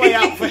cosplay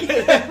outfit?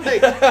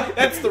 Like,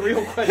 that's the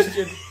real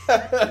question.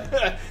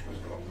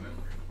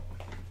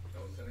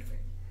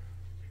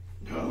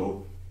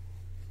 No.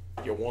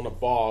 You want to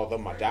borrow the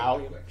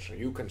medallion so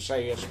you can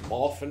say it's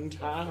morphin'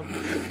 time?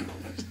 Molecules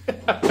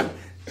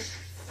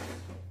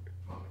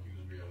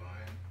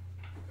realign.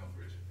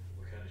 Comfort.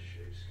 What kind of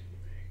shapes can you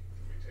make?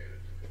 Rotate it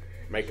to fit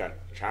the Make a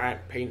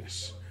giant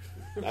penis.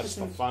 That's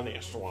the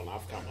funniest one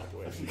I've come up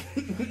with. Marketed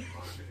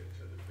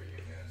to the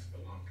billionaires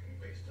belonging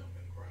based on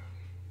the ground.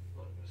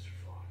 Look, Mr.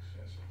 Fox,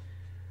 yes.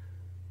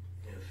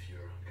 If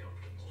you're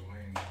uncomfortable,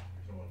 Dwayne,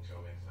 you won't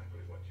tell me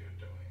exactly what you're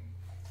doing.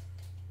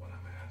 When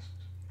I'm asked,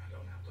 I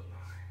don't have to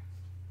lie.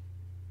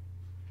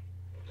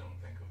 But don't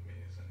think of me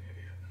as an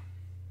idiot.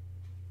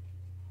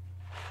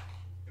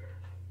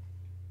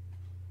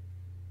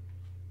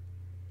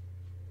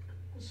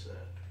 What's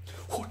that?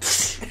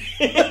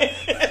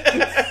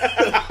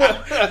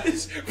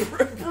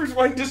 Bruce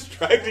Wayne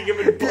distracting him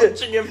and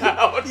punching him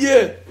out.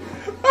 Yeah.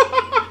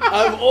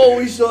 I've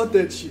always thought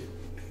that shit.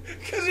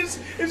 Because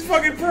it's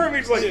fucking perfect.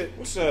 It's like,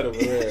 what's that over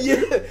there?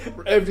 Yeah.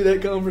 After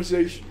that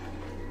conversation.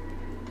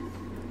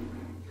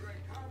 During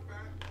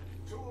combat,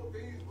 two of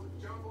these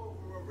would jump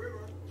over a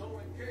river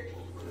towing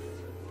cables.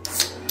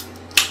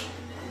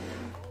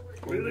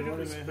 Where did they get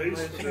the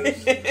space for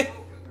this? And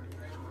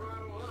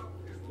throttle up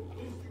is to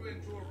boost you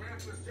into a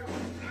rampless jump.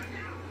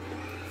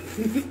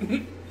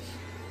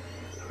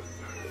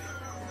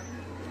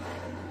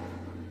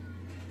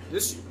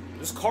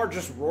 This car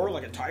just roared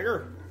like a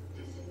tiger.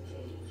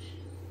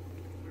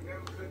 We never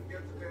could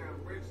get the damn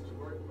bridge to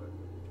work, but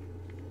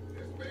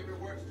this baby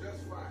works just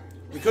fine.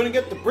 We couldn't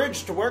get the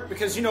bridge to work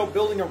because, you know,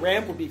 building a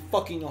ramp would be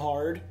fucking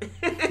hard.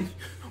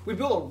 We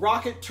built a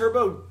rocket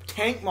turbo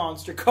tank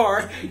monster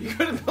car. You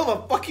couldn't build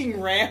a fucking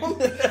ramp?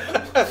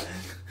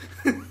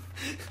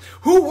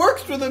 Who Who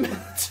works for the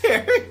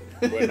military?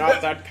 We're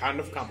not that kind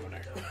of company.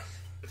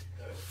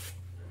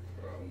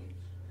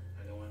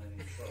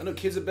 I know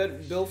kids that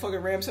bet Bill fucking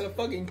Rams had a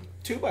fucking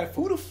 2x4.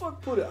 Who the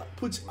fuck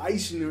puts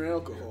ice in their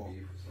alcohol?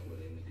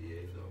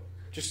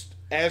 Just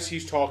as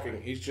he's talking,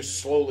 he's just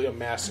slowly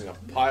amassing a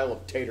pile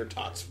of tater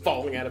tots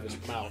falling out of his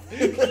mouth.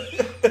 It's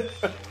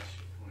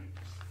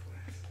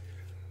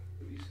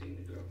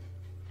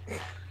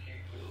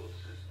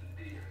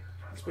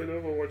been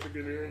Overwatch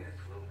again here.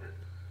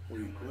 Wait,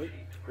 what?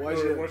 Why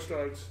is Or it? Watch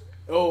Dogs.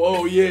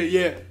 Oh, yeah.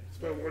 It's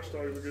about Watch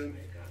Dogs again.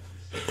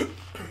 We've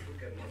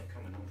got mom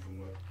coming home from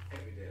work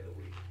every day of the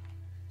week.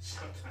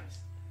 Sometimes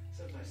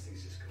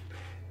things just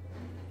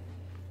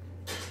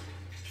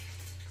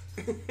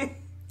go bad.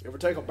 Ever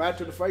take a bat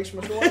to the face,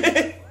 Mr.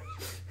 White?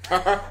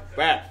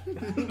 Bat.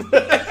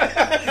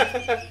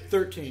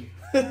 13.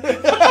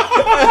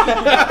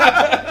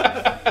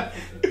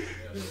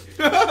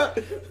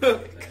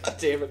 God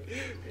damn it.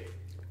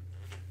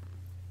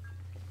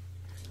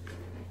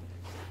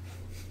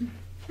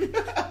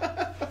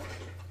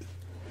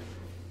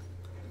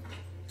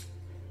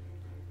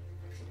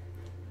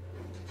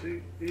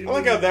 See, I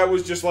like how that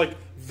was just like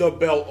the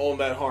belt on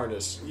that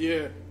harness.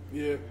 Yeah.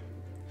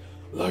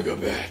 Like a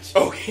bat.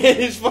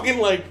 Okay, it's fucking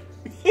like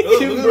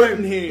Tim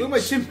Burton hands. Look at my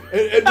Tim,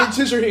 Edward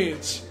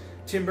Scissorhands.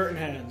 Tim Burton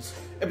hands.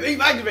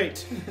 Activate!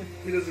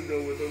 He doesn't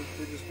go with them.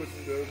 He just puts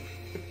them down.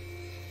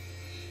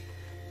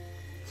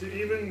 See,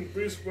 even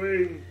Bruce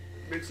Wayne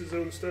makes his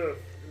own stuff.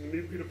 And the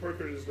new Peter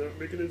Parker is not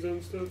making his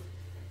own stuff.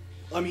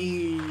 I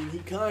mean,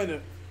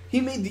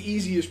 he made the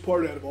easiest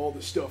part out of all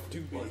the stuff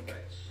to make.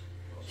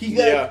 He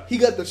got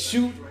the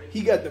suit,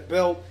 he got the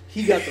belt,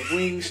 he got the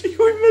wings.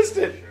 we missed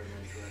it.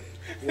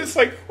 It's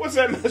like, what's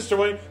that, Mr.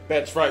 Wayne?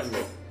 Bats frighten me.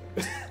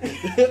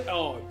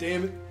 Oh,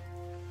 damn it.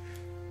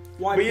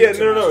 Why But yeah,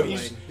 pizza, no.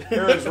 Master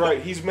Aaron's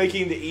right. He's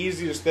making the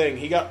easiest thing.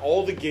 He got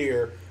all the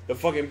gear, the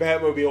fucking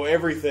Batmobile,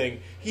 everything.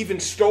 He even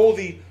stole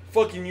the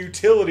fucking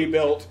utility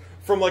belt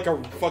from like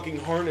a fucking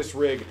harness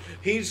rig.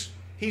 He's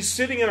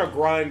sitting in a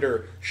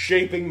grinder,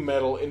 shaping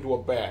metal into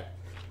a bat.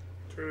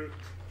 True.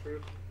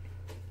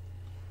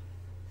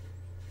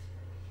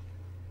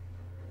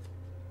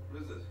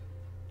 What is this?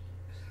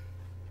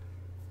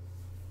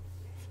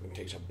 He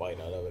takes a bite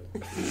out of it.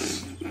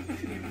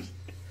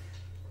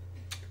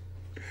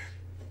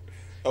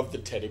 Of the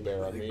teddy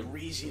bear, I mean.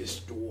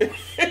 Greasiest dwarf.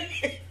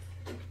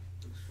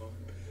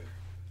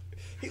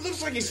 He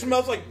looks like he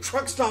smells like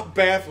truck stop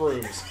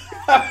bathrooms.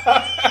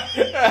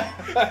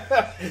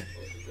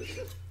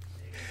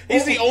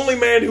 He's the only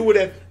man who would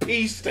have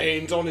pee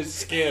stains on his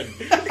skin.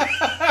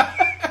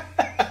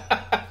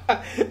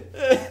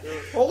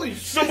 Holy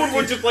shit. Someone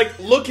would just like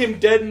look him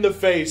dead in the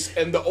face,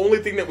 and the only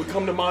thing that would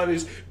come to mind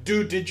is,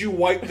 dude, did you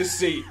wipe the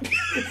seat?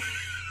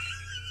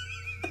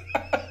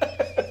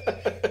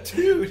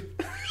 Dude.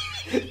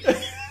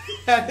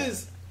 That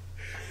is...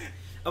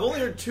 I've only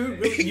heard two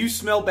really you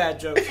smell bad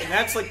jokes, and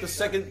that's like the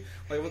second...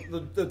 Like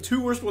the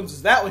two worst ones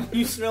is that one,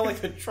 you smell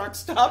like a truck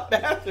stop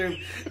bathroom,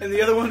 and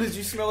the other one is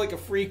you smell like a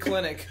free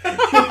clinic.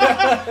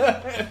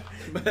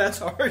 But that's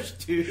harsh,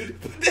 dude.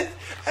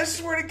 I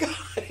swear to God,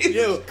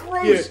 it's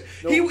gross.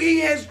 Yeah, no. He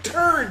has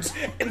turds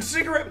and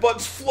cigarette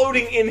butts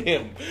floating in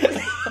him.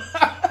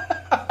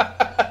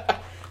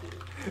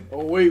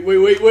 Oh,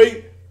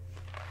 wait.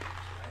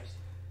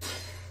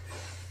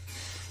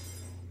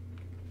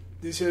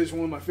 This has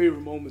one of my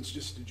favorite moments,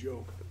 just a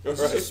joke. Is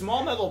this a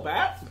small metal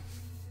bat?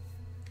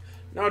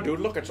 No, dude,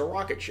 look, it's a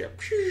rocket ship.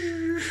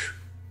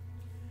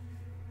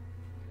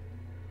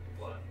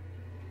 What?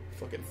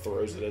 Fucking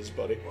throws it at his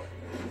buddy.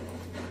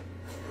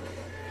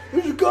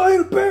 There's a guy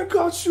in a bat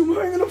costume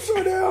hanging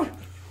upside down.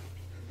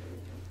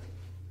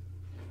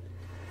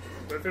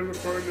 My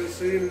favorite part of this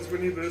scene is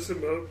when he lifts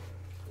him up.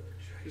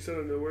 He's out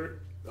of nowhere.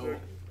 Oh.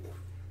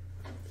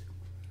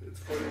 It's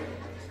funny.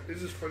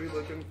 He's just funny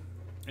looking.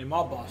 A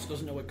mob boss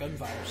doesn't know what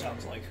gunfire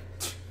sounds like.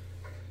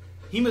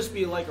 He must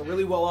be like a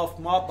really well-off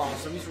mob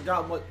boss, and he's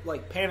forgotten what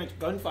like panicked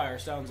gunfire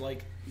sounds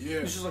like. Yeah.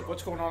 He's just like,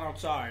 what's going on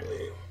outside?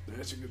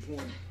 That's a good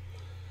point.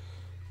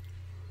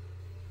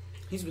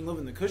 He's been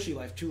living the cushy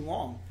life too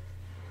long.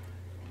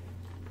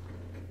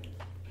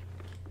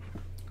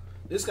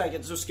 This guy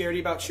gets so scared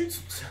he about shoots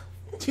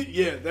himself.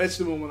 Yeah, that's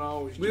the moment I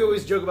always We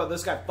always joke about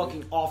this guy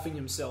fucking offing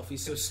himself.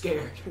 He's so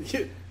scared.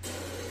 Yeah.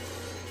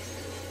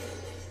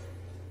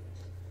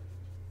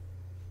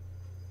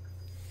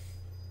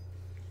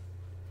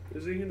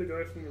 Is he the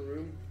guy from the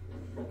room?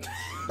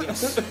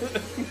 Yes.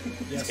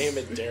 Yes. Damn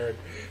it, Derek.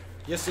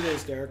 Yes, it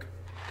is, Derek.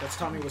 That's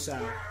Tommy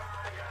Wiseau.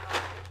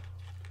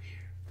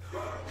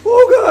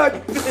 Oh, God!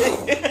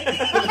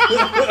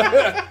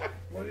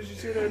 Why did you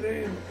say that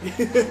name?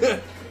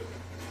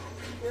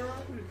 Where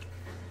are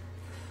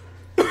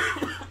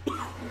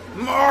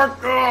we?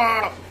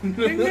 Martha! Ding,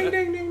 ding,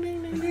 ding, ding,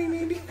 ding, ding,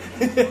 ding, ding.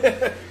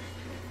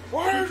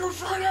 Why did you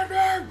say that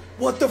name?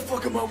 What the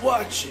fuck am I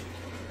watching?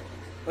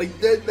 Like,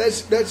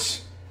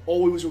 that's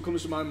always what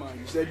comes to my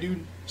mind. Is that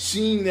dude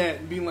seeing that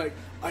and being like,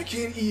 I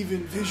can't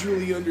even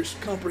visually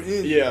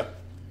comprehend. Yeah.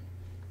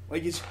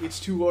 Like, it's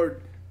too hard.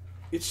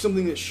 it's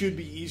something that should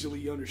be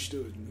easily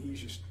understood, and he's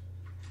just.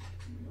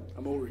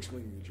 I'm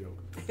over-explaining the joke.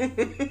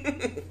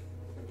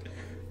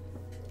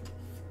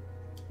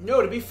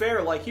 No, to be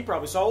fair, like, he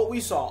probably saw what we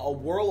saw, a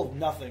whirl of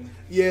nothing.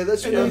 Yeah,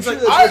 that's. And I'm he's sure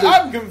like, that's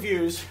what I'm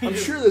confused. I'm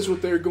sure that's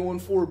what they're going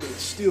for, but it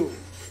still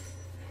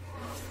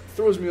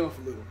throws me off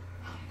a little.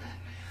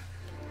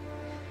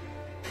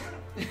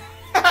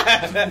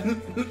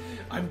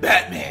 I'm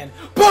Batman.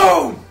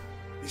 Boom!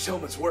 These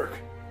helmets work.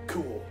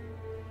 Cool.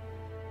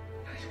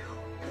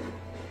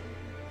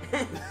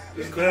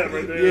 It's that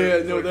right there. Yeah,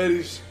 It's no, like, that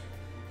is.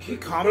 He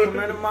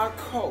complimented my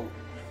coat.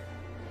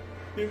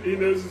 He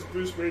knows it's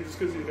Bruce Wayne just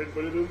because he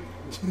headbutted him.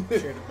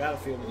 Shared the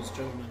battlefield with this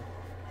gentleman.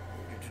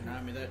 You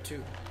deny me that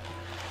too.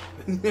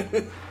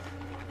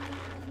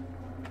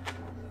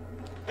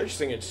 I just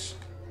think it's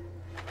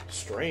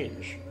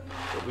strange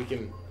that we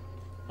can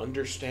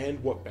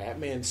understand what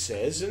Batman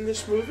says in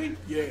this movie.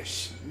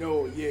 Yes.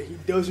 No, yeah, he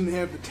doesn't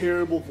have the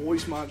terrible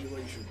voice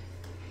modulation.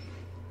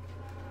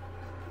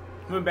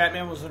 When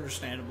Batman was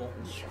understandable.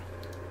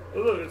 Oh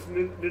look, it's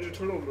Ninja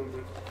Turtle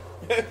movement.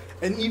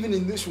 And even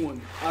in this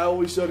one, I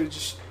always thought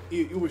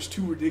it was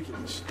too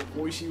ridiculous. The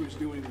voice he was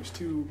doing was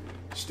too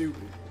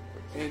stupid.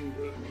 And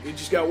it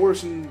just got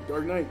worse in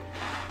Dark Knight.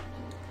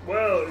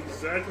 Wow,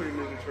 exactly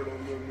Ninja Turtle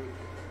movement.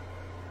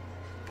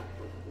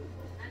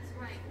 That's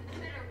right. You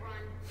better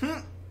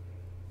run.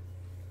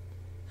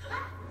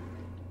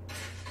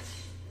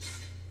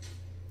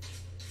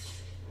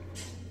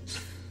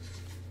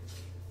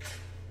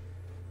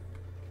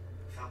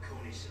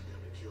 Falcone sent them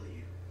to kill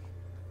you.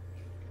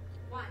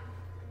 Why?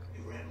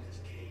 You rattled his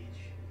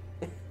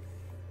cage.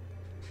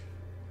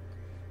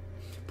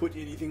 Put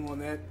anything on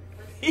that?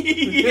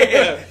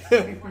 Yeah.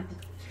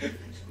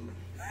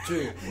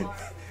 Two.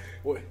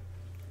 What?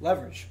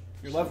 Leverage.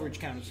 Your leverage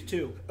count is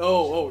 2.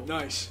 Oh,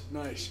 nice.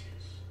 Nice.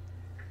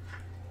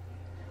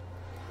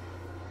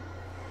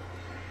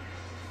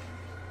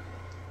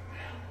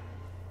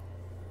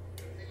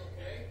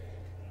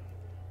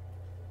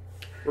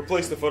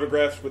 Replace the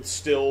photographs with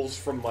stills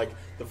from like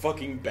the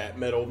fucking Bat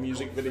Metal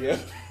music video.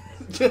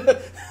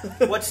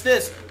 What's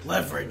this?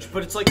 Leverage.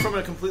 But it's like from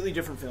a completely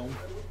different film.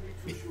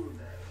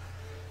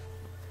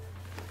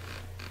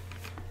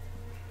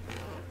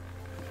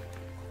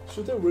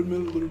 So that Red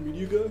Metal Little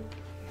Media guy?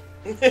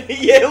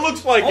 Yeah, it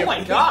looks like Oh it.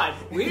 my god.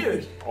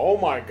 Weird. Oh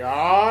my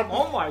god.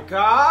 Oh my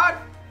god.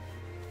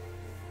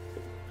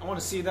 I want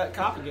to see that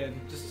cop again.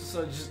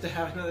 Just to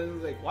have another,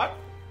 like, what?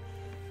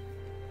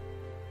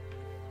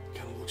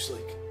 Kind of looks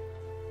like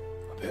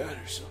a bat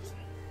or something.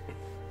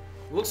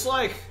 Looks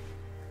like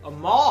a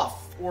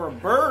moth or a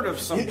bird of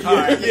some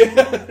kind.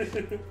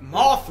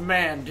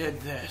 Mothman did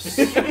this.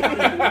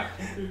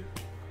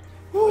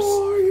 Who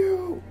are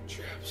you?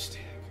 Chapstick.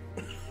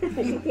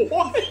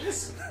 What?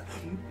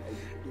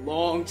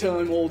 Long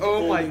time old.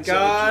 Oh my old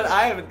god, inside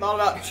I haven't thought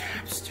about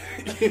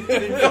chapstick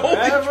in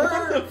What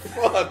forever. the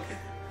fuck?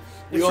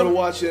 You ought to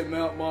watch that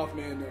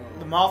Mothman.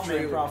 The Mothman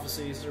trailer.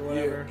 prophecies or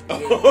whatever.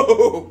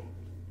 Oh.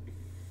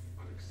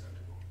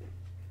 Unacceptable.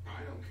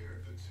 I don't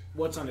care if it's...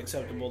 What's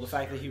unacceptable? The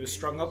fact that he was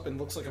strung up and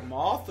looks like a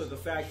moth, or the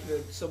fact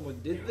that someone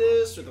did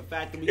this, or the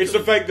fact that we It's the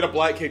fact that a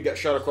black kid got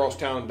shot across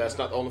town. That's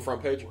not on the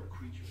front page.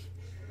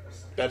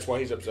 That's why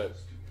he's upset.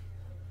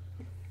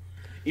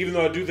 Even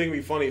though I do think it'd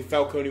be funny if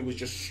Falcone was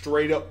just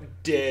straight up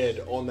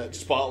dead on that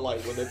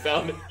spotlight when they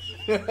found it. My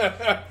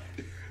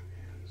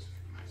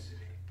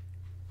city.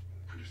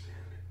 Understand?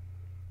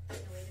 No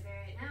way to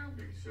bury it now.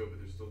 Maybe so, but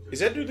there's still just... Is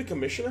that dude the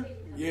commissioner?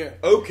 Yeah.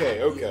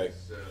 Okay.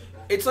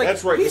 It's like,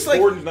 That's right, he's 'cause like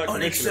Gordon's not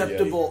commissioner yet.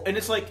 unacceptable, and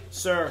it's like,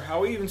 sir,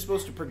 how are you even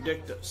supposed to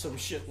predict some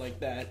shit like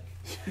that?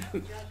 Drugs,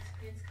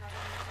 Prince Carter.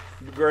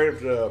 It'd be great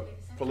if the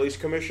police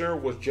commissioner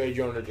was J.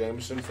 Jonah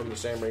Jameson from the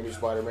Sam Raimi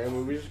Spider-Man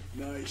movies.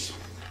 Nice.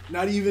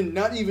 Not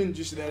even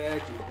just that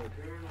actor, but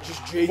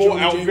just J. Full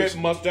Jonah outfit,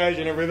 Jameson. mustache,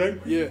 and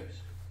everything. Yeah.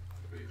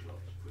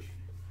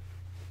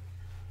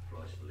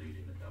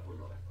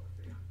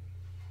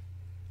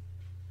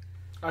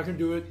 I can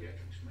do it.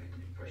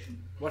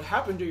 What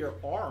happened to your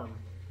arm?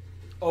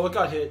 Oh, it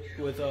got hit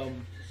with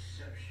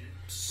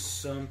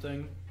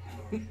something.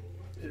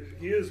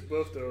 He is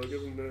buff though, I'll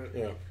give him that.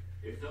 Yeah.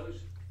 If those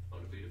are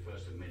to be the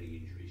first of many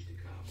injuries to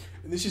come.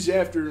 And this is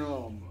after,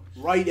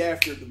 right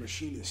after The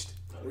Machinist,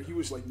 where he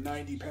was like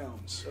 90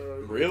 pounds.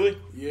 Really?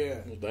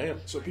 Yeah. Well,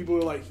 damn. So people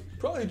are like,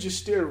 probably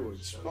just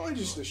steroids. Probably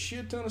just a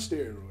shit ton of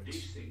steroids.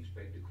 These things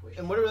beg the question.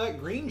 And whatever that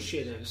green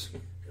shit is.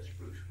 Does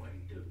Bruce Wayne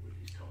do with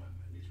his time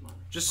and his money?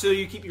 Just so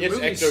you keep your It's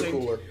movies Ecto synced.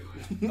 Cooler.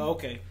 Oh,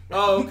 okay.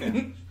 Oh,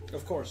 okay.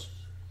 Of course.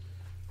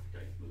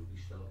 Date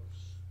movie stars.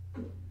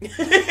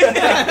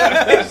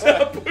 It's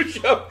not a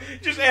push-up.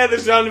 Just add the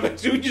sound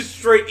effects. We just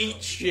straight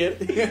eat shit.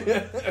 We might even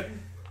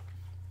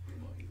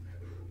have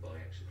it all by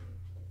accident.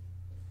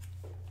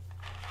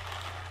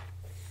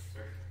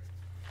 Sir,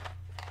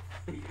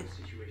 we have a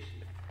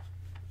situation.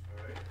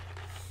 All right.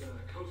 The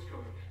Coast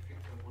Guard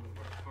picked up one of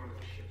our cargo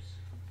ships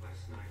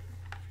last night.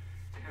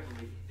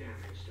 Heavily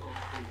damaged, all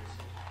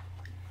previously.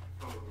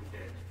 Probably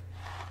dead.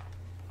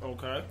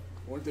 Okay.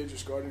 Weren't they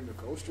just guarding the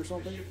coast or The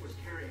something? ship was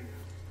carrying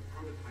a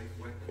prototype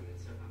weapon.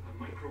 It's a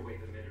micro microwave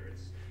emitter.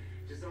 It's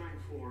designed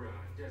for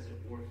desert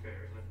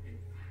warfare.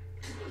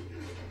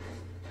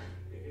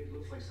 It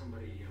looks like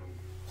somebody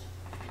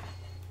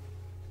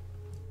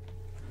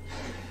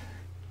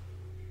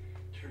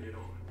turned it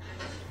on.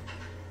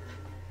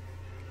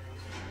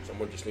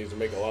 Someone just needs to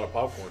make a lot of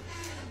popcorn.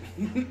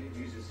 It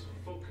uses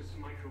focused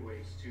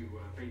microwaves to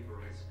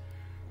vaporize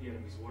the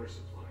enemy's water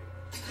supply.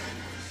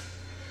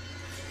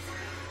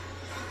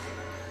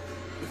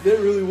 If that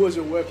really was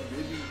a weapon,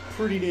 it'd be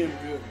pretty damn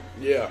good.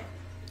 Yeah.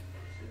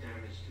 The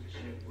damage to the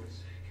ship was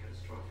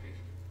catastrophic.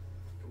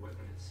 The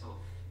weapon itself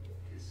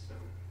is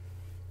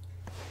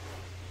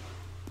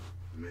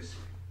Missing.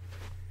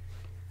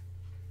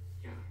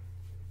 yeah.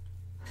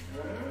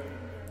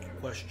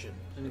 Question.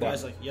 And the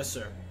guy's like, yes,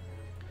 sir.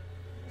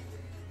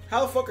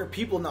 How the fuck are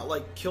people not,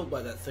 like, killed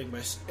by that thing by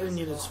standing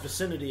in its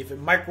vicinity if it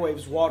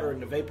microwaves water and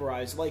to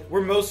vaporize? Like,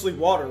 we're mostly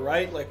water,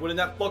 right? Like, wouldn't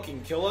that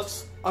fucking kill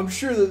us? I'm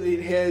sure that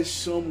it has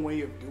some way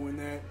of doing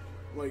that,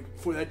 like,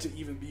 for that to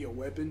even be a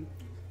weapon.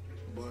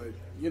 But,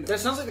 you know. That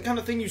sounds like the kind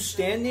of thing you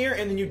stand near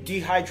and then you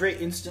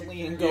dehydrate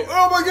instantly and go, Yeah.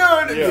 oh my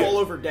god, and Yeah. fall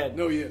over dead.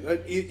 No, yeah,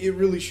 it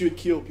really should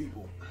kill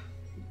people.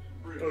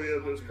 Oh yeah,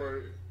 this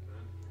part.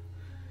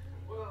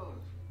 Well,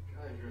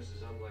 a guy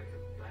dresses up like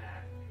a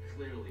bat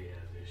clearly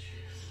has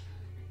issues.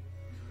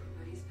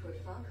 But he's put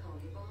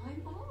Falcone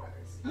behind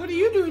bars. What are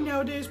you doing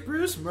nowadays,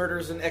 Bruce?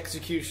 Murders and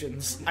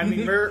executions. I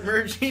mean,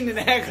 merging and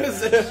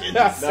acquisitions.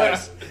 Nice.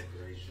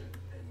 Immigration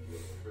and your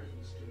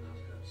friends do not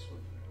have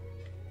swimming.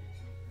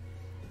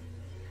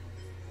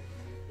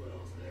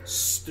 Well,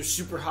 They're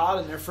super hot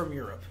and they're from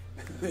Europe.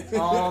 I'm going to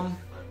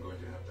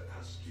have to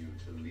ask you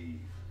to leave.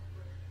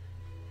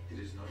 It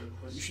is not a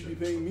question. You should be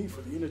paying me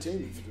for the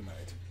entertainment for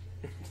tonight.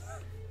 I'm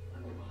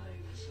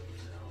buying this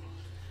hotel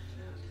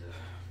and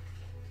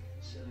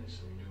setting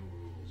some new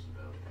rules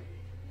about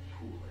the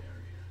pool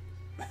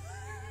area.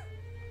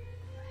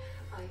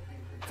 I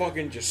think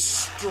Fucking just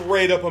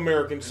straight up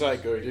American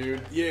Psycho,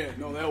 dude. Yeah,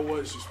 no, that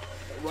was just.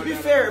 To be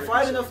fair, if I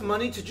had enough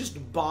money to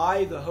just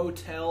buy the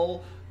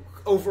hotel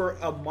over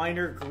a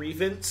minor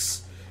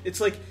grievance, it's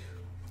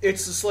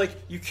just like,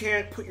 you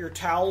can't put your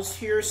towels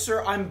here,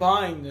 sir. I'm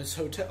buying this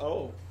hotel.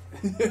 Oh.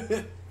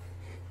 Rachel?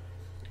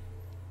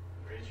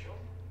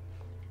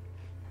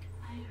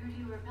 I heard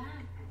you were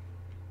back.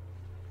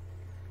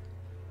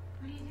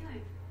 What are you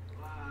doing?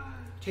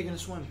 Taking a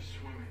swim.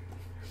 Swimming.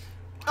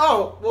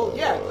 Oh, well,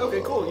 yeah.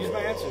 Okay, cool. Use my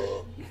answer.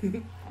 For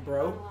a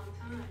Bro. long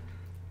time.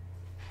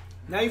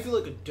 Now you feel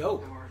like a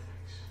dope. How are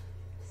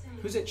things? Same.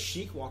 Who's that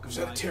chic walking Was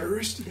by? that a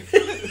terrorist?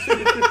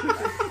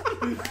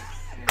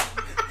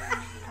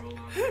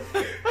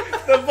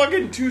 The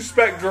fucking two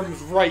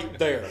spectrum's right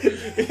there.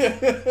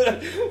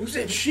 Who's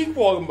that sheep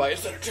walking by?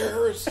 Is that a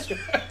terrorist?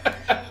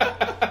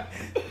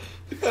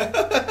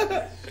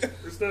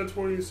 It's not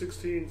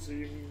 2016, so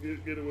you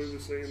can get away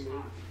with saying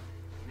that.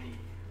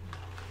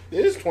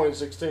 It is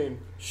 2016.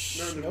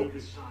 Not in the Nope.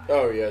 movie.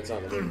 Oh, yeah, it's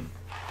not the movie.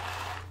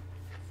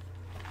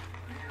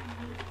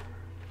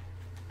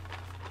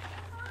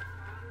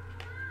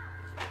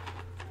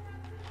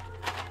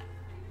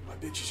 My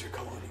bitches are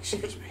calling,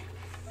 excuse me.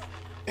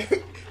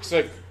 It's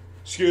like,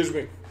 excuse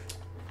me,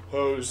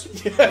 hose.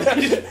 He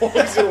just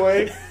walks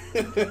away.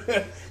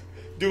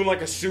 Doing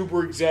like a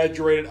super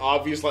exaggerated,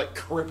 obvious, like,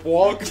 crip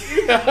walk.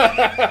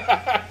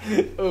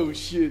 Oh,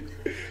 shit.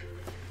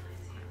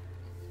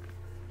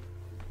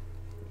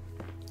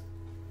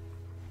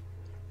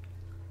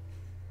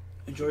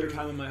 Enjoy your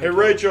time in my Hey, hotel.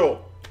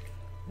 Rachel.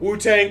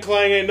 Wu-Tang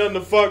Clan ain't nothing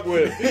to fuck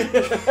with.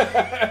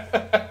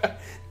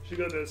 She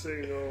got that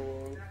saying all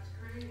along. That's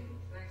great.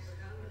 Thanks for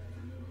coming.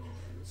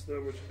 It's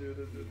not what you do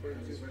that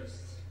emergency.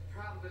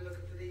 Probably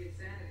looking for the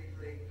insanity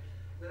plea.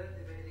 But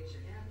if anything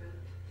should happen,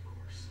 Of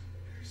course,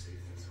 better safe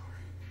than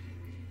sorry.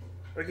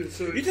 I can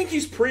so You think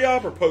he's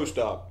pre-op or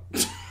post-op?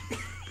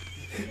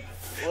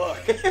 Fuck.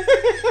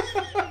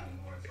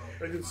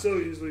 I can so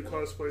easily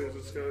cosplay as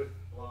this guy.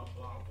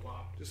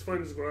 Just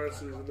find his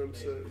glasses and I'm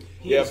set.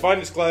 Yeah,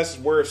 find his glasses,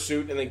 wear a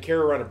suit, and then carry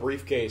around a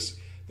briefcase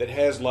that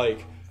has,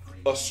 like,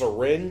 a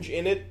syringe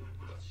in it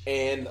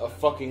and a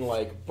fucking,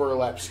 like,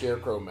 burlap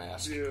scarecrow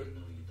mask. Yeah. I know you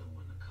don't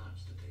want the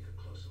cops to take a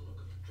closer look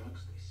at the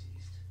drugs they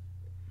seized.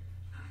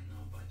 I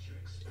know about your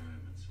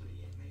experiments with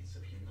the inmates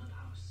of your nut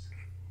house.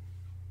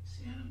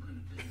 See, I'm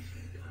gonna business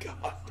with the guy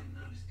God. to find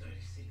out his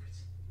dirty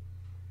secrets.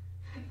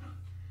 And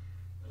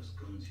those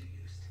goons you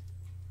used,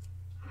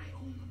 I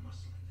own the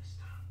muscle in this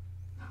town.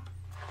 Now,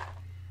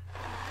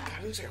 God,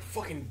 he looks like a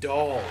fucking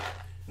doll.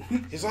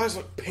 His eyes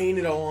look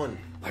painted on.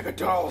 Like a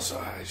doll's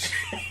eyes.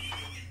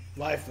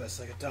 Lifeless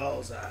like a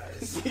doll's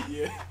eyes.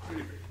 Yeah.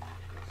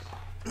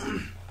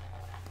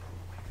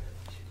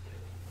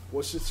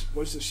 What's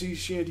the sea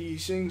shanty he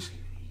sings? he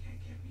can't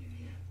get me in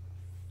here.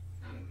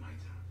 Not in my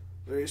town.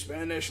 They're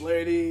Spanish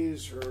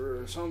ladies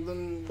or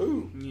something.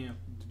 Ooh. Yeah.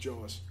 The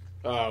Jaws.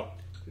 Oh.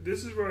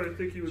 This is where I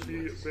think he would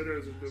be better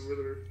as a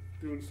Riddler,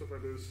 doing stuff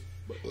like this.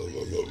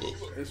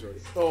 That's right.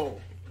 Oh,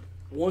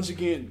 once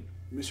again,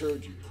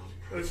 misheard you.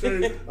 I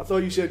said, I thought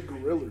you said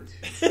gorilla.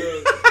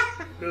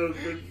 no,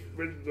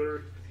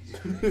 Riddler.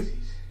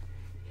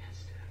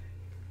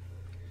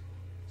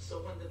 So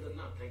when did the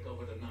nut take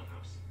over the nut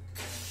house?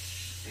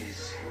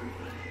 Is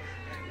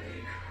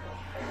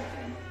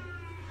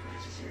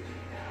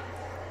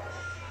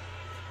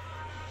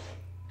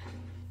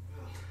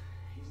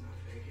he's not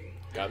faking.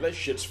 God, that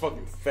shit's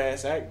fucking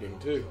fast acting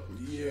too.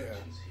 Yeah.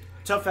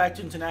 Tough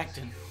acting and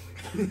acting.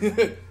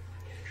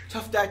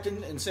 Tough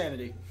acting,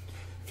 insanity.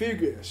 Fear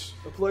gas.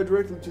 Apply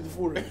directly to the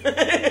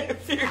forehead.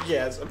 Fear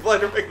gas applied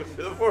directly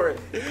to the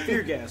forehead.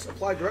 Fear gas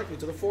applied directly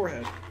to the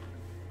forehead.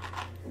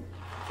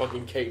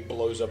 Fucking Kate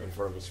blows up in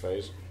front of his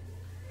face.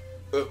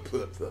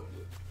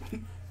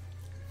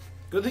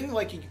 Good thing,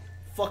 like, he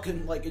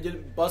fucking, like, it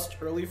didn't bust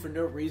early for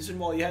no reason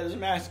while he had his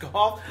mask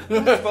off.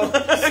 Both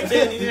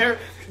standing there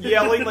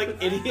yelling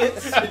like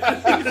idiots.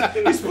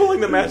 He's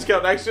pulling the mask out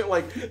and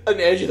accidentally, like, an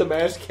edge of the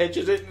mask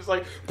catches it and it's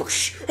like,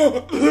 just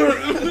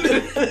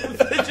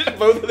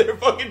both of them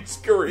fucking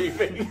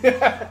screaming.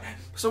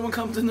 Someone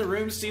comes in the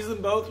room, sees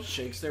them both,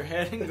 shakes their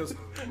head, and goes,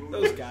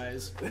 "Those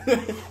guys." They were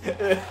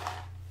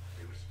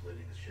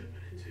splitting the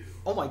shipment in two.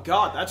 Oh my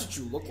god, that's what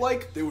you look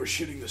like? They were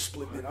shitting the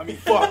split man. I mean,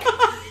 fuck. He'll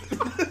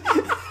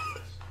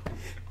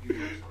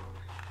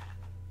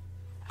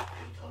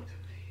talk to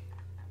me.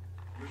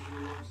 Mission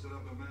Room set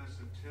up a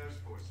massive task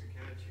force to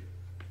catch you.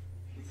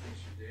 He thinks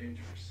you're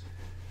dangerous.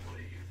 What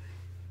do you think?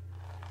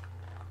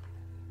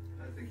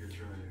 I think you're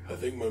trying to. I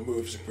think my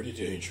moves are pretty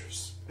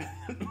dangerous.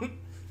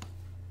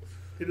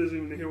 He doesn't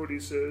even hear what he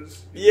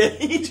says. Yeah,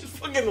 he just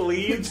fucking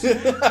leaves.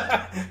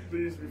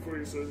 Leaves before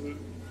he says it.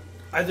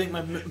 I think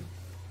my...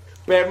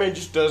 Batman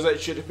just does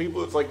that shit to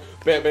people. It's like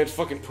Batman's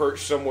fucking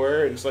perched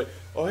somewhere and it's like,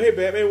 oh hey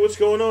Batman, what's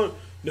going on?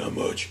 Not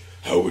much.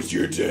 How was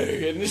your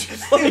day? And it's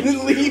just like,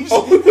 And leaves.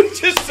 Oh, it's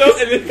just so,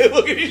 and then they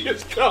look at each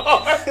other's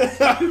car.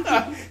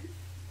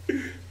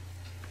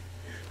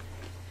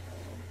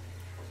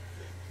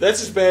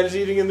 That's as bad as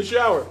eating in the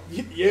shower.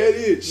 Yeah, it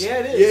is. Yeah,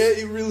 it is. Yeah,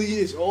 it really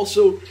is.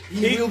 Also,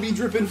 he He- will be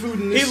dripping food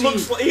in this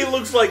He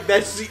looks like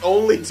that's the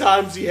only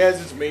times he has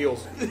his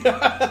meals.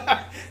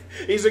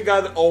 He's a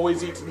guy that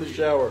always eats in the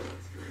shower. I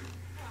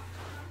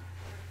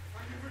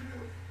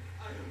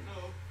don't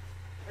know.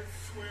 I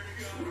swear to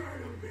God.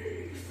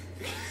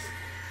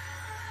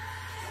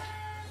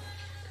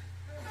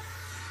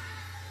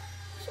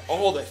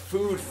 All that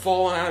food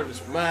falling out of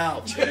his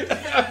mouth.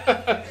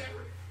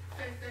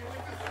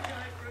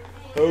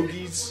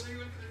 Hoagies.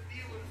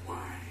 A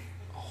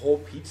whole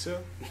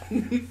pizza.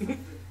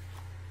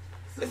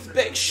 This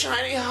big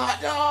shiny hot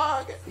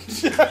dog.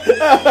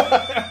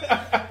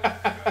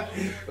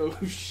 Oh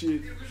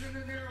shit.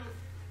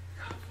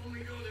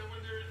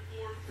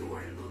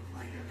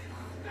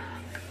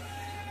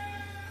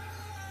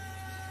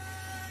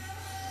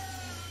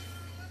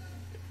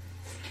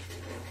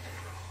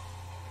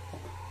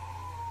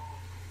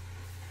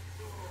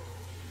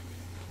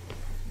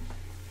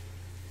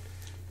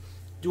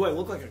 Do I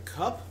look like a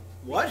cup?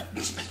 What?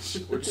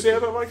 What'd you say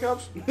about my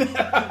cups? It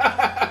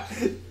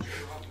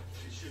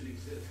shouldn't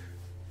exist.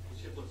 The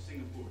ship left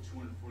Singapore with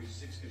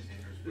 246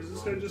 containers. Is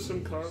this guy just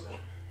some cop?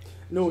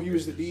 No, he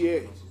was the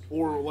DA.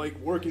 Or, like,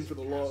 working for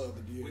the law of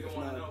the DA. We If don't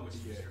want to know not what's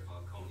DA. Mr.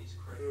 Falcone's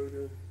credit.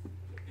 Okay.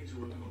 Things are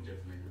working on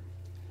different.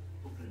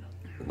 Open it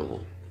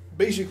up.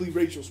 Basically,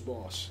 Rachel's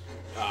boss.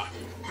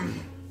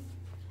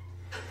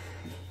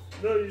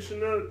 No, you should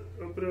not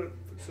open it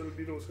so the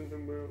Beatles can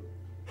come out.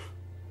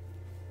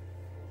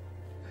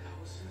 The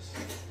hell is this?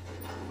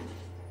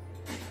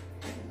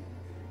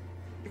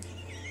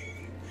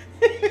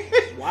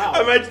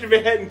 Wow. Imagine if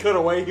it hadn't cut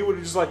away, he would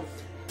have just like.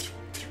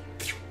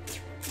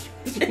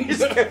 He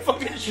just kept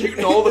fucking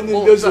shooting all the And then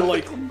bullets does a, out.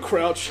 like,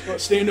 crouch,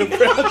 stand up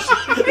crouch.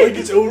 Like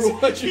it's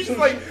Overwatch. He just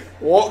like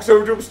walks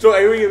over to him, still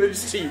aiming, and then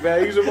just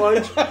teabags a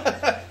bunch.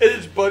 And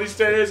his buddy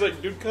standing there, he's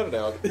like, dude, cut it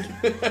out.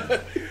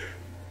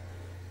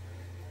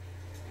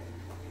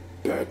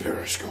 Bad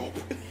periscope.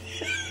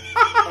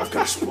 I've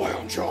got a spy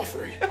on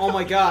Joffrey. Oh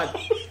my god.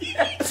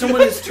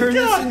 Someone has turned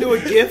this into a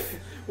gif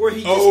where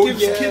he just Oh,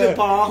 gives yeah. Kid a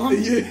bomb.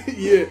 Yeah,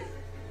 yeah.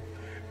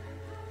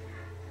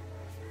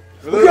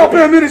 Look out,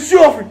 Batman, it's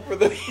Joffrey!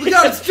 We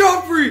got it's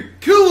Joffrey!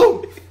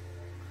 Kill him!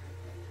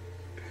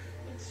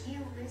 It's you,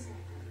 isn't it?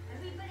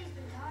 Everybody's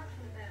been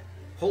talking about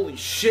you. Holy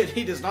shit,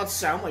 he does not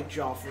sound like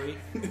Joffrey.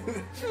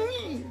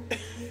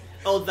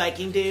 Old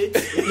Viking dude.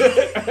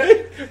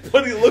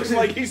 But he looks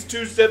like he's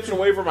 2 steps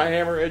away from a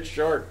hammerhead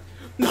shark.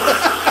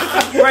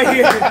 Right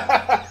here.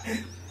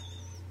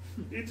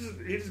 He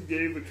just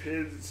gave a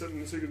kid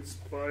something so he can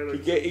spy.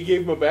 Like, He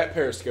gave him a bat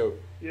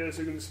periscope. yeah,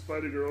 so he can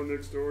spy the girl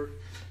next door.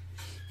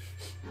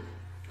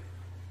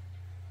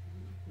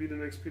 Be the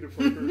next Peter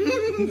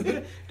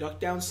Parker. Duck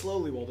down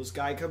slowly while this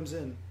guy comes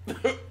in.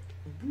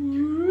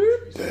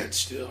 Bad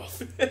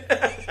stuff.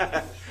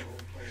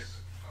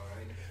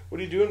 What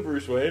are you doing,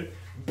 Bruce Wayne?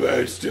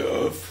 Bad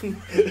stuff.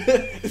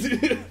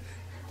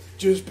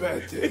 Just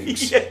bad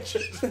things. Yeah,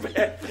 just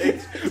bad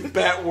things.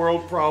 Bat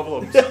world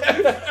problems.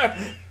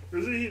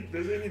 Doesn't he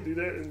do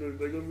that in the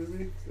Lego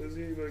movie? Does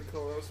he like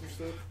call out some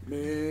stuff?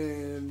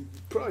 Man,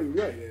 probably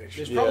right, There's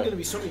actually. probably Yeah. going to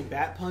be so many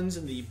bat puns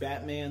in the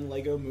Batman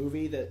Lego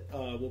movie that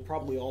we'll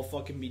probably all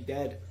fucking be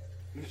dead.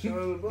 Shia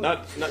LaBeouf.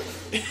 Not.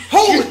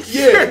 Holy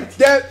yeah,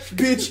 that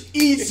bitch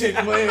eats it,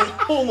 man.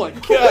 Oh my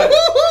god.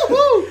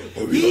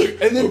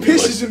 And then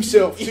pisses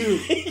himself too.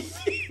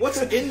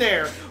 What's in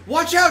there?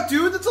 Watch out,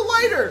 dude! That's a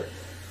lighter.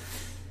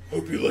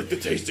 Hope you like the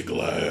taste of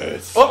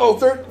glass. Uh-oh,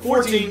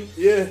 14.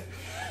 Yeah.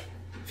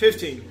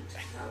 15.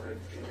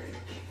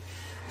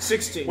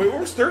 16. Wait, what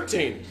was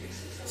 13?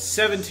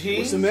 17.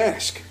 What's the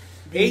mask?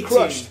 Being 18.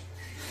 crushed.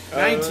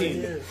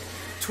 19.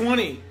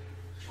 20.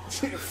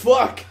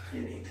 Fuck.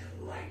 You need to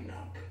lighten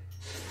up.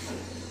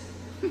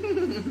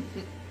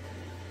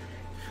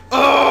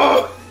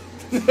 Oh!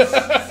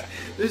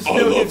 There's I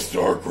no love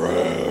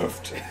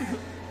StarCraft.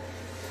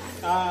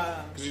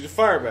 Because he's a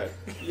firebat.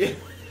 Yeah.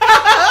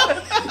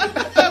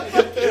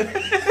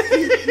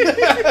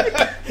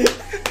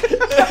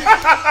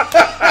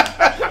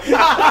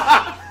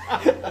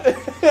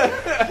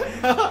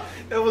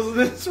 That wasn't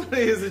as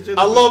funny as it just.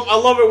 I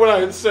love it when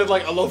I said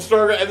like I love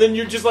StarCraft, and then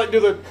you just like do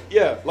the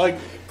like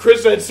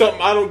Chris said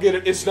something I don't get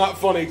it. It's not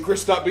funny.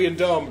 Chris, stop being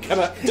dumb. Kind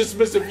of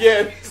dismissive. Yeah,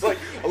 and it's like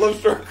I love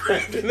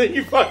StarCraft, and then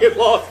you fucking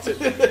lost it.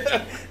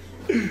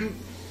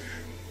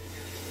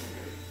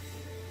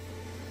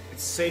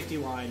 It's safety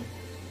line.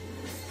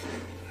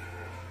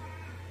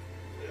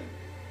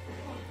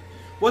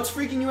 What's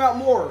freaking you out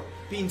more?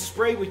 Being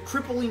sprayed with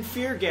crippling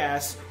fear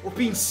gas or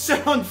being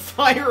set on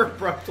fire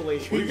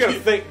abruptly? Well, you gotta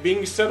think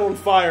being set on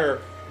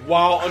fire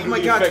while under my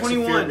the God, effects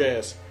 21. of fear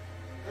gas.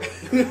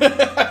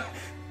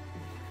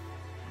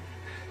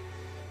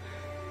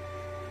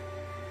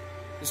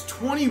 It's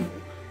 20.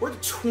 We're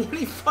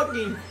 20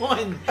 fucking 1.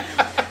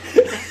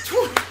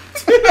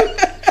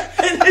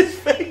 In his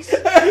face.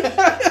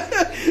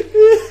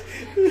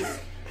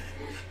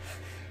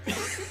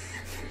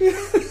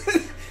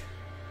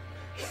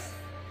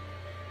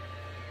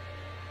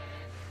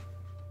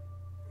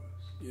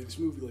 Yeah, this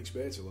movie likes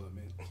bats a lot,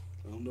 man.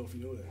 I don't know if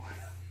you know that.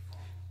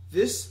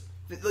 This,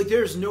 like,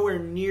 there's nowhere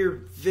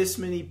near this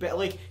many bat.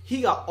 Like,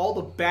 he got all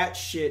the bat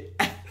shit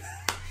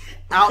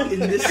out in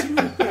this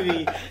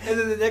movie, and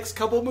then the next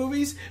couple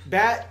movies,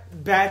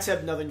 bats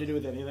have nothing to do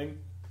with anything.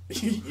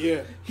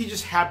 Yeah. He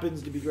just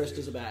happens to be dressed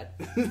as a bat.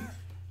 It's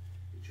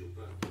your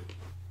birthday.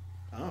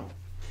 Oh,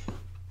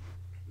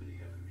 Many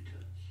happy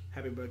returns.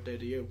 happy birthday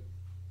to you.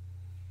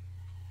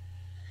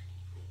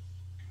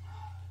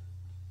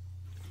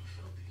 I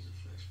felt these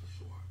effects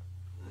before.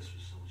 This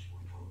was so much more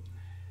potent.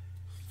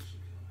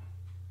 Some kind of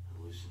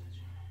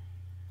hallucinogen.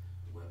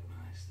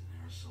 Weaponized in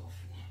aerosol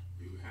form.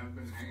 You have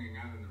been hanging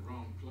out in the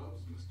wrong clubs,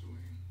 Mr.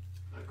 Wayne.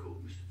 I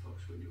called Mr. Fox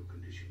when your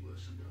condition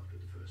worsened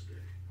after the first day.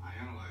 I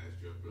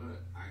analyzed your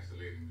blood,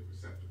 isolating the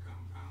receptor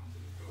compounds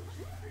in the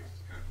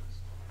protein-based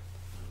catalyst.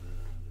 Now that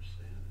I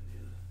understand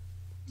it,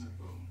 yeah. Not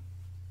bone.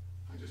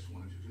 I just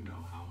wanted you to know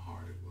how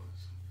hard it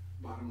was.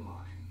 Bottom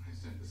line, I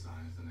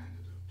synthesized an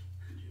antidote.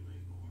 Could you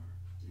make more?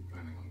 You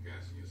planning on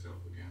gassing yourself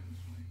again,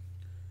 Mr. Wayne?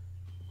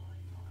 Well,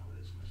 you know how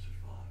it is, Mr.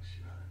 Fox.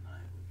 You're out at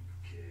night looking for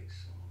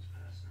kicks. Someone's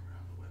passing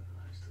around the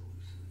weaponized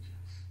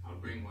hallucinogens. I'll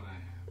bring what I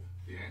have.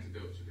 The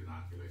antidote should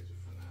inoculate you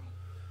for now.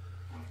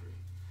 Alfred,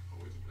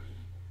 always a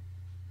pleasure.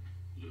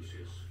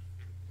 Lucius.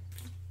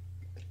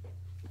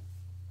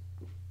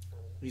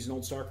 He's an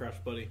old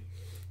StarCraft buddy.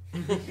 I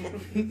just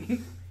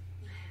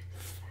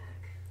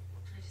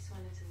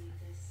wanted to leave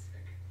this.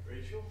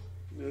 Rachel?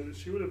 No,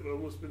 she would have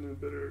almost been a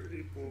better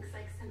April. Looks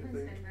like someone's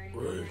think. been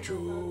burning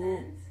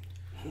Rachel.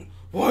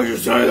 Why'd you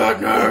say that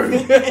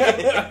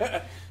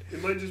name?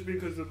 It might just be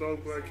because of the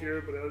dog black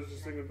hair, but I was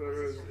just thinking about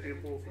her as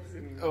April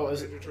in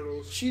As Ninja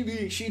Turtles. She'd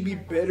be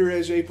better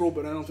as April,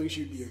 but I don't think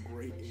she'd be a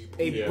great April.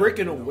 A Yeah. brick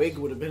and a wig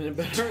would have been a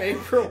better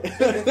April.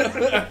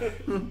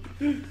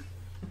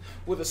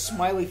 With a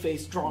smiley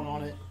face drawn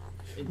on it.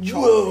 In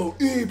chalk. Whoa,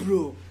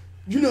 April!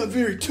 You're not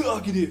very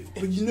talkative,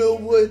 but you know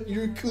what?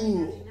 You're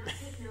cool.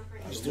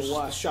 Just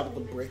a shot of the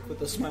brick with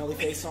the smiley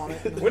face on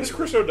it. When's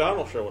Chris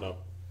O'Donnell showing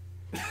up?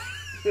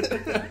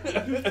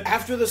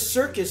 After the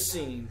circus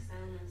scene.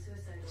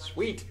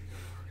 Sweet.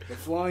 The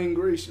Flying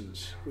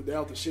Graysons,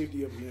 without the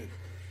safety of a net.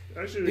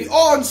 Actually, The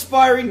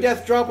awe-inspiring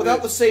death drop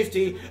without the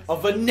safety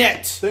of a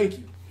net. Thank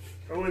you.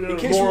 oh wait, no. In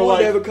case More you want like-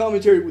 to have a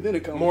commentary within a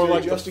commentary, More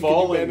like Justin the can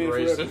do fallen Batman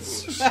Forever.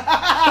 Graysons.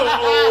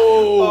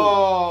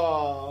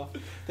 Oh,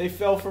 they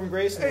fell from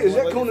grace. and Hey, they is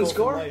that went like they Conan's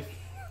fell from car? life.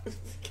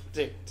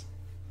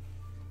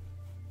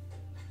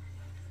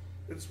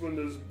 It's one of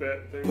those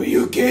bat things. But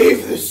you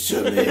gave this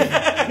to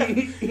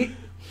me.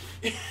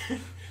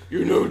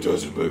 You know it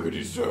doesn't make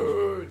any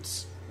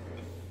sense.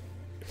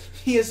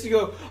 He has to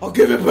go, I'll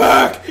give it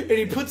back! And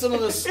he puts it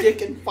on a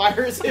stick and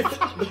fires it.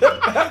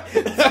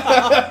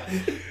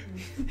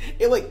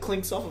 It like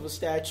clinks off of a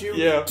statue.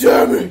 Yeah.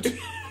 Damn it!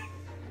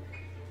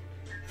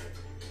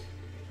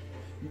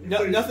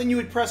 Nothing you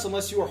would press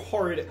unless you were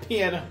horrid at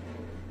piano.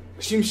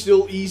 Seems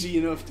still easy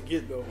enough to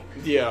get, though.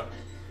 Yeah.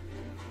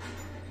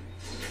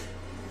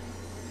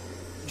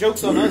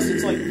 Joke's on us,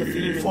 it's like the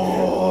theme.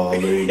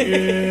 Falling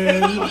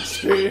in.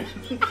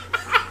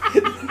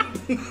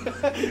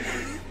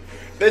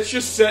 That's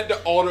just set to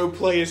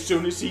autoplay as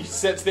soon as he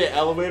sets the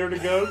elevator to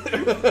go.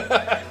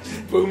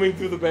 Just booming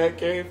through the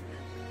Batcave.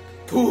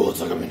 Cool,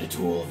 it's like I'm in a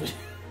tool.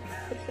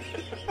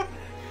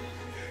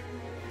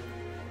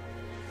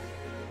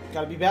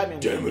 Gotta be Batman.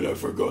 Damn it, I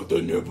forgot the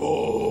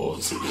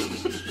nipples. Bill,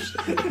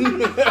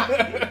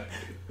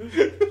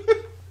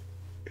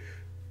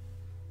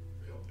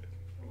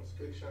 what's a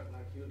big shot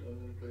like you doing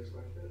in a place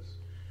like this?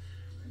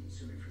 I need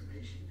some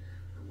information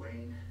for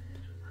Wayne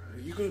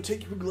Enterprise. You're gonna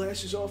take your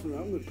glasses off, and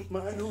I'm gonna put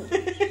mine on.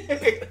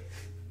 It's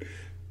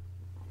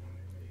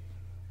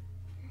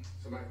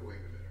a microwave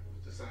emitter. It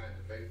was designed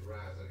to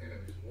vaporize an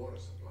enemy's water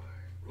supply.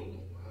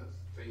 Rumor was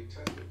they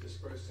tested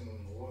dispersing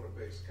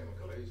water-based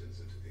chemical agents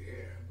into the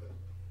air, but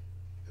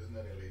isn't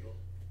that illegal?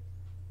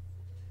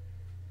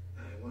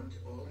 I want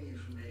all the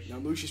information. Now,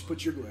 Lucius,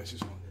 put your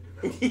glasses on.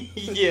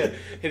 Yeah,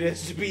 it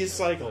has to be a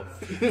cycle.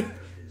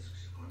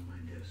 Discs on my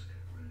desk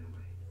right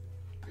away.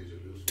 Did you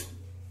lose one?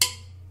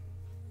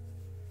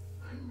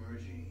 I'm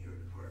merging your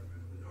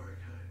department with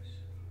archives.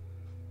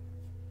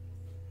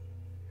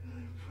 And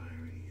I'm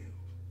firing you.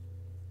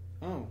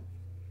 Oh.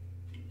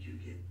 Did you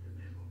get the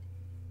memo?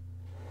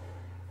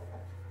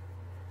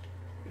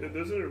 Yeah,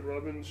 doesn't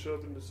Robin show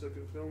up in the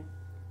second film?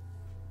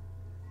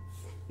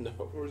 No.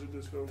 Or is it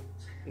this film?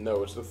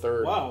 No, it's the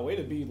third. Wow, way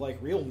to be,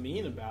 like, real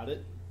mean about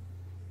it.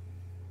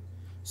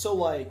 So,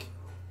 like,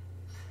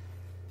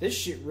 this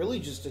shit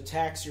really just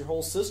attacks your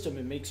whole system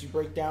and makes you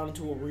break down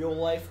into a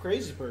real-life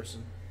crazy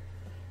person.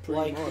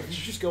 Pretty If much.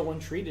 you just go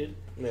untreated.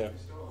 Yeah.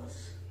 Mr.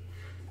 Oz,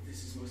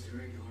 this is most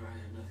irregular. I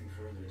have nothing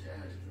further to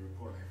add to the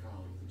report I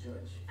filed with the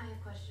judge. I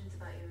have questions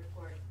about your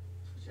report.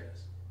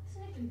 Yes.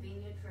 Isn't it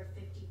convenient for a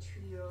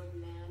 52-year-old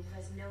man who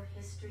has no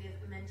history of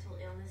mental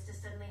illness to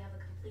suddenly have a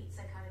complete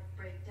psychotic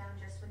breakdown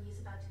just when he's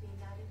about to be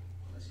indicted?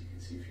 Well, as you can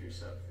see for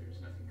yourself,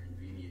 there's nothing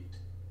convenient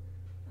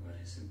about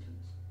his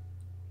symptoms.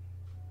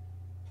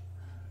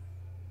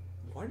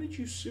 Why did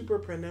you super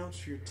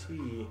pronounce your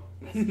T?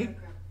 That's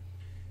Scarecrow.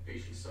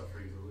 Patients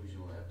suffering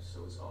delusional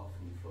episodes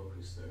often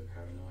focus their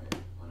paranoia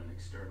on an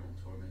external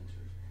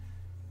tormentor,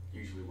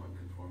 usually one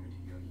conforming to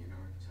Jungian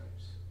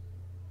archetypes.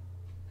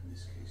 In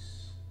this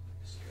case,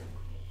 the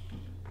Scarecrow.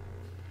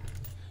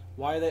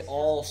 Why are they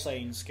all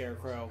saying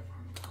Scarecrow?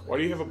 Why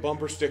do you have a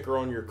bumper sticker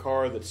on your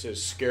car that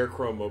says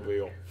Scarecrow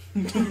Mobile?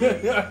 Why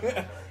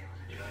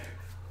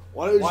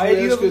did Why do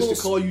you you ask have a us to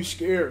little call you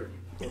Scared?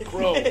 Or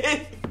Crow? Enjoy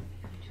the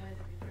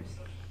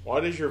reversal. Why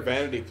does your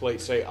vanity plate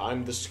say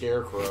I'm the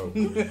Scarecrow?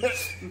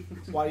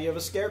 Why do you have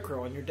a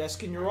Scarecrow on your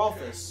desk in your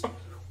office?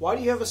 Why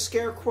do you have a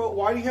Scarecrow?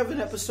 Why do you have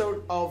an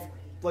episode of,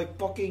 like,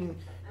 fucking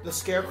The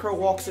Scarecrow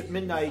Walks at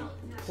Midnight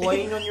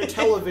playing on your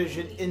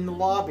television in the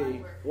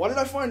lobby? Why did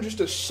I find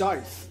just a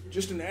scythe?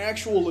 Just an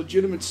actual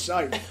legitimate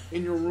scythe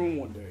in your room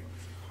one day?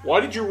 Why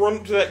did you run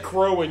up to that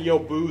crow and yell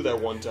boo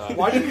that one time?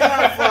 Why do you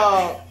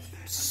have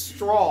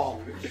straw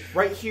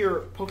right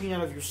here poking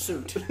out of your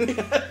suit?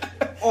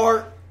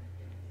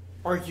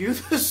 Are you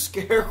the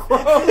Scarecrow?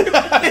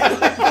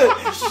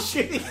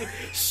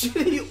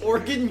 shitty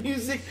organ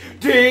music.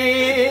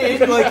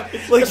 Ding! Like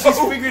she's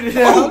figured it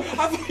out.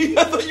 I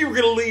thought you were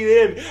gonna lean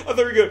in. I thought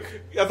you were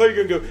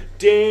gonna go.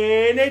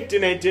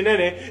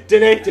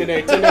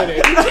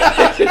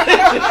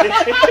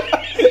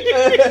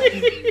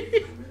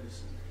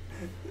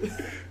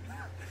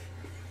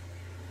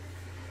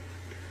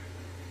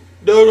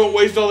 No, don't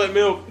waste all that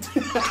milk.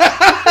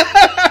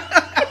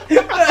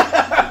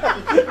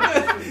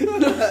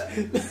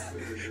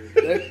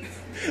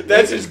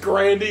 That's his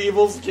grand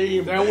evil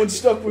scheme. That one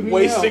stuck with me.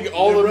 Wasting now.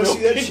 all the Never milk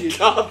see that in shit.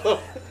 Gotham.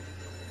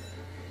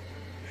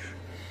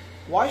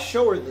 Why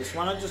show her this?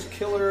 Why not just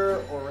kill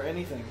her or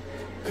anything?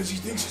 Because he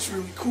thinks it's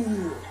really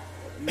cool.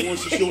 He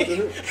wants to show it to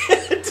her.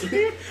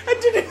 Dude,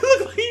 it didn't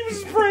look like he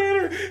was spraying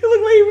her. It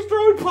looked like he was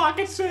throwing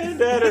pocket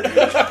sand at her.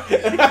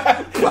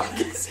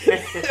 Pocket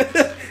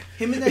sand.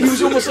 Him and that He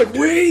was almost like,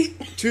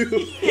 wait! Dude.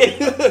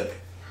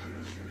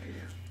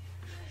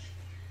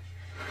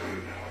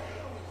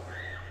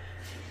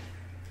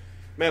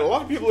 Man, a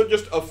lot of people are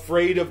just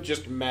afraid of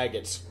just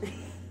maggots.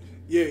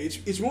 Yeah,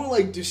 it's more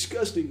like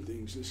disgusting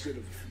things instead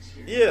of...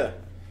 Yeah.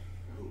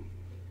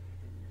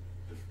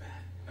 The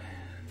Batman.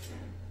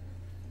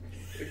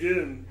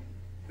 Again,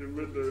 the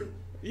Riddler.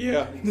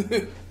 Yeah. When a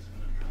prowler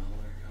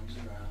comes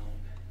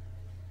around,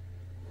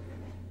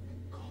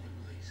 call the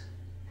police.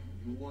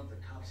 You want the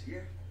cops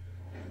here?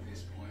 At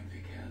this point,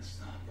 they can't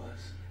stop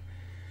us.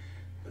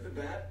 But the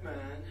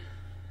Batman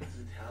has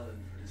a talent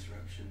for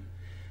disruption.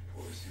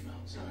 Force him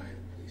outside,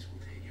 the police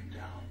will take him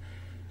down.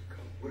 Go.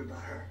 What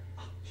about her?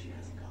 Oh, she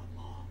hasn't got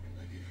long.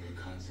 I give her a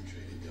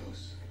concentrated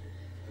dose.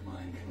 The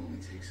mind can only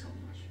take so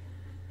much.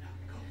 Now,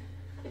 go.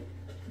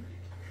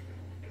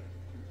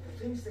 The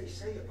things they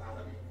say about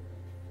him.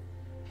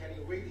 Can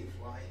he really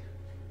fly?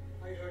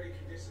 I heard he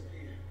can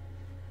disappear.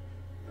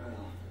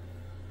 Well,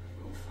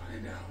 we'll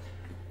find out.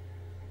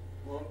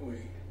 Won't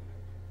we?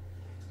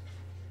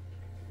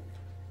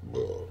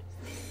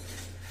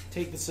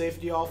 Take the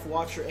safety off,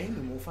 watch your aim,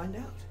 and we'll find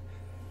out.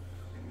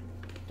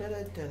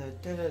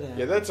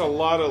 Yeah, that's a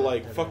lot of,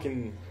 like,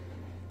 fucking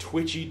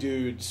twitchy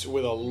dudes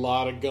with a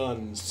lot of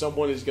guns.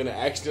 Someone is going to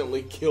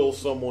accidentally kill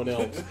someone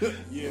else.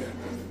 Yeah.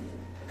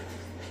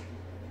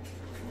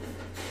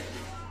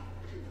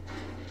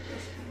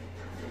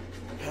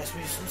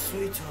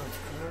 sweetheart,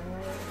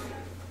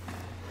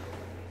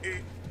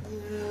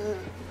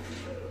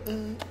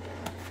 girl.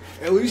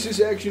 At least this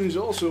action is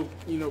also,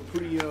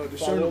 pretty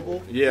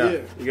discernible. Yeah,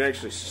 you can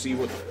actually see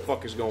what the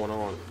fuck is going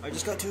on. I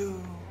just got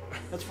 2.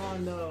 That's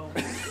fine, though.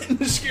 And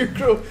the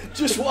Scarecrow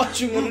just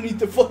watching underneath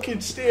the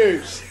fucking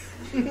stairs.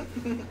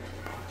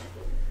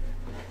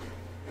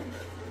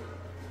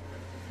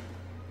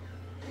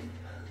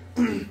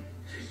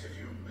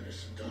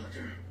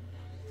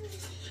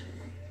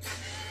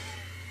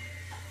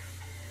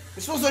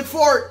 It smells like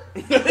fart.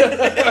 What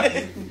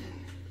have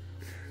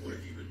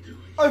you been doing?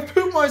 I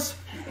pooped myself.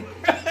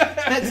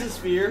 That's his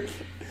fear.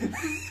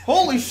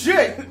 Holy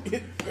shit!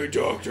 Hey,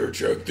 doctor,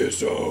 check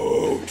this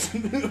out.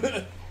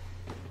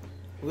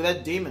 Look at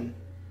that demon.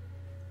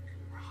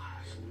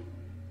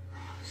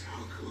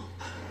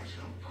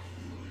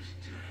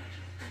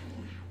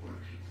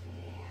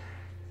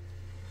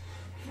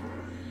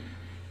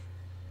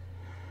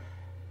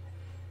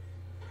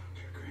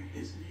 Dr. Green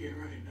isn't here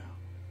right now.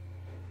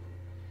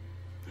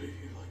 But if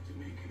you'd like to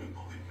make an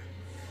appointment.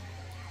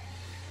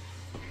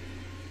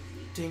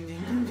 Ding,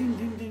 ding, ding, ding,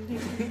 ding,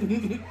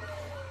 ding, ding.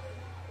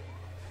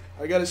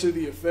 I gotta say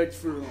the effect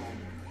for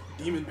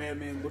Demon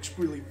Batman looks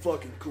really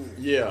fucking cool.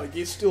 Yeah. Like,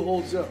 it still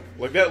holds up.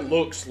 Like, that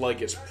looks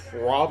like it's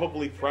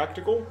probably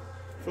practical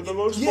for the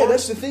most part. Yeah,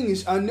 that's the thing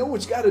is, I know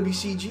it's gotta be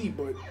CG,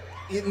 but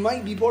it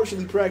might be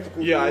partially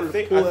practical. Yeah, in order I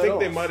think to pull that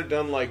they off. might have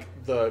done, like,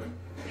 the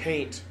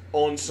paint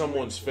on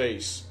someone's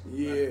face.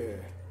 Yeah.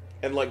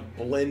 And, like,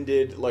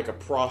 blended, like, a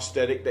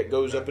prosthetic that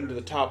goes up into the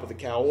top of the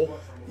cowl.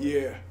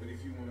 Yeah. But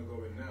if you want to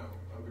go in now,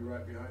 I'll be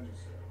right behind you,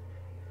 sir.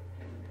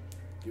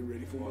 Get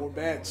ready for more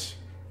bats.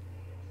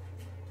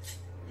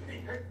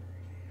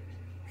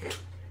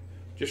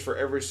 Just for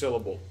every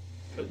syllable,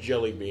 a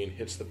jelly bean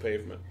hits the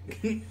pavement.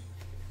 So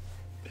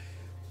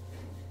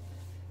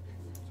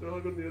how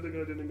come the other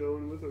guy didn't go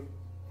in with him?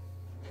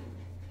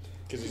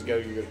 Because he's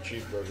got to get a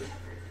cheeseburger.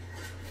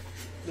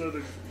 No,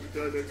 the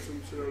guy next to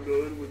him said, I'll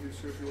go in with you,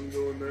 sir, if you want to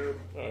go in now.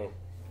 Oh.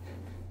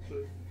 So,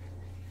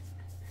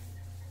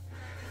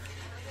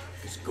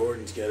 Because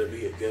Gordon's got to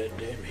be a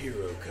goddamn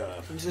hero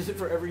cop. Is it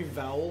for every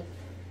vowel?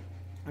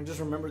 I just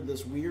remembered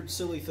this weird,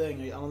 silly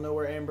thing. I don't know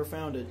where Amber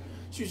found it.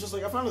 She was just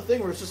like, I found a thing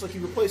where it's just like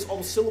you replace all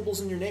the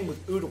syllables in your name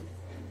with oodle.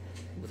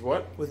 With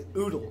what? With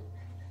oodle.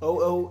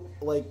 O-O,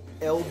 like,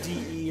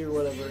 L-D-E or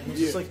whatever. And it's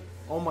just like,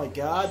 oh my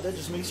god, that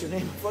just makes your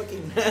name a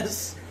fucking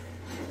mess.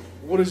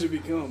 What does it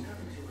become?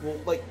 Well,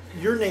 like,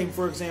 your name,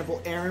 for example,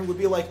 Aaron, would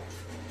be like,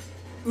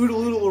 oodle,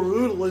 oodle, or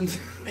oodle, and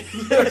shit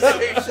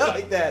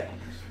like that.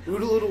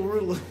 Oodle, oodle,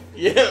 oodle.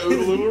 Yeah,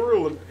 oodle,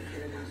 oodle, oodle.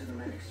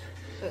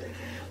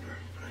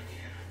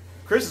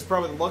 Chris is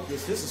probably the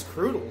luckiest. This is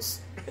Croodles.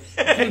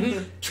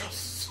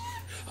 Just,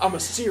 I'm a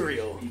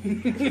cereal.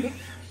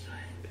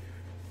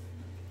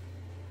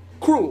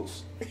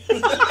 Cruels.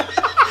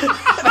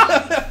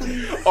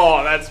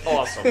 Oh, that's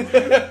awesome.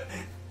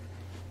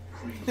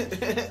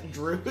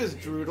 Drew is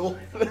Droodle.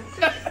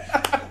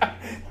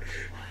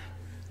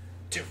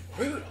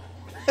 Droodle.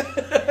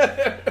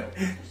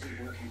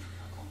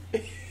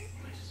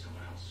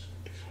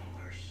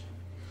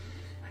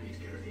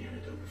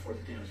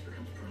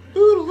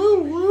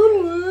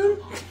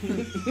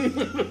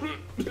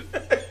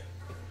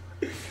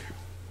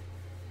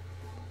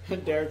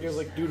 Derek is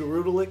like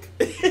Doodle-Roodle-ick.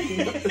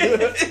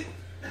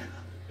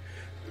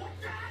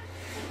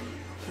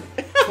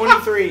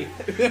 23.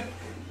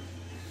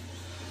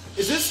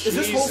 Is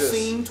this whole Jesus.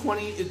 scene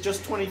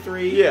just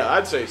 23? Yeah,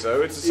 I'd say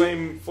so. It's the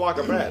same flock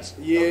of bats.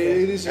 Yeah,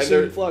 it is the And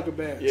same they're- flock of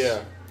bats.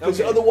 Yeah. Because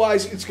Okay.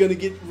 otherwise it's going to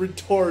get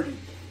retarded.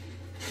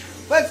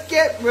 Let's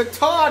get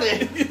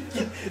retarded.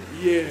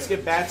 Yeah. Let's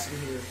get bats in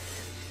here.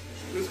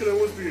 this could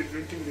almost be a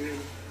drinking game.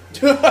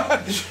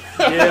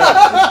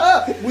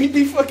 Yeah. We'd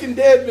be fucking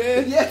dead,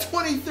 man. Yeah,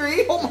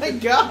 23? Oh my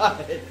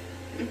god.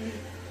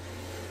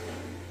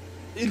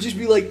 It'd just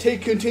be like,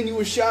 take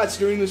continuous shots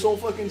during this whole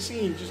fucking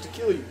scene just to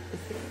kill you.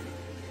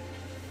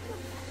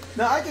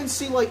 Now, I can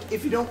see, like,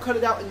 if you don't cut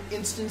it out in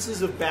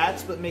instances of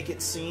bats, but make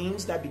it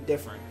scenes, that'd be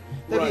different.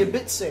 That'd be a Right.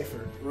 bit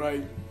safer.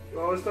 Right.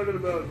 Well, I was talking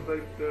about,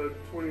 like, the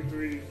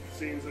 23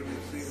 scenes that we've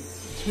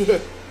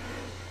seen.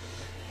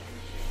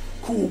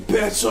 Cool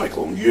bat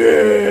cyclone,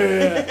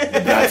 yeah!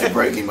 The bats are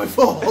breaking my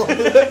fall.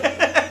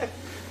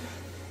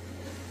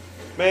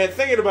 Man,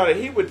 thinking about it,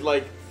 he would,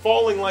 like,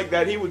 falling like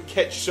that, he would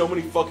catch so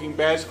many fucking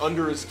bats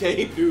under his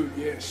cape. Dude,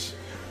 yes.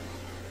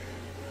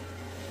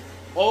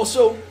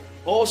 Also,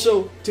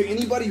 to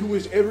anybody who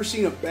has ever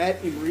seen a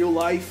bat in real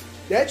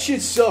life, that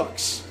shit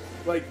sucks.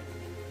 Like,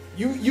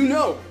 you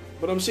know,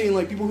 but I'm saying,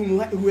 like, people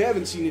who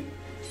haven't seen it,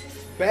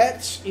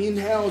 bats in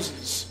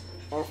houses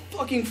are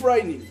fucking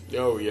frightening.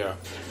 Oh, yeah.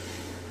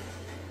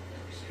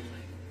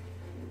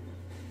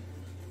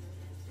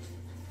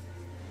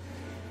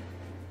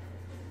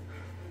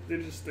 They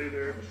just stay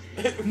there.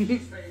 We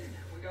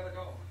gotta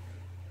go.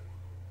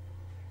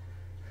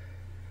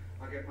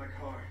 I'll get my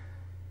car.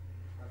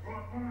 I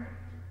brought mine.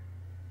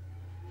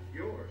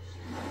 Yours.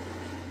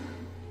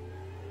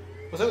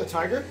 Was that a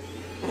tiger?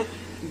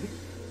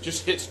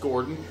 Just hits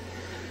Gordon.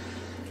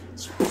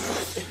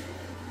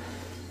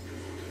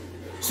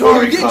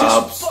 Sorry, He did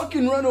cops. just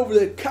fucking run over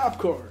that cop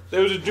car.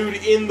 There was a dude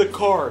in the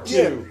car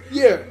too.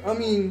 Yeah. I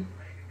mean,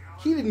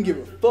 he didn't give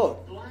a fuck.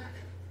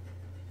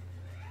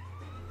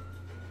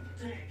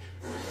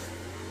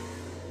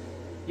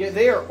 Yeah,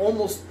 they are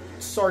almost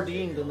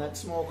sardined in that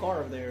small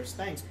car of theirs.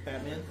 Thanks,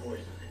 Batman.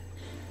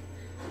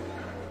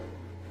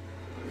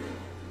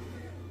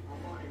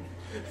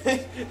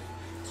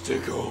 Stay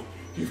calm.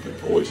 You've been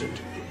poisoned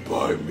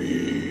by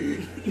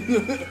me.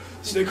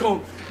 Stay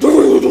calm.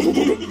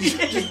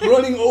 Just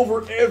running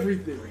over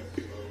everything.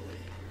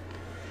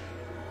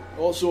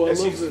 Also, I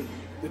love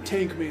the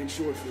Tank Man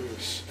short for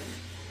this.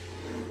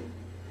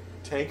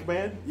 Tank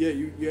Man? Yeah,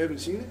 you haven't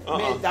seen it?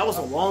 Man, that was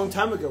a long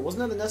time ago.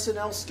 Wasn't that an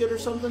SNL skit or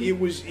something? It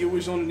was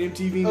on an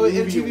MTV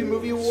MTV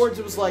Movie Awards.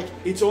 It was like,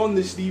 it's on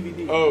this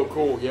DVD. Oh,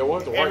 cool. Yeah, we'll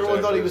have to watch everyone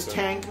that thought he for was this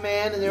Tank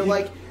Man, and they're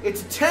like,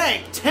 it's a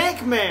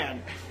Tank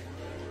Man.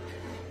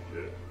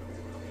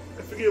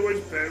 I forget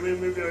which Batman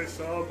movie I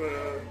saw, but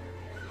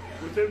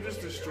with him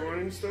just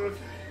destroying stuff,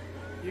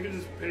 you can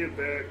just pay it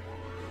back.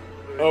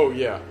 Like, Oh,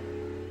 yeah.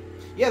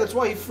 Yeah, that's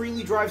why he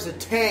freely drives a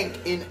tank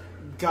in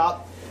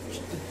Gotham.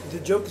 The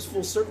joke is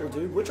full circle,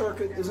 dude. Which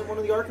Arkham isn't one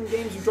of the Arkham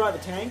games you drive a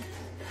tank?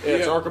 Yeah,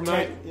 it's Arkham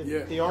Knight. Yeah.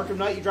 The Arkham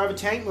Knight, you drive a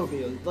tank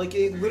mobile. Like,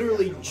 it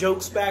literally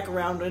jokes back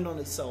around in on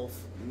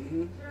itself.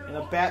 In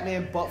a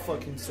Batman butt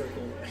fucking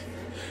circle.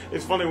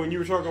 It's funny when you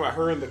were talking about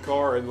her in the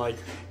car and like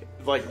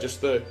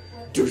just the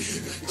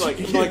like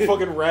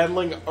fucking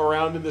rattling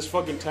around in this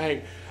fucking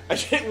tank.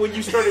 When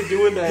you started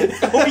doing that,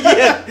 oh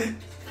yeah,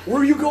 Where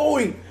are you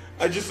going?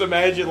 I just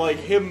imagine like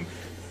him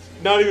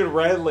not even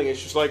rattling.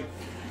 It's just like,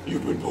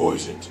 you've been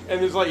poisoned,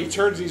 and it's like he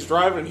turns, he's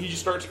driving, and he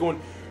just starts going.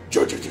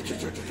 Starts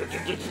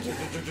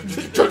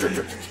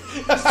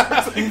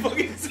like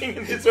fucking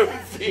singing his own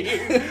theme.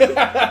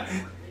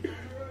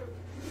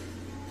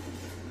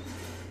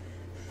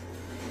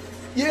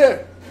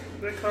 Yeah.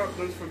 that cop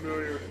looks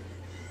familiar.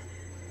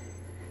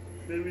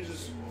 Maybe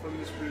just from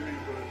this movie,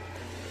 but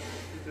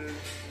he did.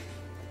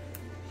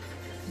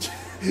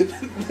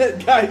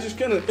 That guy just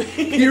kind of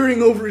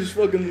peering over his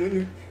fucking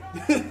window.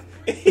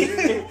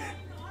 Did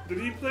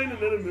he play in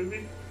another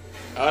movie?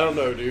 I don't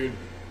know, dude.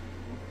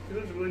 He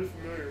looks really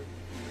familiar.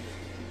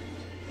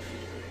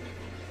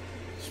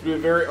 It's been a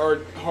very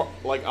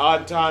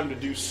odd time to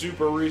do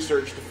super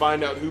research to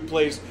find out who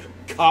plays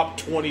Cop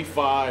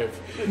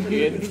 25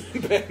 in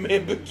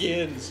Batman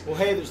Begins. Well,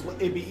 hey,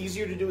 it'd be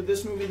easier to do with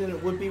this movie than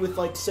it would be with,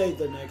 like, say,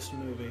 the next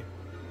movie.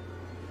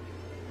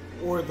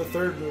 Or the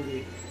third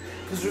movie.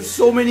 Because there's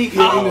so many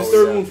cops. In the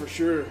third one for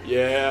sure.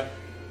 Yeah.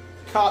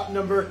 Cop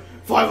number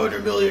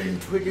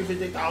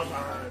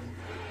 500,250,000.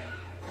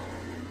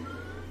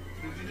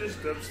 Did you just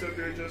dubstep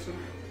there, Justin?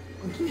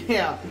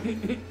 Yeah.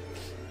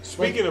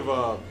 Speaking of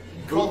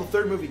Call the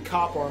third movie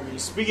Cop Army.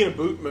 speaking of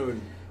Boot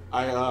Moon,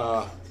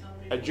 I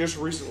just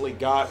recently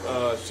got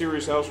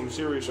Serious House on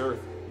Serious Earth.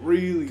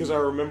 Really? Because I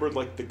remembered,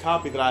 like, the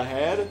copy that I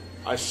had,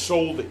 I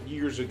sold it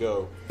years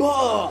ago.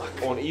 Fuck!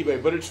 On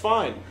eBay, but it's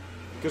fine.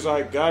 Because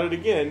I got it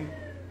again.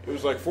 It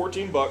was like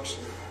 $14.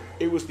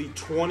 It was the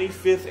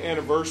 25th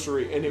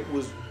anniversary, and it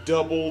was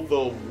double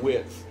the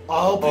width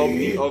of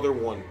the other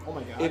one. Oh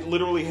my god. It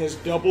literally has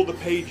double the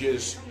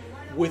pages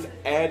with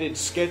added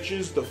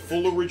sketches, the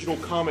full original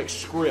comic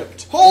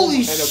script.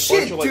 Holy and a shit,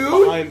 bunch of like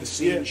dude! behind the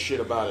scenes shit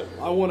about it.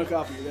 I want a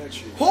copy of that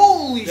shit.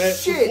 Holy For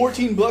shit!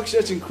 $14,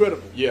 that's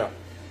incredible. Yeah.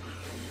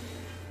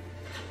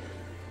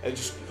 And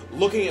just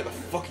looking at the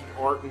fucking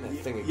art in that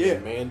thing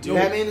again, man. Dude,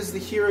 Batman is the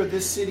hero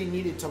this city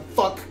needed to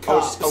fuck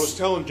cops. I was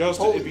telling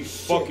Justin Holy it'd be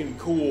shit. fucking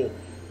cool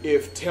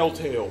if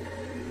Telltale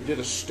did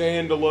a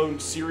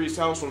standalone Serious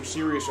House on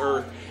Serious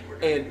Earth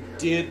and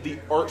did the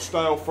art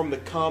style from the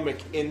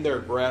comic in their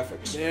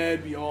graphics.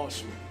 That'd be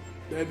awesome.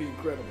 That'd be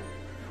incredible.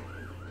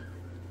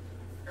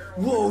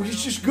 Whoa,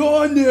 he's just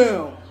gone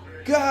now.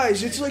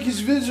 Guys, it's like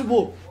he's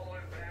visible.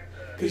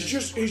 He's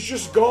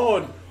just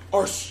gone.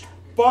 Our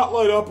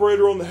spotlight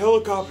operator on the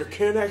helicopter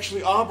can't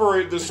actually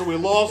operate this, so we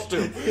lost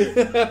him.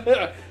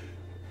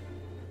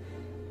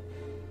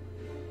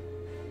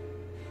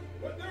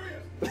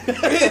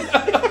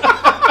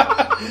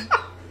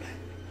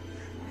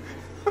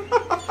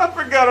 I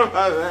forgot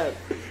about that.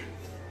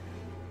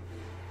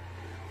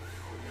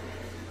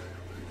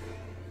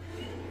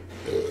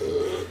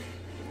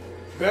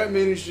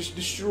 Batman is just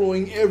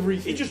destroying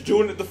everything. He's just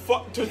doing it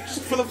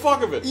just for the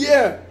fuck of it.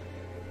 Yeah.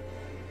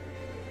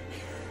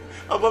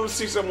 I'd love to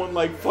see someone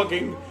like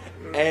fucking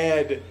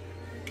add.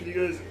 Can you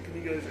guys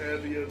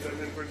add the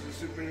Batman versus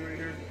Superman right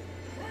here?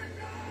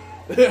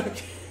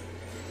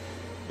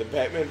 The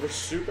Batman vs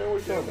Superman? What are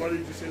you talking Why about?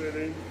 did you say that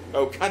name?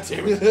 Oh, god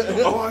damn it.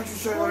 Why'd you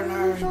say that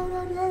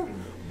name?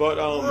 But,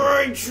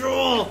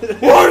 Rachel!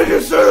 Why did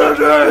you say that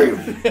name?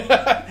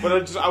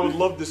 But I would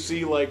love to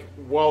see, like,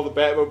 while the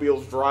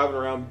Batmobile's driving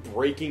around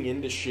breaking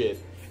into shit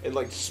and,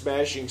 like,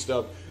 smashing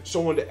stuff,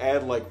 someone to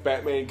add, like,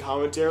 Batman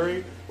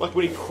commentary. Like,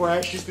 when he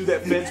crashes through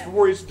that fence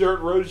before he hits dirt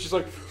road, it's just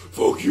like,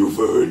 fuck you,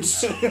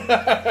 fence.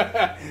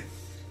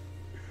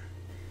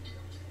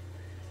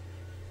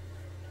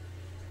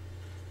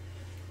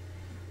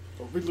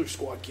 The Riddler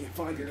squad can't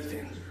find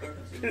anything.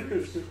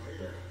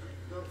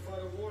 Notify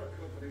the water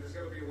company. There's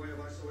got to be a way of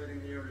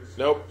isolating the areas.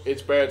 Nope,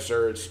 it's bad,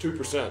 sir. It's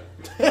 2%.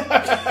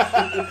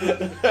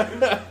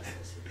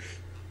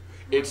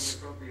 It's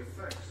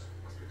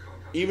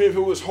even if it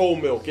was whole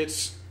milk,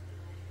 it's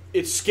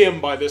skim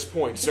by this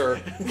point,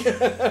 sir.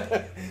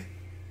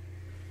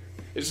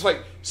 It's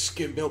like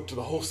skim milk to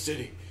the whole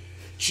city.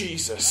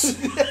 Jesus.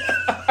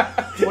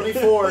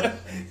 24.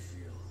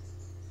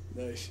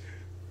 Nice.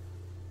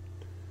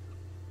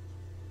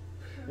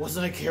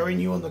 Wasn't I carrying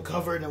you on the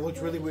cover and it looked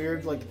really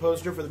weird, like the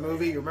poster for the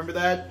movie? You remember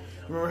that?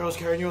 Remember how I was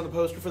carrying you on the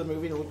poster for the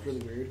movie and it looked really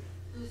weird?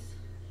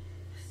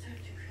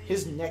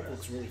 His neck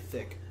looks really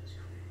thick.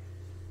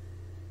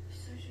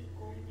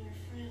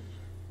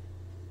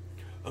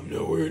 I'm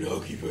nowhere in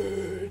hockey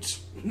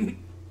pants.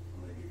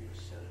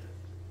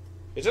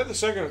 Is that the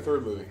second or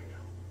third movie?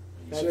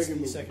 That's Second the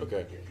movie. second.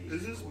 Okay.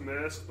 Is this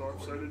mask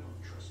lopsided?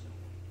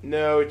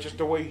 No, it's just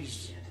the way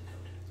he's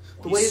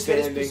way his head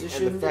is standing and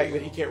positioned. the fact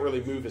that he can't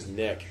really move his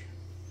neck.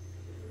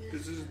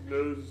 Is his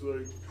nose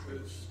like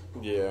this?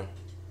 Yeah.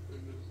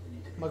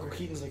 Michael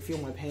Keaton's like, feel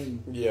my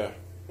pain. Yeah.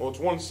 Well, it's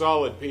one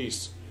solid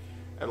piece.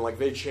 And, like,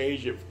 they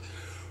changed it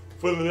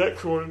for the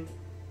next one.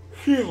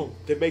 Phew.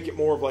 They make it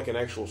more of, like, an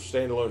actual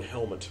standalone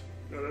helmet.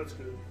 Oh, that's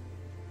good.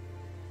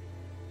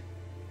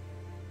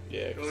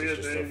 Yeah, 'cause Oh, it's yeah,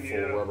 just a dang, full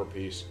yeah. rubber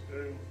piece.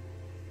 Dang.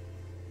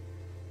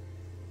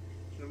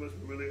 That must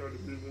be really hard to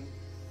move in.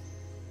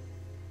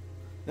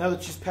 Now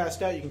that she's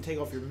passed out, you can take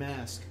off your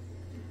mask.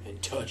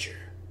 And touch her.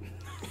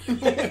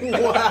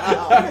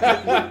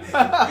 Wow.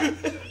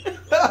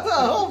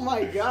 Oh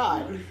my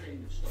god.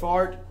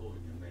 Fart.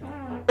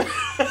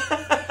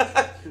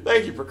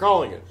 Thank you for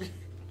calling it.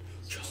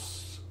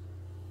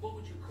 What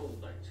would you call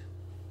that?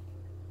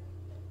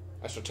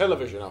 That's for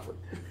television, Alfred.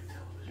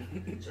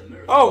 It's a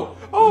miracle.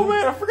 Oh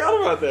man, I forgot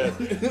about that.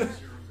 Zero the rules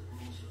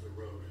of the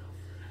road,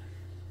 Alfred.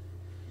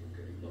 You're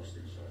getting lost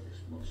inside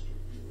this monster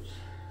of yours.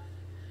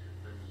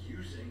 I'm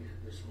using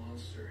this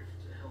monster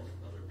to help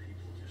other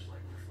people just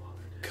like my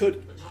father did.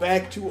 Cut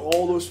back to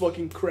all those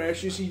fucking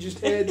crashes he just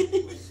had.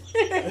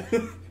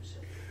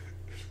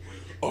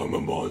 I'm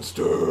a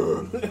monster.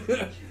 She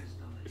has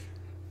done it.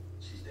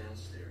 She's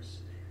downstairs.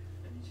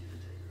 I need you to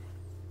take her.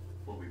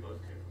 Well, we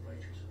both came from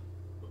Rachel's.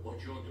 But what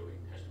you're doing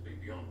has to be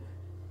beyond that.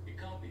 It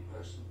can't be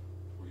personal,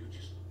 or you're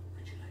just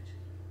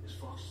vigilating. Is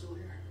Fox still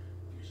here?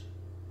 Yes, sir.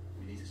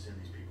 We need to send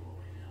these people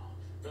away now.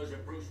 Those are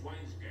Bruce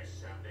Wayne's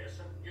guests out there,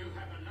 sir. You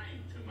have a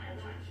name to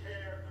maintain. I don't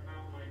care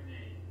about my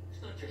name.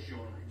 It's not just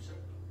your name, sir.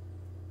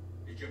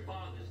 It's your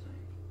father's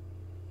name.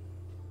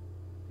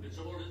 And it's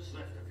all that's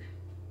left of him.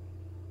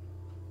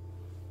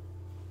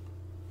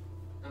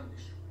 None of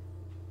this.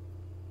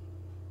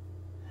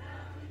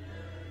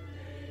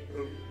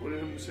 What did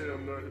him say?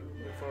 I'm not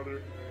my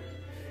father.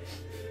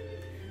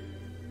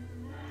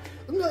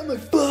 I'm not my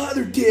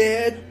father,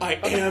 Dad. I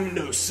am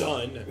no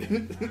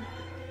son.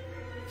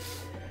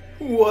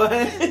 What?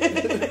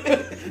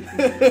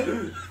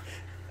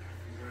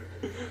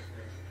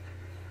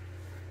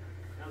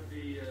 How'd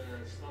the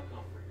stock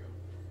offering go?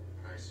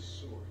 Price is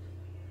soared.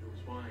 It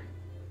was buying.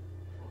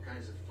 All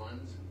kinds of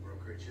funds and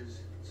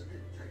brokerages. It's a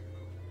bit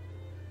technical.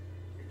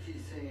 The key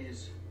thing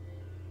is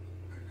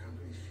our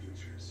company's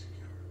future is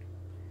secure.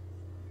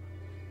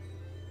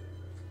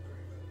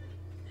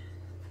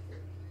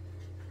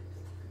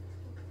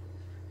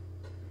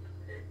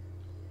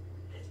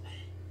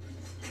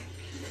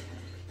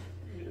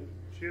 Yeah,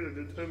 she had a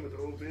good time with the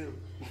whole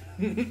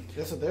band.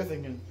 That's what they're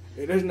thinking.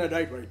 It isn't a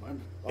night right,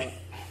 man.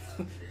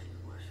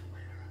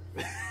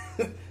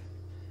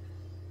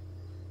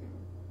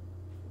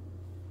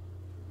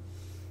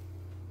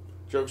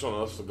 Joke's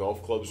on us, the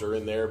golf clubs are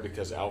in there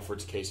because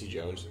Alfred's Casey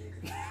Jones.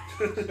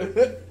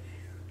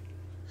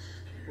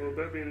 Well,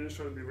 Batman is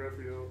trying to be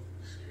Raphael.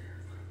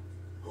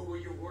 Who were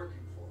you working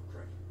for,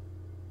 Craig?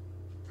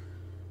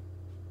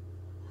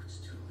 Oh, it's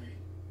too late.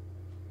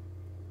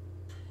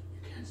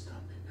 You can't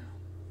stop me now.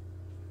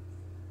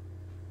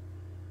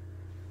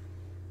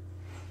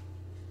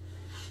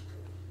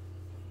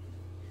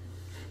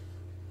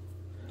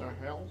 The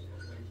hell?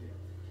 Thank you.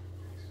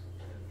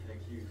 And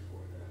thank you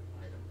for that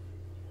item.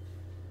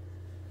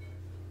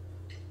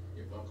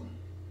 You're welcome.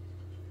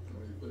 I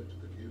already put it to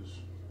good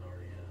use.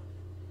 Already have.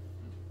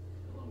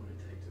 How long would it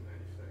take to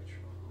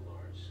manufacture on a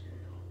large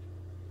scale?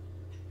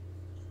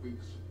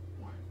 Weeks.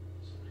 Why?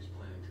 Somebody's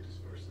planning to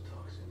disperse the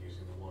toxin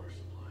using the water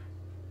supply.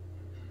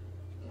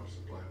 Water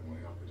supply only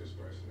help with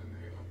dispersing in the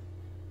halo.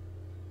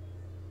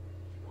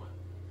 What?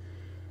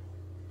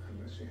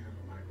 Unless you have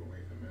a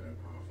microwave emitter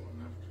powerful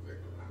enough to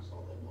vaporize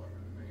all the water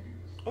in the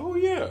mains. Oh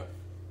yeah.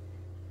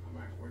 A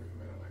microwave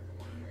emitter like the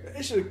one made.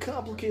 This is a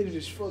complicated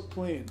as fuck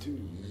plan, too.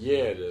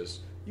 Yeah, it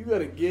is. You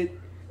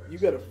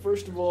gotta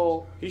first of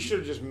all, He should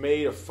have just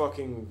made a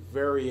fucking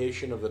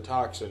variation of the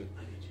toxin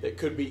that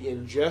could be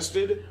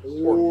ingested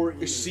or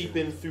seep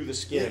in through the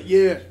skin.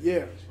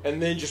 yeah.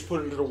 And then just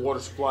put it into the water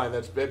supply and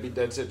that's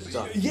it, it's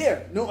done.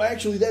 Yeah, no,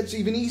 actually, that's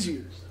even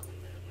easier.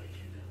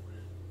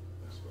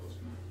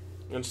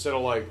 Instead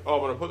of like, oh, I'm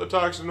going to put the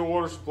toxin in the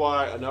water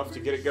supply enough to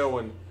get it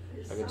going,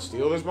 I can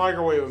steal this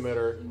microwave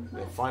emitter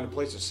and find a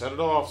place to set it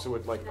off so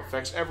it like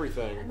affects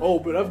everything. Oh,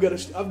 but I've got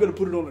to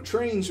put it on a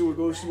train so it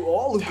goes through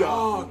all of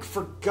Gotham. Dog,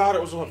 forgot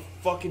it was on a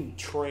fucking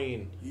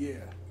train. Yeah.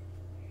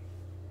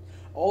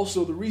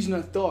 Also, the reason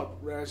I thought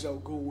Ra's al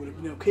Ghul would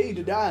have been okay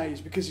to die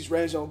is because he's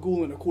Ra's al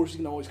Ghul, and of course he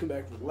can always come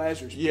back with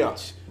Lazarus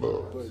pits.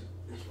 But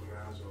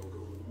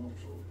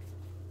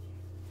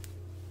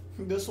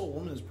this old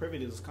woman is privy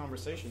to this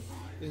conversation.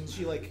 Isn't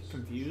she like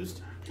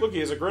confused? Look, he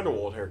has a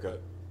Grindelwald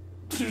haircut.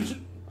 I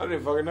didn't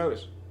even fucking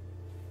notice.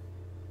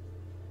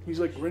 He's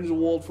like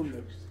Grindelwald from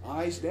the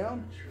eyes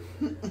down.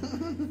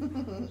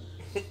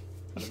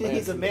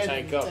 He's a man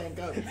tank from up. the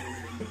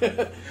tank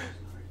up.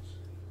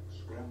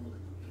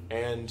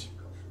 And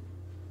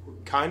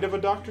kind of a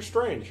Doctor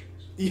Strange.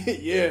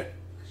 Yeah.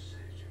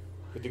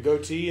 With the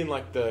goatee and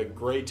like the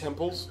gray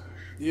temples.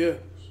 Yeah.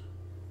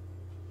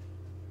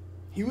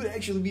 He would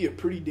actually be a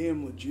pretty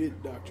damn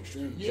legit Doctor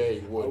Strange. Yeah, he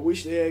would. I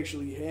wish they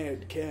actually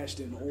had cast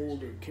an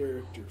older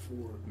character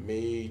for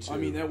Me too. I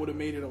mean, that would have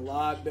made it a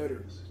lot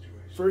better.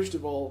 First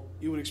of all,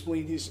 it would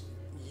explain his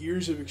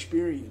years of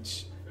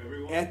experience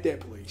at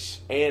that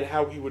place. And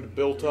how he would have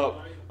built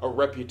up a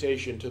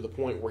reputation to the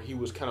point where he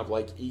was kind of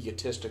like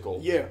egotistical.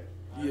 Yeah,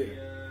 yeah.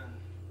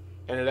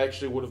 And it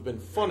actually would have been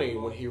funny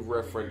when he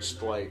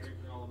referenced like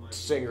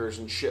singers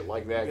and shit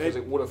like that, because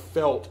it would have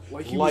felt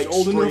like he was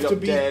old straight enough to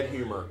up be dad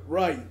humor.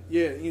 Right,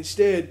 yeah.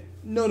 Instead,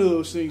 none of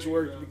those things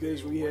worked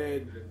because we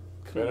had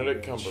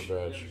Benedict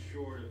Cumberbatch.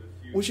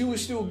 Which he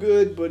was still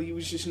good, but he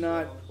was just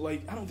not,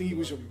 like, I don't think he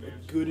was a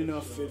good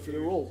enough fit for the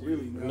role,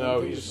 really.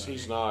 No,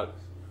 he's not.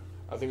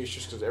 I think it's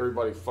just because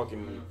everybody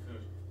fucking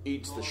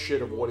eats the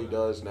shit of what he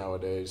does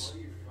nowadays.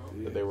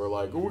 Yeah. That they were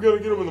like, oh, we gotta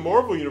get him in the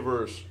Marvel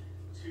Universe.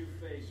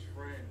 Two-faced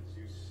friends,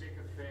 you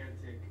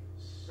sycophantic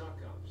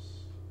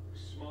suck-ups who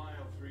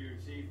smile through your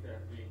teeth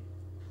at me.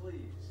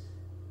 Please,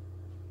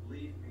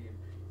 leave me in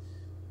peace.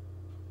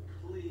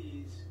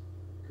 Please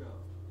go.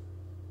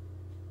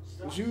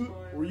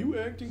 Were you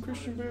acting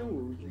Christian Bale,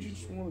 or you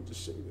just wanted to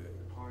say that?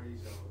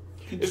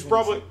 It's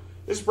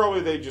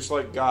probably they just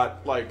like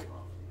got like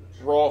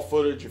raw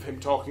footage of him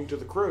talking to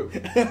the crew.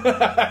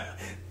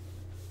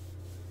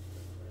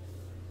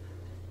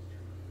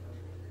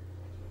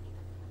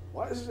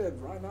 Why is that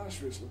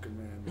rhinoceros looking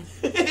man?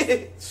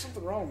 There's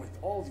something wrong with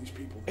all these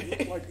people. They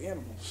look like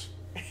animals.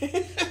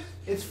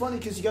 It's funny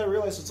because you got to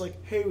realize it's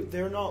like, hey,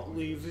 they're not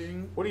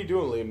leaving. What are you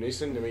doing, Liam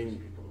Neeson? I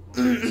mean,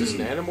 is this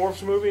an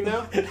Animorphs movie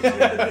now?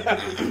 I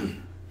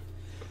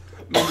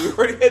mean, you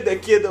already had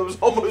that kid that was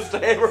almost a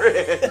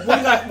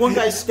hammerhead. One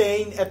guy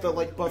staying at the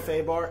like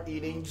buffet bar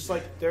eating, just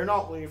like, they're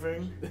not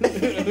leaving.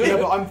 Yeah,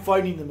 but I'm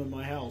fighting them in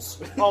my house.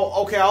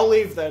 Oh, okay, I'll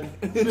leave then.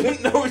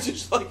 No, it's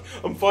just like,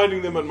 I'm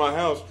finding them in my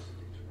house.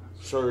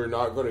 So you're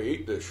not going to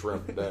eat this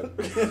shrimp then?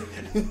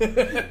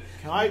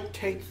 Can I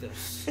take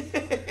this?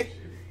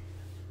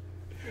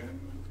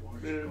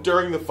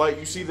 During the fight,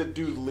 you see the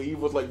dude leave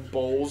with like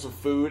bowls of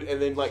food and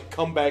then like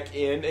come back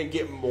in and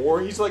get more.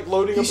 He's like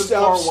loading up his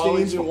car while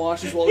he's and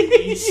watches while he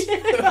eats.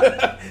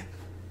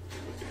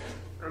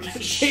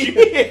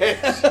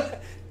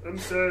 Shit. I'm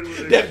sad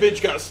when that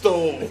bitch got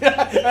stole.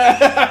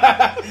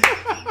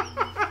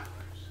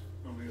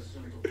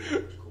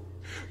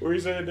 What were you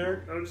saying,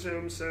 Derek? I would say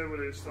I'm sad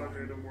when they stopped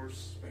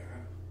Animorphs.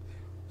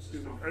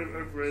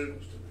 I've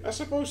read. I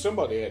suppose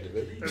somebody had to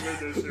be. I've read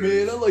those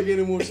series. Man, I like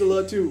Animorphs a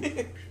lot too.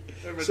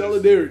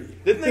 Solidarity.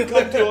 Didn't they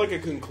come to like a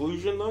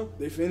conclusion though?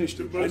 They finished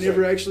it. I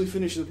never actually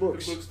finished the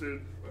books. The books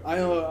did.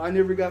 I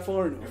never got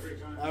far enough.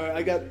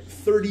 I got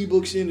 30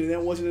 books in and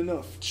that wasn't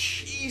enough.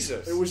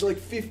 Jesus. It was like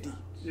 50.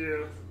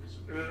 Yeah.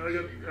 And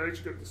I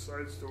actually got the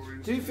side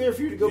stories. To be fair,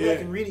 for you to go back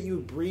and read it, you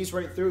would breeze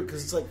right through it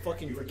because it's like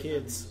fucking for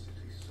kids.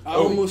 I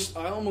almost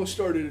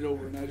started it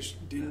over and I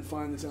just didn't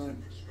find the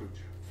time.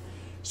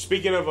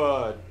 Speaking of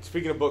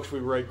books we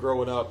read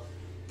growing up,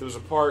 there was a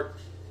part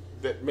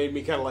that made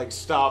me kind of like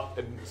stop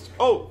and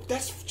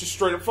that's just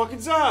straight up fucking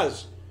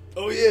Zaz.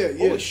 Oh yeah.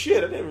 Holy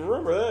shit, I didn't even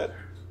remember that.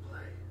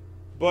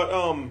 But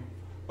I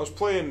was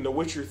playing The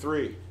Witcher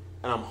 3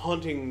 and I'm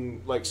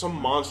hunting like some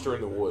monster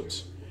in the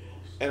woods.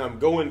 And I'm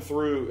going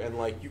through and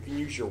like you can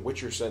use your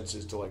Witcher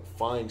senses to like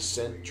find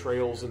scent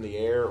trails in the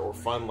air or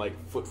find like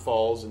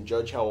footfalls and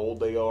judge how old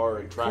they are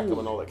and track them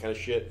and all that kind of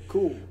shit.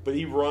 Cool. But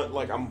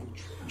I'm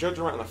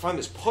judging around and I find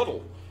this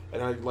puddle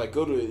and I like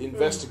go to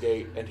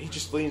investigate and he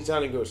just leans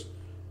down and goes,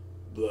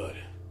 blood.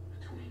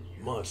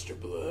 Monster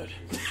blood.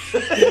 It's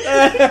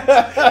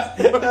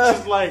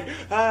just like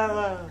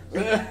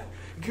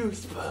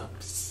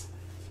goosebumps.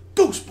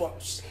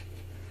 Goosebumps.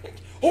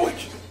 Oh,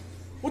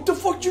 what the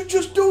fuck you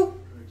just do?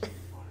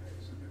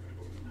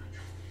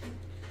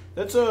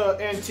 That's a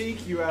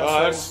antique, you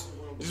asshole.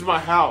 This is my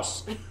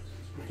house.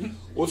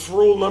 What's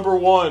rule number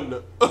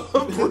 1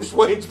 of Bruce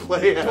Wayne's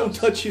playhouse? Don't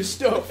touch his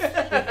stuff.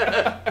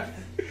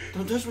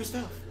 Don't touch my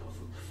stuff.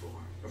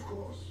 Of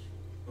course.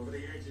 Over the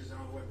ages,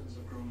 our weapons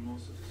have grown more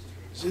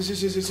sophisticated.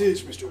 This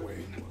is Mr.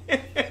 Wayne. But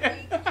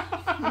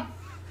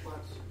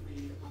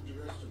we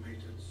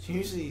underestimated.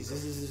 Usually, this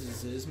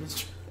is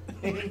Mr.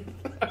 Wayne.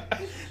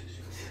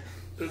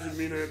 Doesn't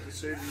mean I have to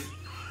save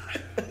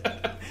you.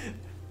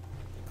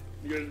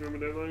 guys remember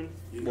that line?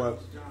 What?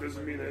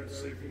 Doesn't mean I have to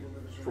save you.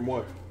 From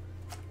what?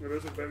 No,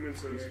 that's what Batman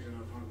says. Creation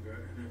of hunger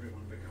and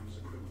everyone becomes a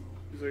criminal.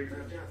 He's like,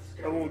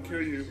 I won't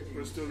kill you,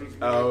 but still doesn't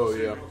mean Oh, I have to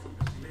save yeah. you.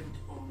 Lived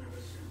on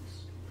ever since.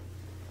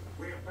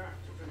 We are back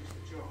to finish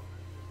the job.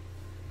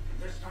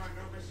 This time,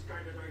 no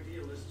misguided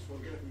idealists will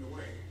get in the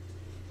way.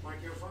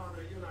 Like your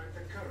father, you lack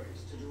the courage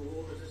to do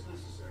all that is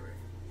necessary.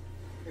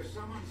 If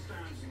someone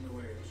stands in the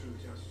way of true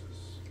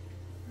justice,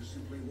 you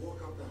simply walk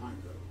up behind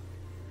them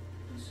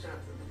and stab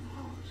them in the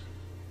heart.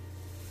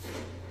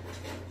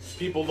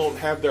 People don't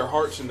have their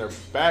hearts in their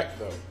back,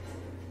 though.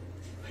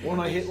 When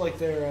I hit like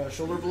their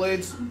shoulder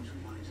blades.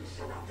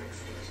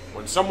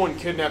 When someone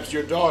kidnaps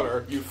your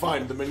daughter, you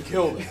find them and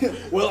kill them.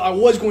 Well, I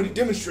was going to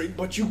demonstrate,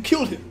 but you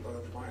killed him.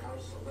 Burned my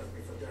house or left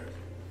me for dead.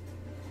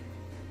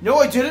 No,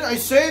 I didn't. I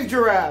saved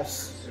your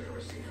ass. Consider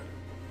us even.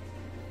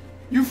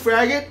 You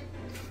faggot.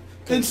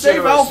 Then Consider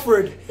save us-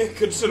 Alfred.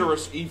 Consider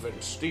us even,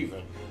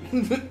 Steven.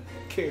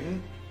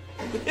 King.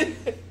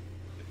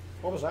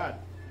 What was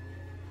that?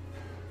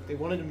 They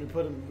wanted him to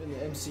put him in the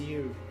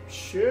MCU.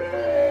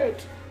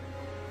 Shit.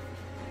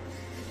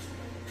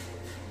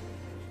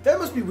 That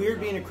must be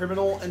weird being a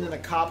criminal and then a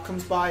cop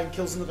comes by and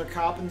kills another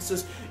cop and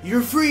says,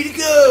 "You're free to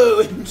go,"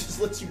 and just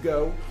lets you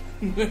go.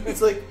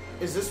 It's like,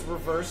 is this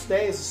reverse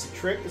day? Is this a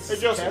trick? Is this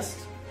Hey, a Justin. test?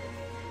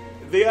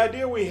 The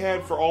idea we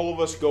had for all of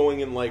us going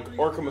in, like,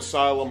 Arkham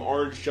Asylum,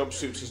 orange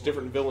jumpsuits as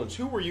different villains,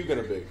 who were you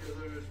going to be?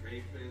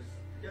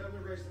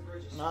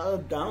 I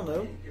don't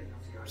know.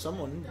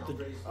 Someone.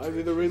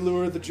 Either the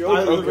Riddler or the Joker.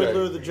 Either the Okay.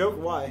 Riddler or the Joker.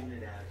 Why?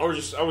 I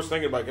was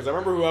thinking about it, because I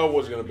remember who I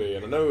was going to be,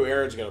 and I know who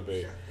Aaron's going to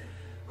be.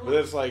 But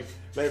then it's like,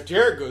 man, if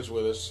Derek goes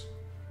with us,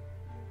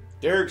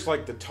 Derek's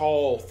like the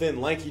tall,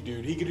 thin, lanky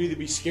dude. He could either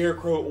be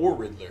Scarecrow or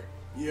Riddler.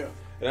 Yeah.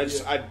 And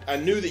I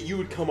knew that you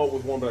would come up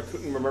with one, but I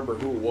couldn't remember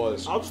who it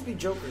was. I'll just be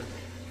Joker.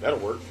 That'll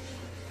work.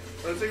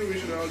 I think we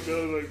should all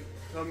go like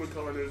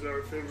Comic-Con as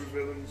our favorite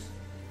villains.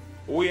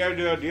 We had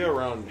the idea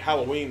around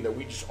Halloween that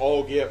we just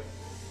all get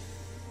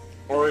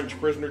orange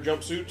prisoner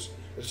jumpsuits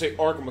that say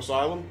Arkham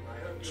Asylum,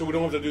 so we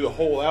don't have to do the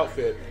whole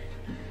outfit.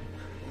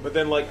 But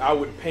then, like, I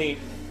would paint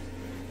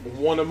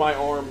one of my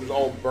arms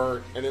all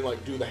burnt, and then,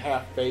 like, do the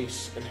half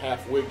face and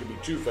half wig to be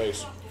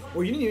Two-Face.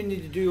 Well, you didn't even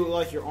need to do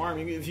like your arm.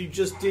 If you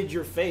just did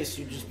your face,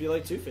 you'd just be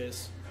like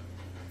Two-Face.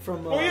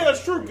 From Oh yeah,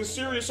 that's true, because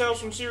Sirius House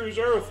from Sirius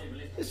Earth,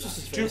 it's just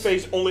his face.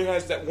 Two-Face only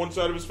has that one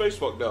side of his face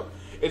fucked up.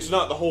 It's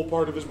not the whole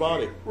part of his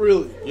body.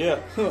 Really? Yeah.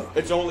 Huh.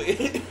 It's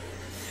only...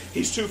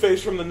 He's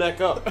Two-Face from the neck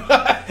up.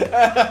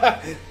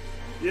 Yeah,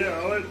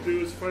 all I had to do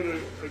was find a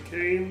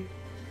cane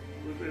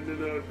and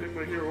then paint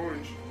my hair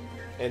orange.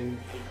 And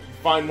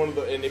find one of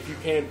the... And if you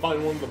can,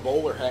 find one of the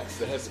bowler hats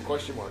that has the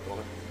question mark on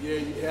it. Yeah,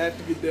 you'd have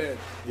to get that.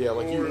 Yeah,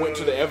 like you Or, went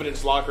to the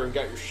evidence locker and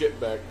got your shit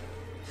back.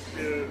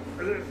 Yeah, I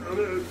think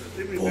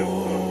it'd be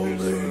difficult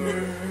to do.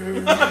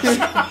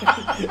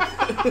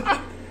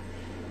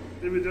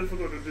 It'd be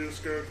difficult to do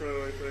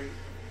Scarecrow, I think.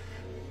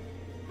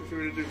 If we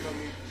were to do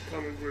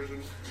comic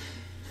versions.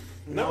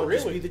 No,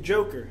 Just be really. the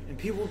Joker, and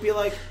people would be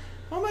like,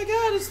 "Oh my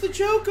God, it's the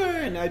Joker!"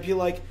 And I'd be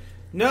like,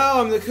 "No,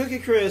 I'm the Cookie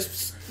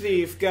Crisps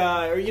thief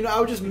guy," or I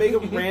would just make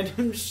up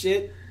random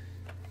shit.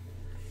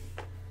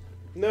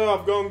 No,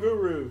 I've gone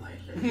guru.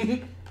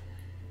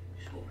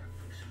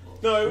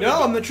 No,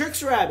 No, I'm the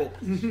Tricks Rabbit.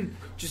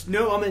 Just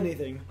no, I'm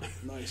anything.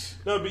 Nice.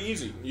 No, it'd be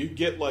easy. You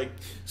get like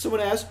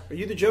Someone asks, "Are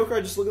you the Joker?"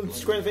 I just look at them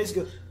square in the face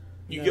and go,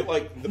 you No. get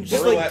like the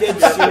just burlap. like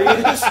dead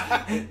serious.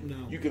 No.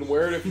 You can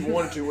wear it if you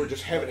wanted to, or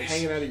just have it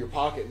hanging out of your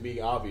pocket and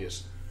being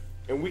obvious.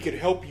 And we could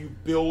help you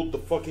build the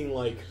fucking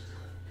like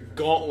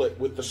gauntlet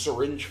with the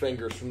syringe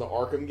fingers from the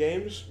Arkham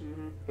games.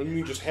 And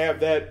you just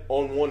have that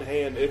on one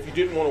hand. And if you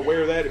didn't want to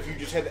wear that, if you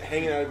just had that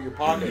hanging out of your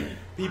pocket,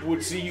 people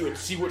would see you and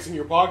see what's in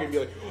your pocket and be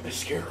like, "Oh, a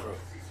Scarecrow."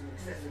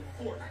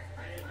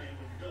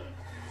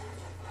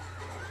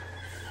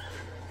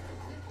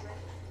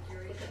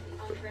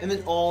 And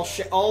then all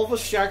of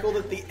us shackled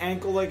at the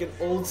ankle like an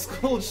old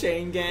school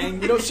chain gang.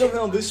 You know,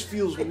 somehow this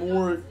feels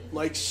more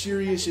like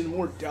serious and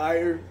more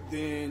dire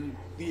than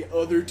the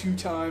other two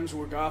times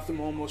where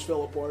Gotham almost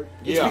fell apart.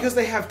 It's Yeah. because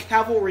they have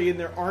cavalry in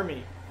their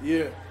army.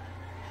 Yeah.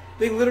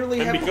 They literally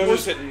And have because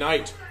horse- it's at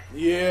night,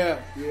 Yeah.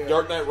 Yeah.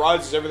 Dark Knight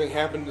Rises, everything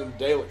happened in the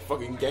day like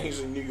fucking gangs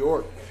in New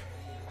York.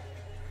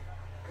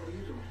 What are you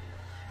doing?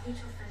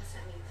 Mutual friend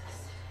sent me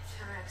this.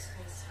 Counteract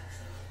screen sucks,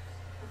 and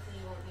hopefully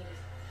you won't need it.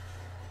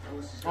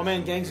 Oh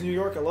man, Gangs of New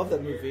York, I love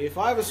that movie. If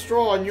I have a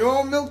straw in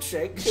your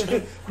milkshake.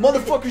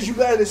 Motherfuckers, you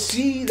gotta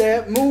see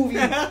that movie.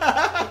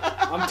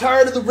 I'm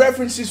tired of the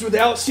references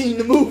without seeing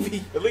the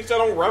movie. At least I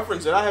don't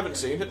reference it. I haven't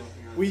seen it.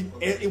 We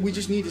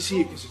just need to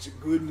see it because it's a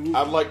good movie.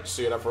 I'd like to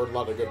see it. I've heard a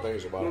lot of good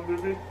things about What it.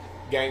 movie?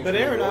 Gangs. But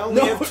of New Aaron, I York.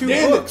 only No, have 2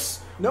 damn it.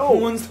 books. No.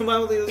 One's the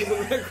Bible, the other's the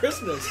Red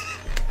Christmas.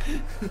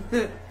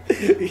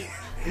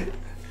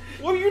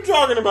 What are you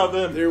talking about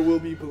then? There will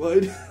be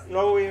blood.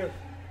 Oh yeah.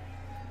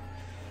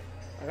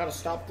 I gotta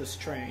stop this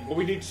train. Well,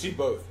 we need to see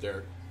both,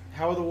 Derek.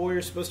 How are the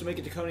Warriors supposed to make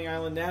it to Coney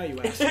Island now, you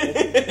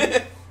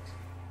asshole?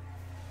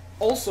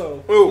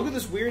 Also, Ooh. look at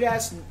this weird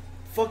ass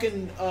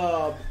fucking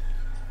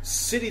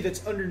city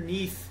that's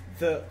underneath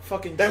The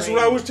fucking. That's train.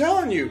 what I was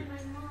telling you.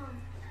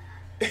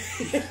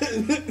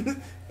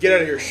 Get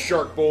out of here,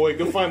 shark boy.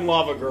 Go find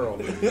Lava Girl.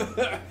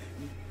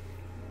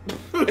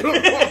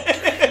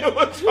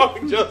 What's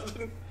wrong,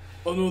 Justin?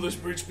 Oh no, this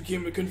bridge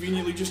became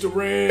conveniently just a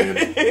ramp.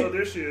 Oh,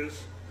 there she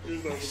is.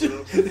 Here's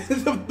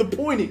Lava Girl.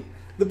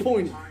 the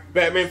pointing.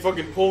 Batman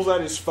fucking pulls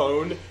out his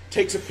phone,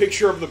 takes a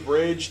picture of the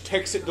bridge,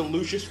 texts it to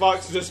Lucius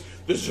Fox, and says,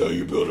 "This is how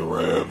you build a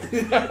ramp."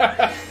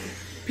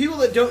 People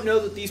that don't know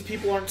that these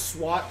people aren't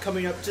SWAT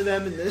coming up to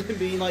them and then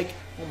being like,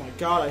 "Oh my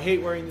god, I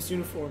hate wearing this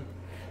uniform."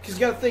 Because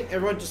you gotta think,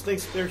 everyone just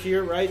thinks they're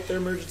here, right? They're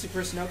emergency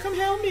personnel. Come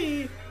help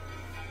me!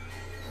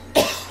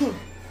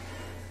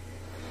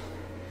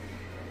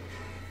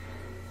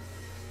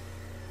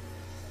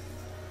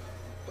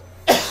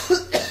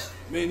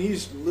 Man,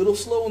 he's a little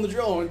slow on the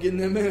draw on getting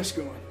that mask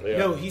on. Yeah.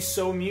 No, he's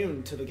so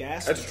immune to the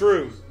gas. That's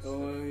true.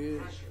 Oh,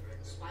 yeah.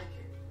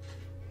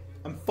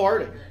 I'm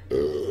farting.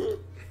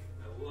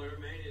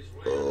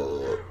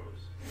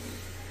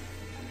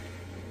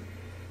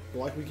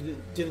 Like we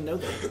didn't know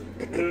that.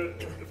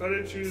 If I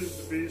didn't choose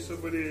to be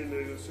somebody in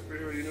the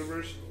superhero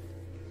universe,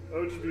 I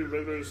would just be a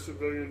regular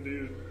civilian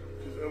dude.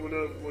 Because I would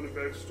not want a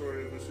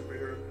backstory of a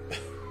superhero.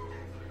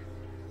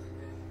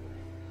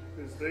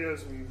 Because they have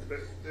some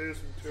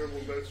terrible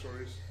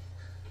backstories.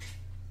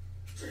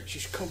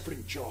 She's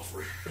comforting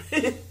Joffrey.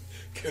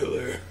 Kill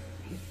her.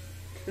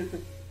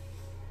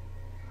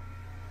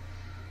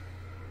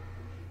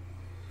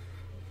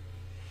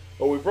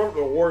 Well, we brought up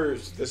the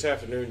Warriors this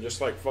afternoon,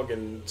 just like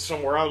fucking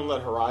somewhere out on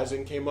that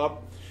horizon came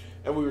up,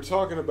 and we were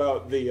talking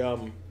about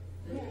the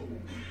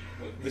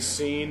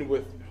scene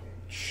with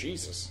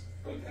Jesus.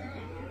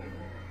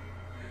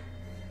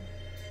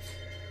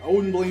 I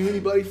wouldn't blame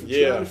anybody for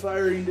Yeah. trying to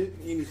fire into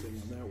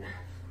anything on that one.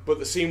 But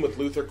the scene with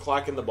Luther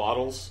clacking the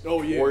bottles,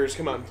 Oh, yeah. Warriors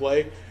come out and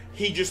play.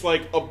 He just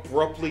like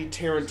abruptly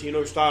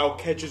Tarantino style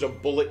catches a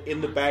bullet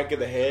in the back of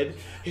the head.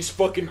 His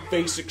fucking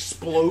face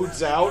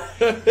explodes out.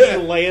 He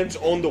lands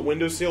on the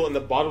windowsill and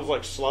the bottles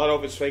like slide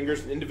off his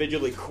fingers and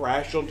individually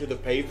crash onto the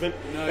pavement.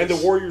 Nice. And the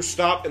Warriors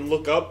stop and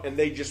look up and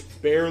they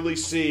just barely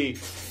see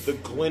the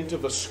glint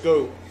of a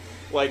scope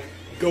like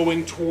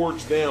going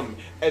towards them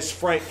as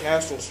Frank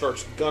Castle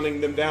starts gunning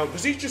them down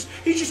because he's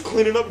just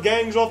cleaning up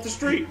gangs off the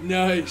street.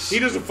 Nice. He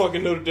doesn't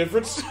fucking know the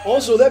difference.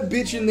 Also, that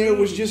bitch in there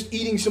was just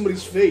eating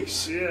somebody's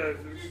face. Yeah, you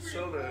should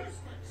sell that.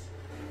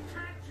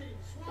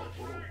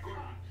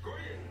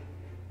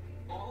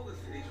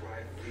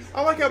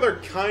 I like how they're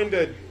kind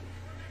of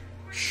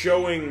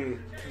showing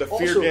the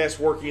fear Also- gas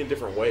working in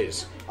different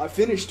ways. I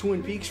finished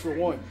Twin Peaks for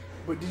one,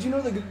 but did you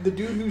know the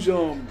dude who's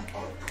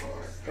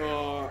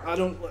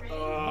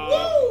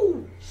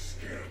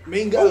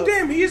main guy? Oh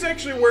damn, he is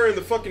actually wearing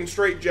the fucking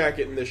straight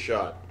jacket in this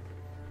shot.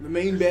 The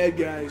main bad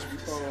guy's,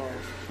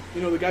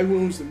 the guy who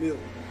owns the mill.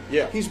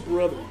 Yeah. His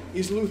brother.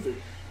 He's Luther.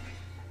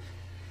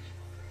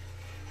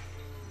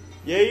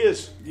 Yeah, he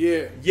is.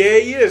 Yeah. Yeah,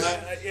 he is.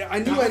 I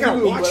knew I I gotta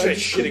knew him, watch but I that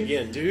just shit couldn't-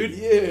 again, dude.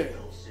 Yeah.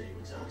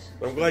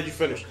 But I'm glad you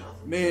finished.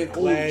 Man,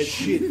 Glad holy you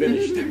shit.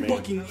 finished it, That man.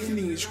 fucking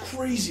ending is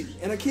crazy.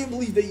 And I can't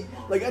believe they,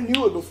 I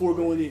knew it before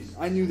going in.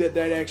 I knew that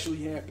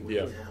actually happened.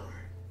 Yeah.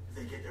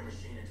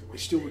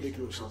 It's still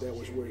ridiculous that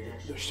was where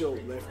the show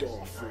left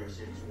off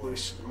for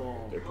this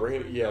long. They're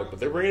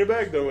bringing it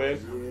back though, man.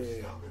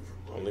 Yeah.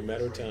 Only a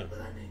matter of time.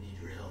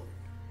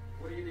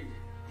 What do you need?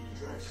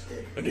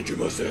 I need your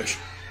mustache.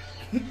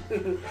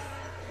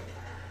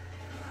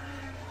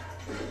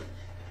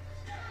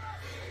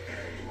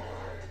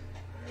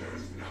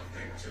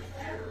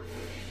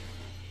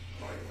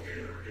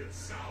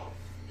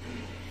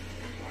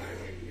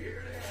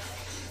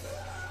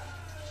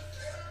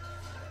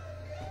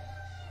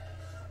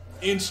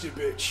 Instant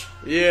bitch.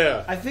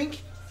 Yeah. I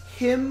think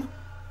him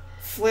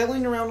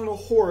flailing around on a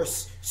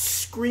horse,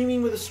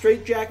 screaming with a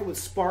straitjacket with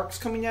sparks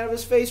coming out of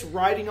his face,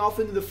 riding off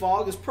into the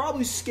fog is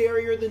probably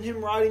scarier than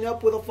him riding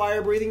up with a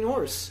fire-breathing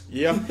horse.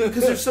 Yeah.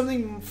 Because there's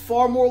something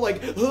far more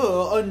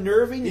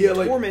unnerving and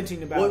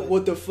tormenting about it.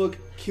 What the fuck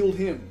killed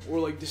him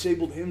or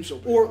disabled him so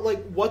bad? Or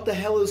what the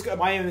hell is?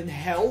 Am I in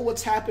hell?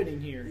 What's happening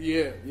here?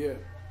 Yeah.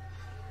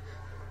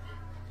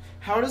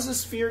 How does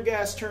this fear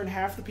gas turn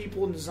half the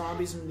people into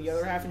zombies and the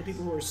other half into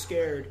people who are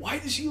scared? Why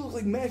does he look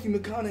like Matthew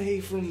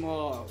McConaughey from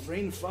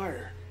Rain of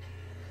Fire?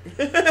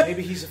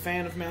 Maybe he's a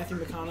fan of Matthew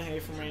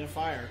McConaughey from Rain of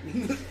Fire.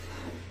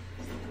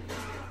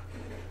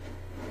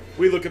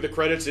 We look at the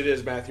credits, it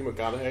is Matthew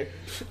McConaughey.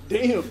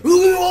 Damn.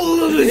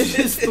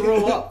 Just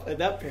throw up at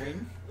that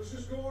point.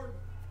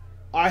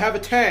 I have a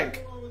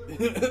tank.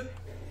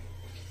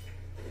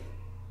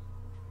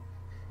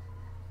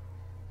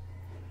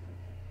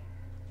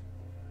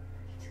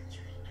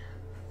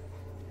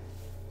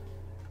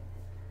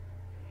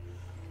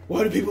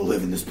 Why do people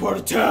live in this part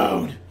of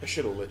town? I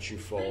should have let you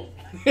fall.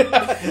 You could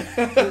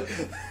die.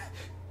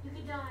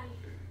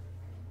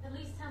 At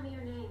least tell me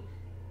your name.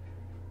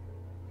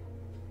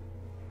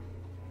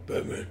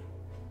 Batman.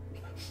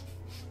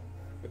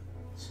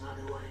 It's not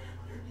who I am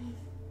underneath,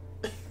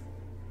 but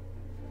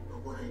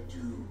what I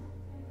do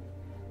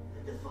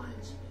that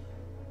defines me.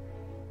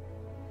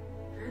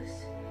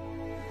 Bruce?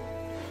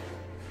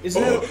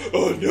 Isn't that,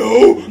 Oh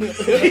no!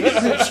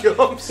 He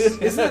jumps.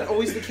 isn't that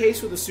always the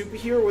case with a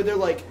superhero where they're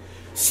like,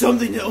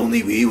 something that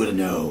only we would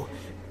know?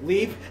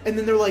 Leap, and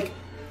then they're like,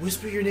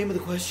 whisper your name with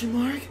a question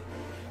mark?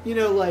 You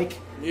know, like...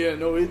 Yeah,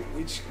 no,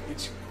 it's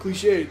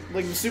cliched.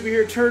 Like the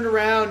superhero turned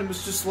around and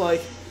was just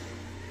like,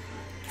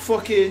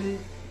 fucking,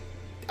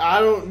 I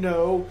don't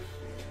know.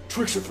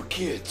 Tricks are for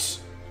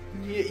kids.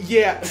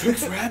 Yeah.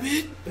 Tricks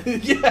Rabbit?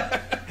 Yeah.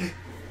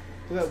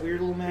 With that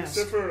weird little mask.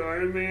 Except for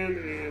Iron Man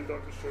and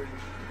Doctor Strange.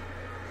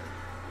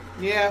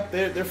 Yeah,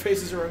 their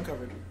faces are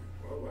uncovered.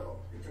 Well,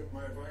 you took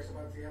my advice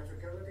about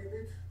theatricality a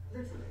bit?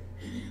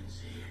 Literally.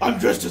 I'm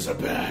dressed as a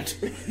bat.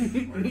 I'm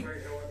afraid no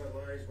other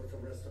lies with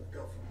the rest of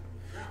Gotham.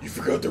 You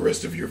forgot the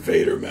rest of your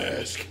Vader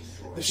mask.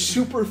 The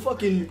super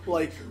fucking,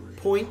 like,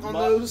 Point on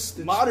those?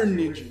 modern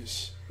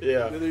ninjas.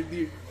 Yeah.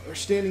 They're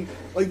standing,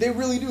 like, they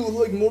really do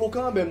look like Mortal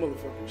Kombat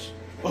motherfuckers.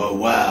 Oh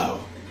wow.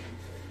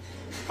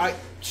 I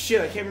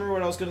can't remember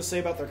what I was going to say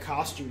about their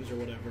costumes or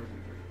whatever.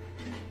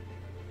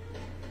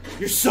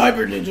 Your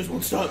cyber ninjas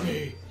won't stop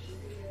me.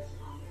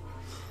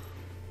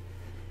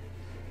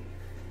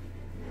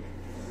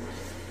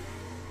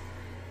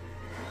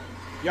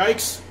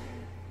 Yikes.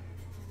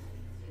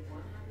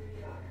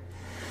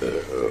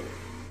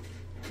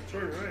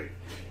 Turn right.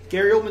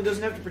 Gary Oldman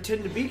doesn't have to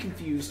pretend to be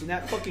confused in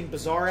that fucking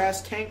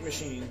bizarre-ass tank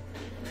machine.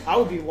 I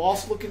would be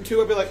lost looking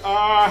too. I'd be like,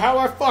 how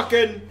I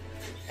fucking...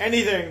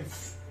 anything.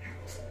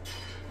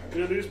 You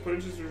know, these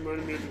punches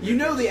reminded me of... You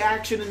know the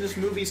action in this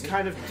movie is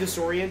kind of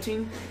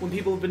disorienting when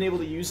people have been able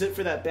to use it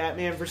for that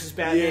Batman versus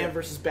Batman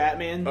versus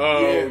Batman. Oh,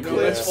 Yeah, no,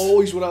 that's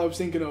always what I was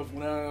thinking of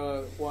when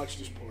I watched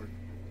this part.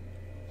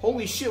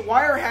 Holy shit,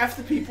 why are half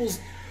the people's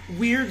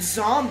weird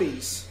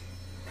zombies?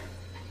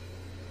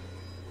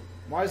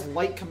 Why is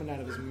light coming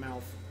out of his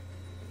mouth?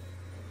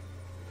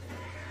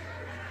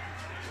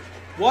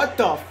 What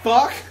the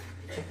fuck?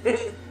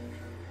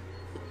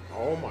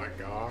 Oh my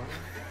god.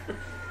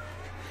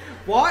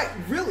 Why?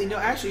 Really? No,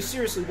 actually,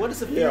 seriously, what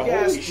does a big Yeah,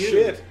 ass holy do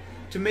shit.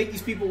 to make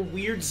these people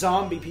weird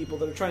zombie people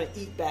that are trying to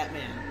eat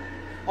Batman?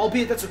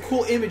 Albeit that's a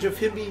cool image of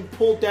him being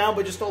pulled down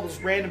by just all those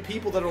random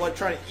people that are like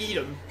trying to eat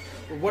him.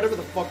 Or whatever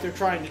the fuck they're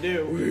trying to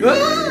do.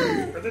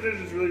 I think they're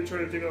just really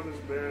trying to take off his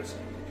mask.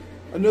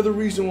 Another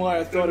reason why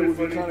I thought it would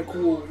be Funny. kind of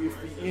cool if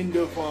the end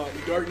of The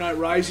Dark Knight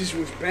Rises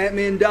was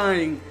Batman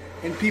dying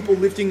and people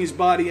lifting his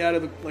body out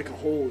of like a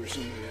hole or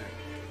something like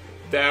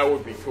that. That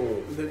would be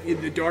cool.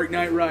 In The Dark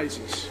Knight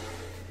Rises.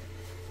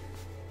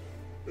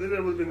 I think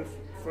that would have been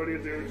funny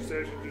if they were just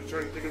actually just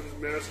trying to take his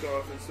mask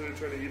off instead of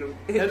trying to eat him.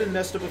 That'd been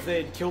messed up if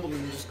they had killed him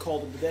and just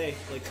called it a day.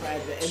 Like,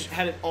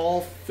 had it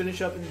all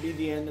finish up and be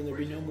the end and there'd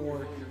be no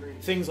more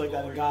things like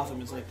that in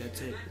Gotham. It's like,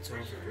 that's it. It's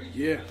over.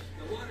 Yeah.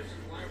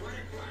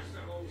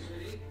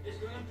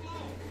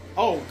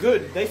 Oh,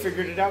 good. They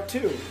figured it out,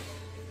 too.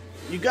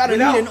 You gotta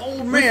Without- need an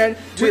old man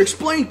to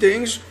explain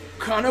things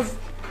kind of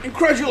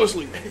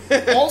incredulously.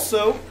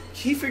 Also,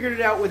 he figured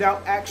it out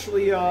without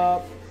actually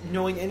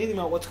knowing anything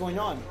about what's going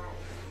on.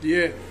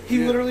 Yeah. He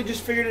literally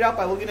just figured it out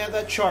by looking at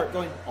that chart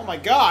going, oh my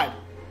god,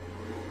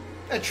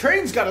 that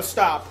train's gotta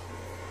stop.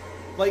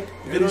 Like,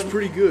 That is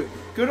pretty good.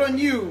 good on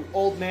you,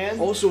 old man.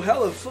 Also,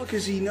 how the fuck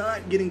is he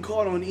not getting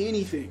caught on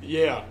anything?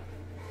 Yeah.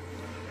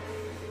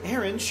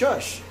 Aaron,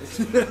 shush.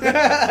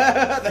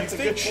 That's a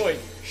good point.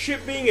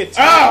 Shit being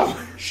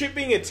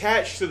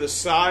attached to the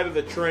side of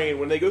the train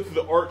when they go through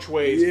the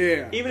archways.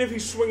 Yeah. Even if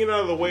he's swinging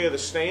out of the way of the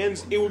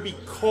stands, it would be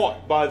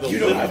caught by the You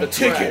lip don't have of a the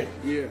track. ticket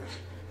Yeah.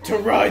 to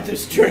ride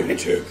this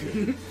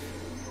train.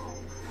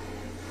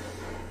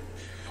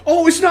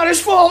 Oh, it's not his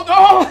fault!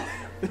 Oh!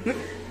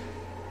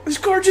 This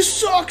car just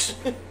sucks!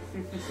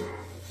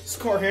 This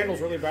car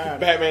handles really bad.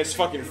 Batman's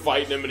fucking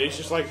fighting him, and he's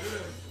just like,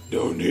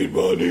 don't need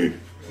money,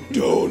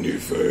 don't need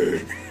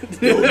fame,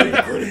 don't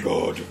need credit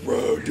card to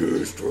ride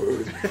this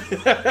train.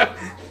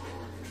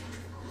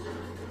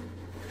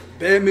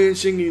 Batman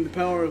singing The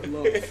Power of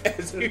Love.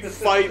 As he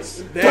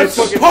fights, That's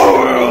fucking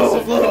power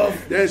of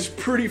love! That's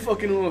pretty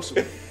fucking awesome.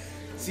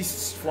 He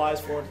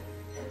flies forward.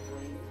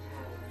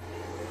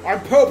 I'm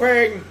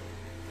pooping!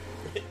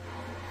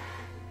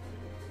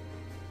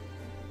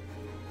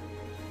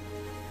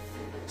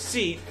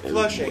 seat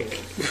plushing.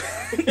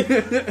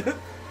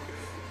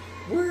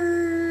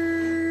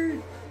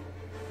 Word.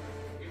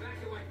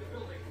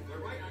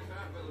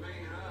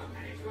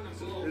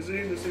 Is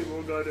he the same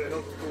old guy that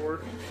helped Thor?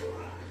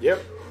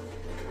 Yep.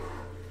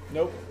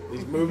 Nope.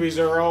 These movies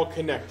are all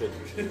connected.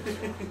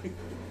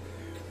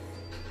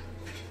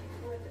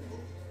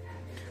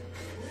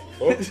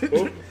 Oh.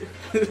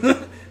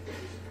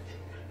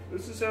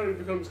 This is how he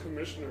becomes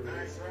commissioner.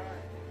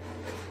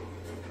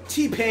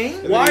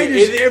 T-Pain? Why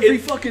does every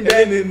it- fucking and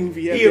then Batman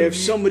movie have he to have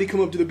somebody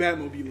come up to the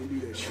Batmobile and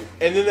do that shit?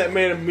 And then that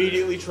man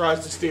immediately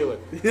tries to steal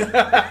it.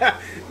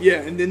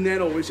 Yeah, and then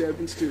that always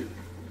happens too.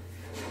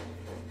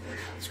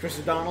 Is Chris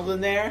O'Donnell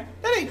in there?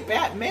 That ain't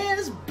Batman,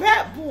 it's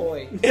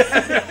Batboy.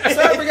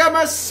 So I forgot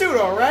my suit,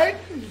 alright?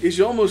 It's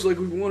almost like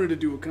we wanted to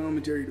do a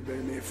commentary to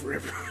Batman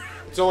Forever.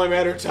 It's only a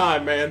matter of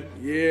time, man.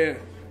 Yeah,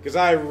 Because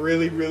I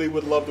really, really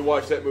would love to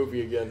watch that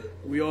movie again.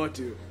 we ought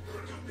to.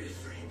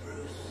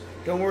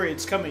 Don't worry,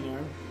 it's coming,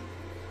 Aaron.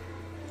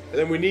 And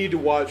then we need to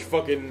watch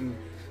fucking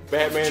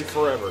Batman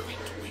Forever.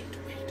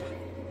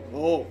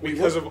 Oh,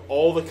 Because of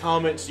all the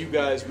comments you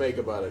guys make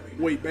about it.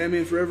 Wait,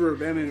 Batman Forever or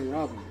Batman and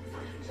Robin?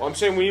 Well, I'm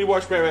saying we need to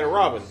watch Batman and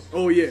Robin.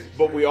 Oh, yeah.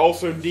 But we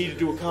also need to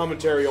do a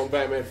commentary on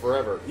Batman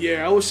Forever.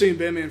 Yeah, I was saying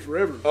Batman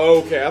Forever.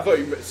 Okay, I thought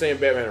you were saying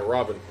Batman and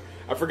Robin.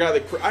 I forgot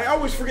that. I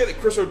always forget that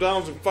Chris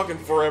O'Donnell's in fucking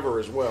Forever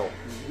as well.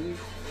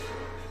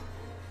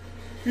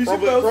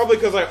 Probably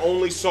because I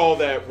only saw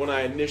that when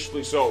I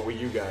initially saw it with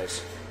you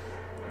guys.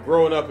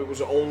 Growing up, it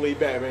was only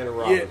Batman and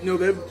Robin. Yeah, no,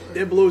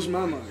 that blows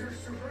my mind.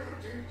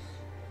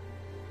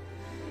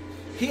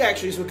 He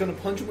actually is going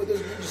to punch him with his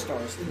ninja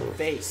stars in the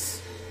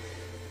face.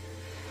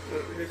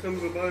 Here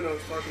comes the line I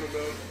was talking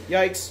about.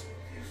 Yikes.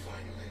 You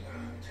finally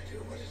learn to do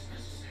what is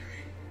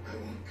necessary. I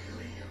won't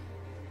kill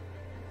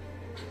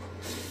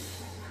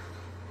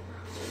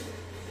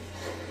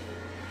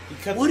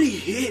you. What he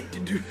hit to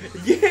do?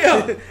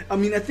 Yeah! I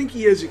mean, I think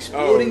he has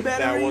exploding that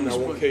batteries. one, I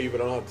won't but- kill you,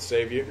 but I don't have to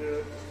save you.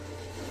 Yeah.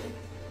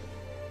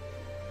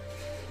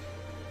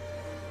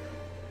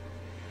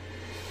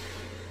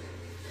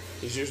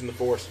 He's using the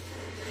Force.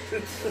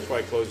 That's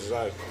why he closed his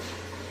eyes.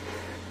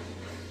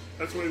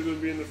 That's why he's going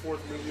to be in the 4th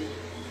movie.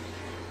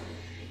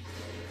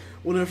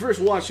 When I first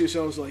watched this,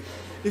 I was like,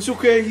 it's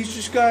okay, he's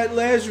just got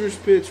Lazarus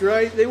pits,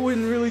 right? They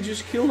wouldn't really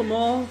just kill him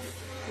off?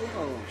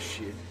 Oh,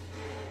 shit.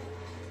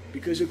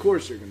 Because of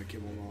course they're going to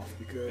kill him off,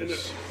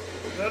 because...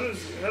 How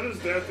does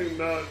that thing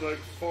not, like,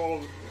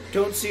 fall?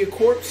 Don't see a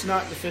corpse,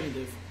 not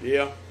definitive.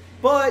 Yeah.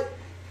 But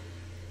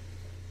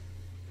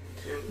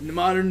The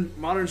modern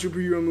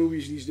superhero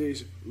movies these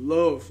days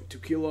love to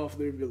kill off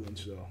their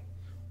villains, though.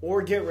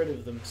 or get rid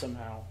of them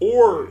somehow.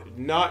 Or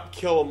not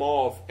kill them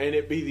off, and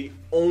it be the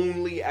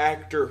only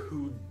actor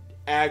who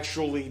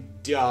actually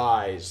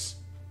dies.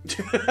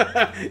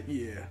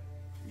 Yeah.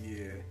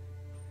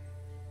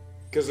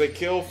 Because they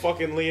kill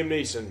fucking Liam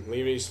Neeson.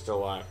 Liam Neeson's still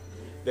alive.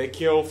 They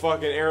kill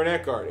fucking Aaron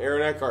Eckhart.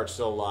 Aaron Eckhart's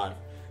still alive.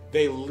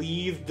 They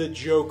leave the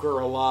Joker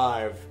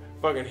alive.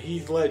 Fucking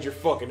Heath Ledger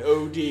fucking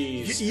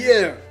ODs.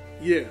 Yeah.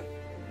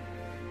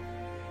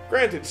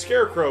 Granted,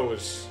 Scarecrow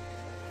is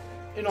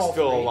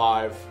still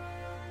alive.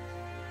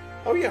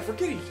 Oh yeah,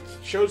 forget he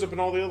shows up in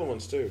all the other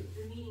ones too.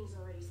 The meeting's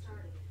already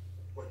started.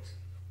 What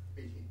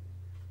meeting?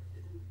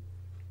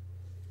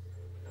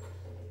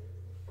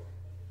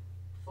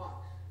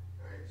 Fuck.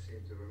 I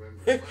seem to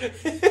remember.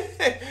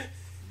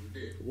 You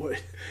did.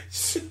 What?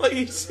 So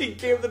he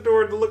came to the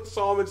door and looked,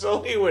 saw him, and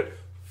so he went,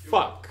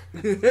 "Fuck."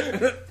 Whose authority?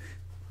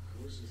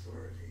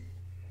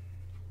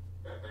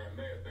 Batman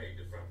may have made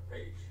the front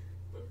page,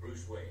 but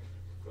Bruce Wayne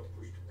got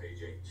pushed to page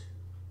 8.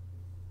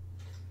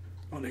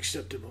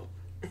 Unacceptable.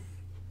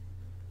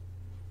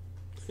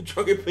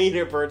 Drunken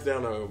Peter burns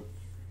down home.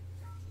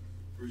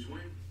 Bruce Wayne?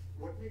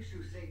 What makes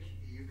you think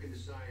you can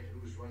decide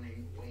who's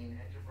running Wayne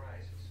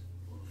Enterprises?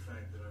 Well, the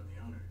fact that I'm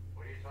the owner.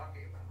 What are you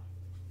talking about?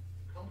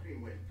 The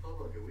company went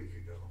public a week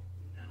ago.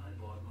 And I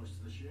bought most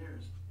of the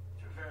shares.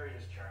 To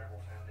various charitable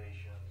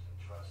foundations and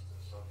trusts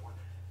and so forth.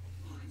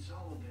 Look, it's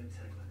all a bit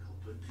technical,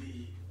 but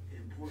the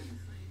important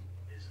thing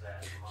Is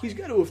that He's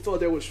got to have thought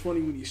that was funny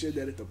when he said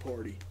that at the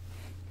party.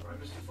 right,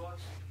 Mr.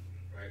 Fox?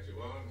 Right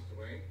you are, Mr.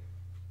 Wayne.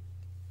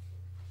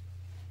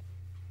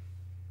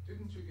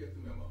 Didn't you get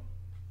the memo?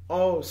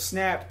 Oh,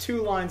 snap.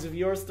 2 lines of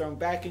yours thrown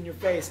back in your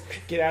face.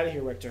 Get out of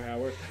here, Rector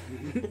Howard.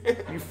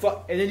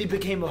 And then he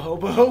became a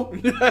hobo?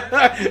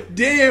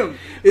 Damn!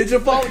 It's a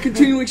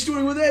continuing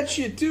story with that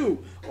shit,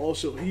 too.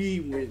 Also, he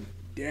went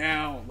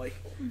down. Like,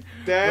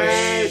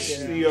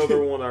 That's the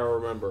other one I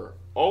remember.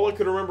 All I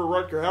could remember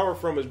Rutger Hauer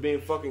from is being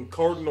fucking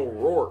Cardinal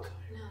Rourke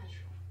No,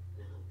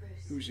 Bruce.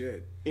 who's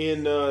that?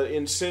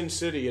 in Sin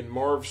City in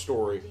Marv's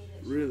story.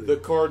 Really? The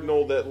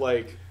Cardinal that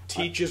like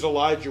teaches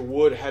Elijah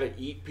Wood how to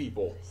eat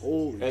people.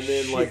 Holy And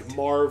then shit. like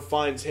Marv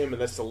finds him,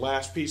 and that's the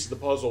last piece of the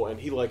puzzle, and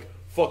he like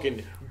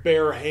fucking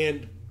bare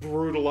hand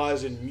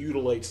brutalizes and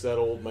mutilates that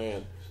old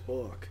man.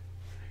 Fuck.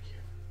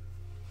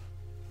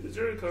 Is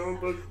there a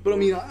comic book? But I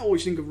mean, I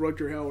always think of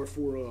Rutger Hauer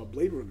for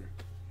Blade Runner.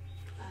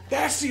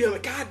 That's the other.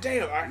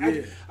 Goddamn,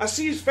 Yeah. I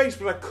see his face,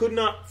 but I could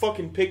not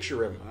fucking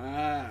picture him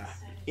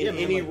in Yeah,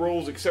 any man,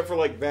 roles except for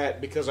like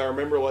that, because I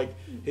remember like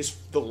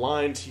the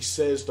lines he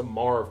says to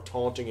Marv,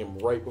 taunting him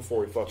right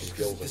before he fucking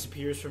kills him.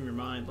 Disappears from your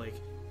mind like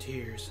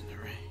tears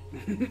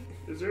in the rain.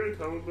 Is there a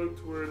comic book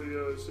to where the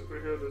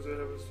superhero doesn't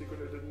have a secret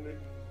identity?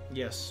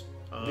 Yes.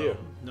 Yeah.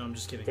 No, I'm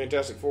just kidding.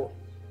 Fantastic Four.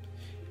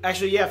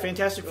 Actually, yeah,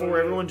 Fantastic Four, yeah.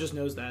 everyone just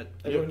knows that.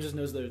 Everyone just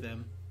knows they're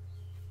them.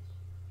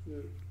 Yeah.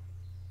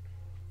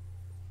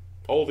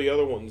 All the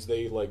other ones,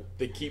 they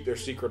keep their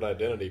secret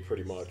identity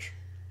pretty much,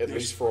 at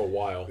least for a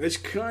while. That's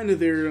kind of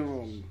their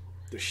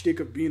the shtick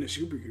of being a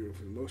superhero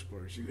for the most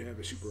part. So you have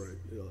a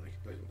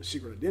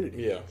secret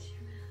identity. Yeah.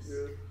 Yeah.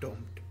 Don't.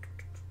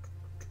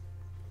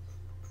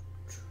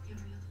 Your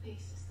real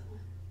face is the one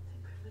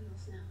that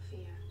criminals now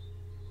fear.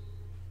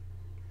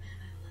 The man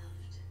I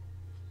loved.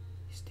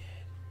 He's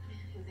dead. The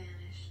man who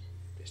vanished.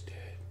 He's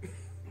dead.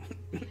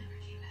 He never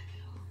came back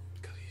at all.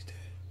 Because he's dead.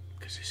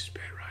 Because this is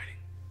bad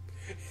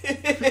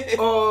writing.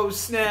 Oh,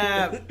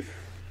 snap.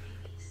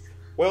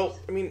 Well,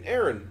 I mean,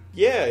 Aaron,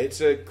 yeah,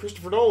 it's a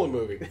Christopher Nolan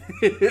movie.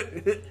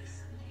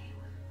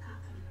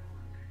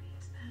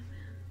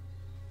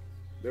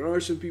 There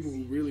are some people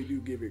who really do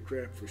give it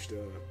crap for stuff,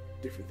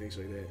 different things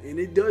like that. And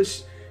it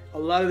does, a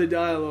lot of the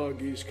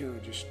dialogue is kind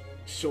of just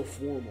so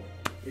formal.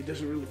 It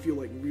doesn't really feel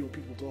like real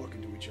people talking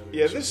to each other.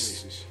 Yeah, in some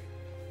this places.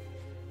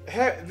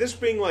 this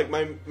being like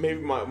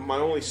maybe my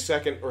only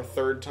second or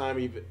third time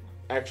even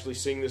actually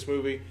seeing this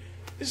movie,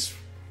 this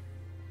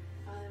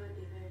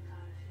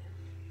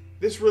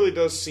really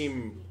does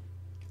seem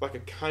like a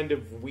kind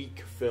of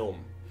weak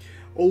film.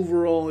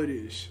 Overall, it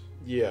is.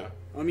 Yeah.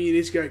 I mean,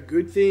 it's got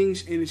good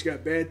things and it's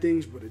got bad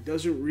things, but it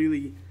doesn't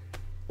really...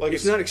 Like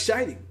it's not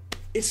exciting.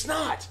 It's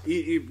not.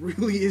 It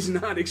really is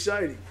not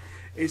exciting.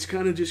 It's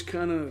kind of just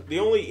The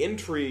only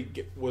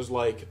intrigue was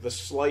like the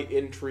slight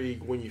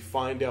intrigue when you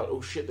find out,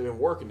 oh shit, they've been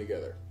working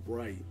together.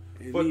 Right.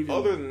 And but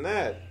other than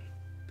that,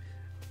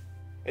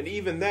 and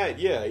even that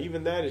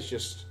is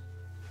just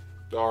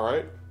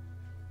alright.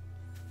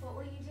 What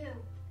will you do?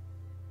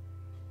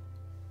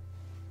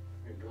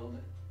 Rebuild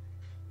it.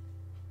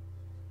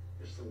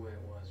 Just the way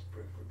it was,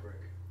 brick for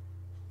brick.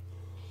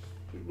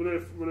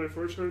 When I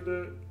first heard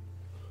that,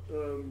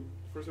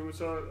 first time I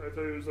saw it, I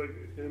thought it was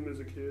like him as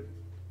a kid.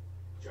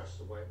 Just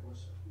the way it was.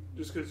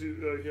 Just because he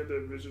had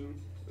that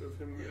vision of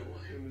him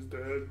and his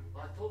dad.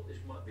 I thought this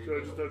might be. So I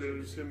just thought it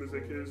was him as a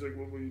kid. It was like,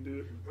 what will you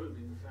do?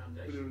 Improving the But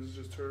foundation. it was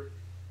just her.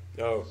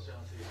 Oh.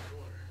 Southeast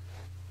corner.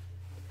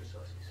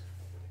 Precisely.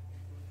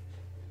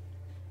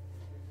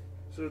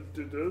 So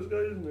did those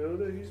guys know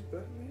that he's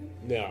Batman?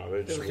 No,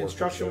 they're Do just the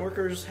construction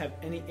workers have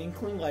any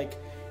inkling? Like,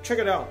 check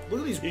it out.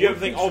 Look at these. You gotta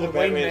think all the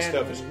Wayne Batman Manor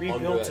stuff is and under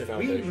rebuilt that it.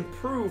 We foundation.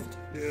 improved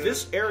Yeah.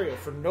 this area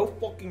for no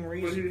fucking But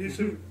reason. he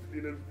said,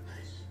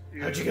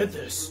 How'd you get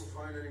this?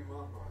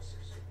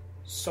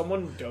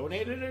 Someone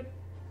donated it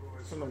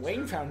from the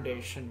Wayne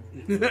Foundation.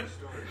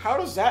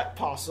 How is that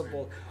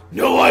possible?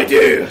 No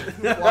idea.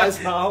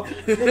 Flies off.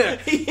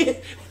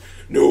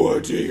 No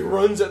idea. He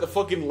runs at the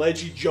fucking ledge.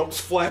 He jumps,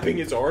 flapping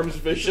his arms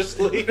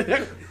viciously.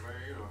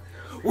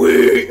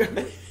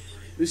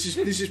 This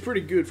is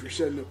pretty good for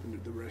setting up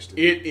the rest of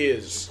it. It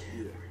is.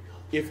 Yeah.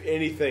 If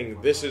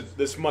anything, this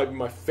might be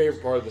my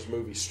favorite part of this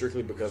movie,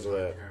 strictly because of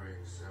that.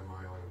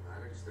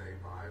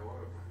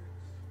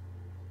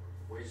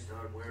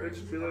 I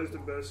just realized the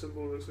bat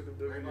symbol looks like a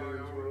W as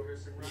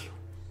well.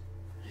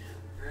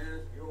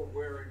 And you're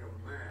wearing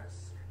a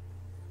mask.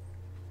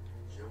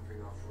 Jumping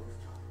off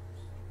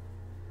rooftops.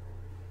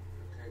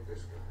 Take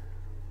this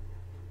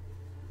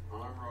guy.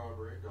 Armed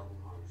robbery, double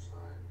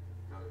homicide.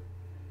 Got a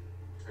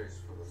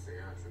taste for the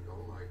theatrical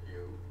like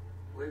you.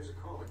 Leaves a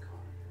calling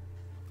card.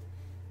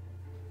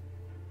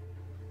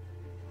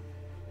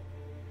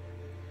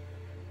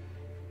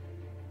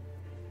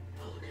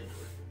 I'll look into it.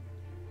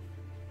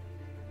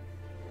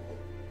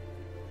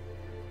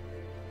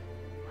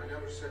 I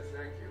never said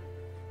thank you.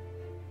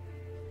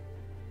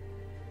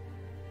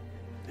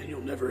 And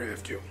you'll never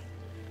have to.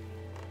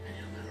 And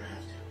you'll never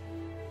have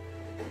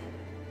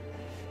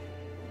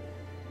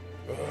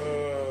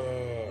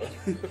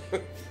to.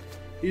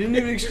 He didn't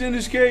even extend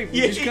his cape.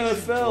 He just kind of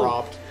fell.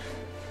 Dropped.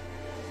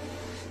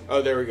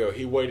 Oh, there we go.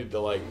 He waited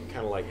to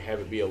kind of have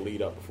it be a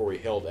lead up before he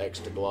held X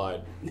to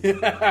glide.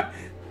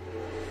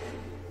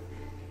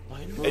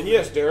 And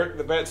yes, Derek,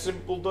 the bat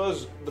signal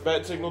does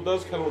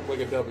kind of look like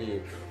a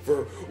W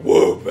for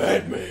whoa,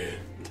 Batman.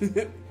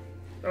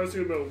 I was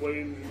thinking about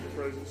Wayne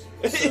Enterprises.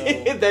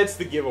 That's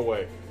the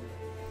giveaway.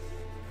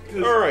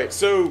 All right,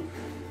 so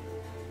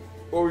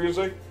what were you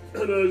gonna say?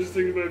 No, I was just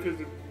thinking about because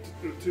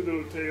the two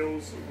little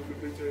tails with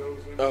the big tails.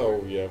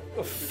 Oh yeah,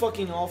 a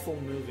fucking awful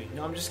movie.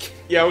 No, I'm just kidding.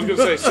 Yeah, I was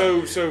gonna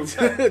say so.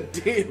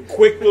 Damn.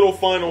 Quick little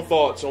final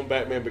thoughts on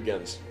Batman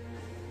Begins.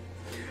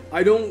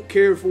 I don't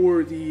care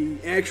for the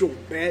actual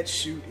bat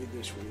suit in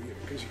this one either,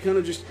 because it kind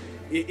of just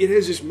it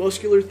has this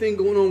muscular thing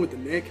going on with the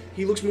neck.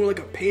 He looks more like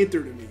a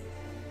panther to me,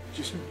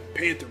 just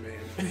Panther Man.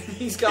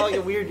 He's got like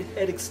a weird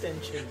head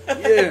extension.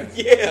 Yeah,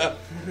 yeah.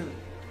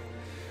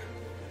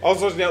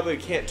 Also, now that he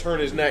can't turn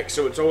his neck,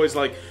 so it's always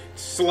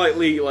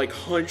slightly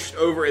hunched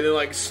over and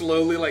then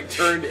slowly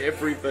turned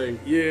everything.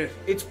 Yeah.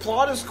 Its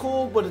plot is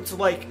cool, but it's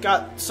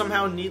got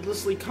somehow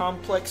needlessly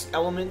complex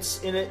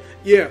elements in it.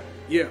 Yeah,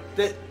 yeah.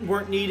 That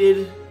weren't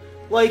needed.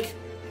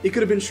 It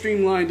could have been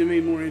streamlined and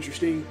made more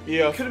interesting.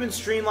 Yeah. It could have been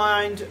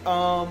streamlined.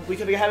 We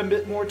could have had a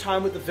bit more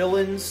time with the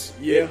villains.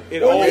 Yeah.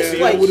 It all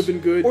that would have been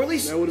good. Or at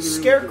least that would have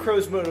been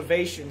Scarecrow's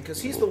motivation, because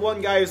he's the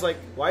one guy who's like,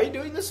 why are you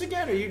doing this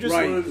again? Are you just...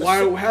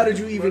 Right. How did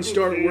you even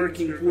start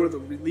working for the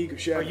League of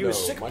Shadows? Are you a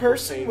sick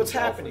person? What's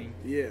happening?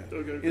 Yeah.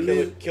 Okay. And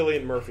then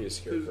Killian Murphy is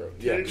Scarecrow.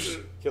 His-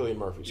 Killian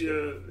Murphy's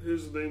Scarecrow. Yeah,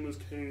 his name was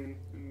Kane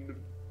in the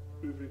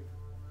movie.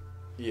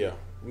 Yeah.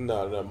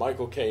 No,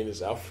 Michael Caine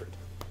is Alfred.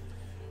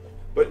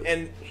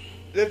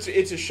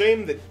 It's a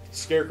shame that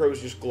Scarecrow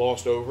is just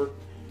glossed over,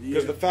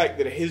 because the fact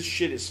that his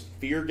shit is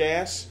fear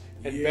gas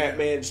and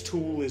Batman's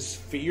tool is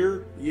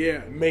fear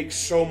makes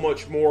so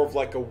much more of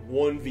a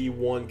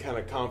 1v1 kind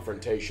of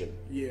confrontation.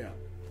 Yeah.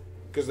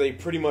 Because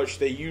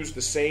they use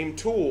the same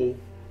tool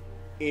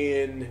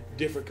in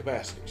different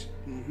capacities.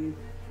 Mm-hmm.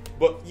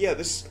 But yeah,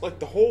 this like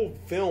the whole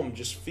film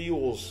just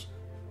feels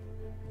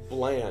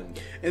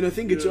bland. And I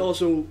think it's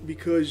also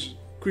because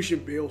Christian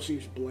Bale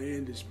seems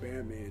bland as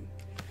Batman.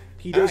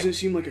 He doesn't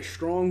seem like a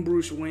strong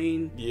Bruce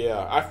Wayne.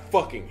 Yeah, I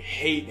fucking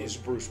hate his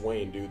Bruce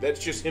Wayne, dude. That's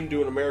just him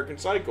doing American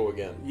Psycho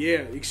again.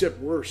 Yeah, except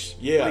worse.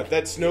 Yeah, Like,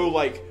 that's no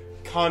like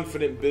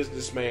confident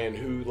businessman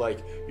who like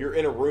you're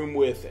in a room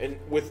with and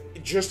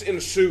with just in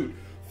a suit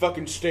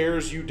fucking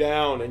stares you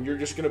down and you're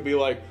just gonna be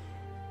like,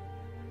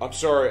 I'm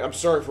sorry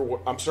for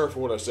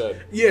what I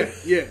said. Yeah.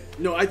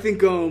 No, I think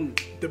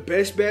the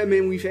best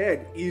Batman we've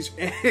had is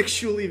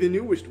actually the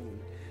newest one.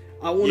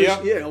 I want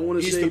to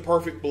he's say the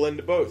perfect blend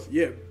of both.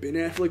 Yeah, Ben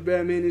Affleck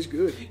Batman is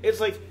good. It's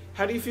like,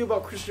 how do you feel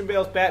about Christian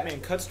Bale's Batman?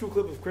 Cuts to a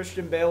clip of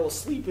Christian Bale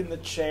asleep in the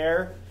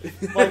chair,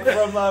 like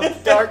from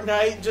Dark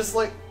Knight, just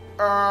like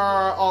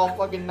all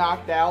fucking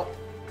knocked out.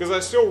 Because I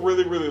still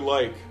really, really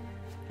like.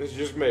 It's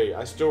just me.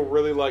 I still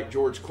really like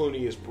George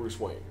Clooney as Bruce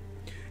Wayne.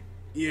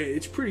 Yeah,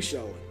 it's pretty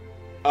solid.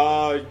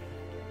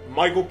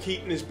 Michael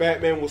Keaton as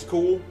Batman was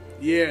cool.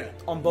 Yeah,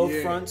 on both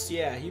fronts.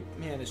 Yeah,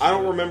 I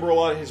don't remember a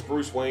lot of his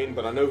Bruce Wayne,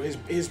 but I know his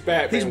Batman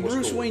was cool. His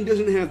Bruce Wayne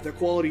doesn't have the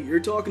quality you're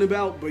talking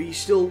about, but he's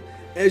still,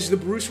 as the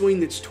Bruce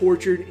Wayne that's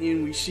tortured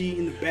and we see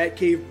in the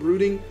Batcave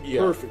brooding,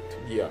 perfect.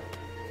 Yeah.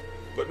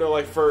 But no,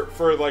 like for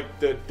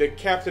like the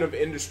captain of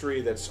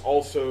industry that's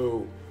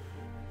also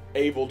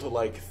able to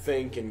like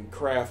think and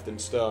craft and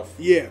stuff.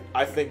 Yeah.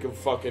 I think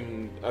of ER.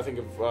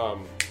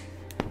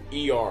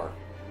 ER.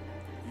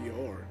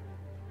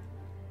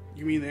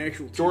 You mean the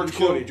actual George TV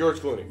Clooney? show? George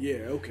Clooney.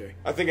 Yeah. Okay.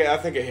 I think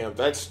of him.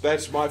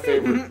 That's my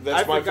favorite.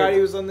 That's I forgot he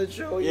was on the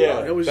show.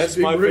 Yeah, that was that's his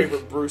big my break.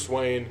 favorite Bruce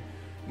Wayne.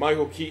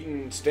 Michael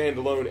Keaton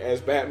standalone as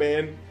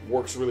Batman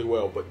works really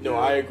well. But no,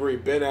 I agree.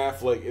 Ben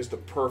Affleck is the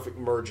perfect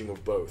merging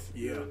of both.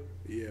 Yeah.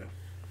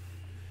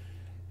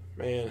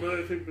 Man. But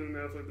I think Ben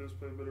Affleck does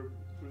play better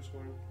Bruce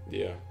Wayne.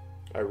 Yeah.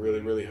 I really,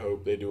 really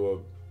hope they do a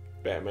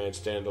Batman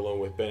standalone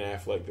with Ben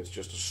Affleck that's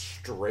just a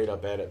straight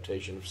up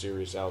adaptation of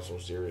Serious House on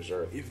Serious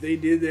Earth. If they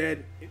did that,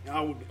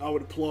 I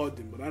would applaud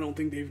them, but I don't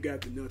think they've got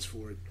the nuts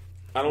for it.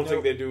 I don't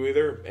think they do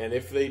either. And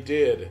if they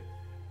did,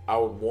 I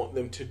would want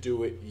them to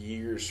do it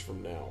years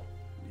from now.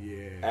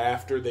 Yeah.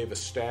 After they've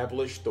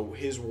established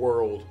his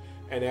world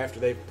and after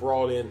they've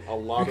brought in a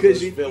lot of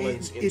those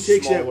villains in it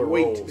takes smaller that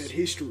weight, roles. that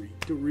history,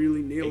 to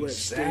really nail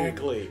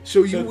Exactly. that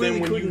story. So then really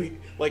when couldn't... you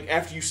like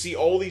after you see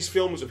all these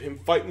films of him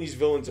fighting these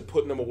villains and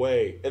putting them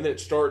away, and then it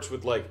starts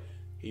with like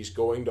he's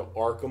going to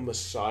Arkham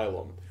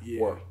Asylum,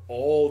 where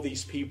all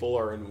these people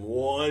are in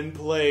one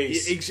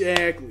place. Yeah,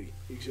 exactly.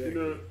 You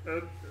know,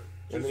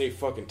 and then he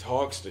fucking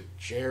talks to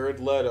Jared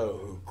Leto,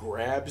 who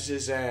grabs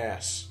his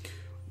ass.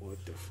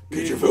 What the fuck?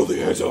 Get your filthy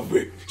hands off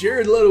me.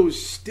 Jared Leto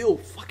is still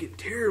fucking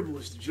terrible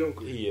as the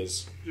Joker. He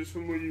is. Just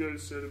from what you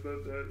guys said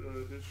about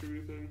that history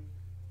thing,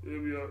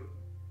 it'd be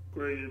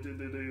great if they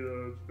did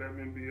a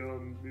Batman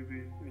Beyond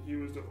movie. And he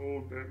was the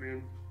old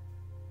Batman.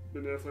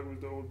 Ben Affleck was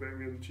the old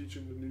Batman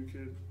teaching the new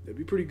kid. That'd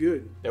be pretty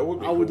good. That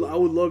would be I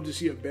would love to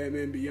see a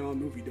Batman Beyond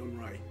movie done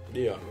right.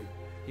 Yeah.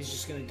 He's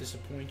just gonna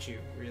disappoint you,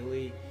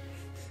 really,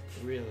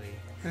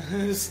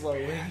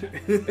 slowly,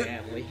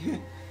 badly.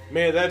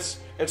 Man, that's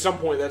at some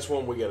point. That's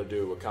one we got to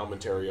do a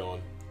commentary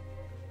on.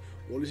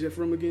 What is that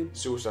from again?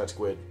 Suicide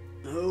Squid.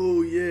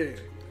 Oh yeah,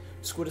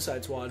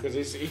 Squidicide Squad.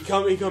 Because he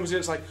comes in.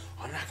 It's like,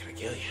 I'm not gonna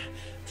kill you. I'm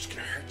just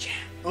gonna hurt you.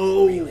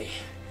 Oh really?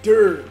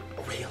 Dirt.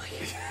 Oh, really?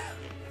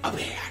 I'm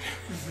bad.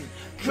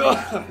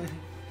 God.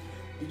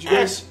 Did you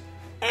guys?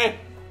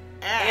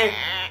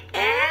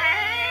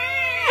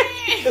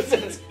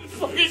 That's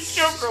fucking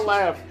Joker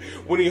laugh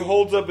when he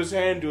holds up his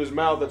hand to his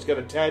mouth that's got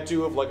a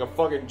tattoo of like a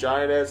fucking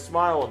giant ass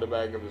smile on the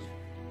back of his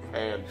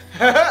hand.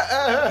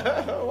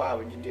 Why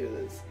would you do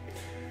this?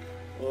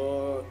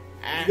 You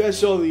guys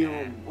saw the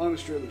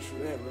honest trailers for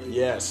that, right?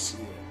 Yes.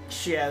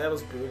 Yeah, that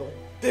was brutal.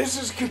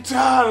 This is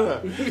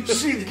Katana.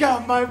 She's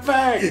got my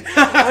back.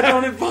 I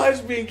don't advise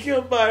being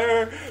killed by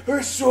her.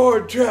 Her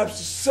sword traps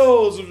the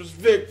souls of his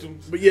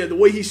victims. But yeah, the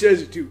way he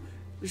says it too.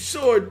 The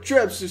sword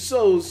traps the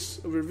souls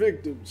of her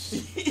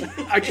victims.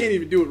 I can't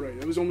even do it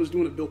right. I was almost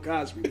doing a Bill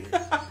Cosby.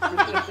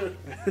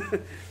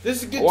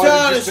 This is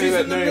Katana. She's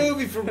in the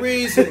movie for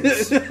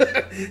reasons.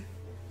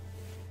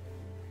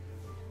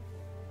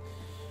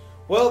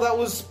 Well, that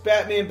was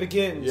Batman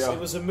Begins. Yeah. It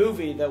was a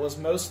movie that was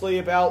mostly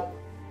about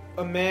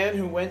a man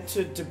who went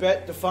to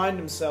Tibet to find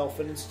himself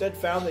and instead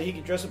found that he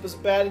could dress up as a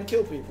bat and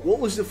kill people. What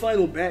was the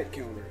final bat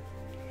counter?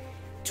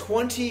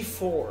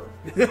 24.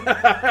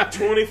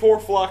 24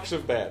 flocks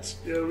of bats.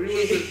 Yeah, we would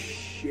have been.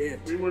 Shit.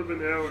 We would have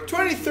been out.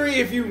 23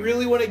 if you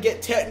really want to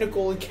get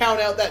technical and count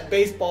out that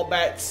baseball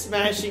bat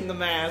smashing the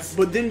mast.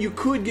 But then you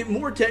could get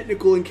more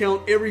technical and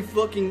count every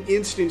fucking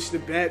instance the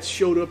bats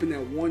showed up in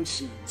that one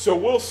scene. So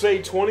we'll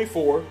say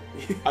 24.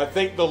 I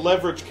think the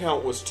leverage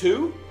count was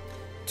 2.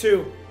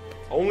 2.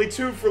 Only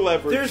 2 for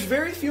leverage. There's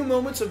very few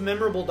moments of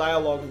memorable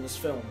dialogue in this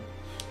film.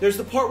 There's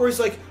the part where he's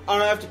like, I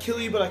don't have to kill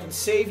you, but I can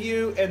save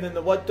you, and then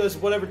the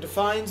whatever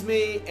defines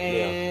me,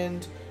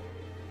 and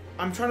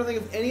I'm trying to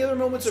think of any other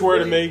moments Swear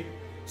of to really, me.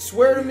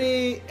 Swear to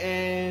me,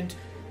 and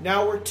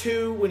Now we're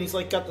 2 when he's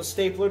like got the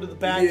stapler to the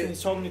back and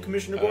he's talking to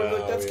Commissioner Gordon.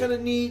 Like that's kind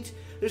of neat.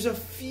 There's a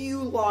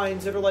few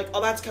lines that are like,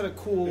 oh, that's kind of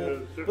cool.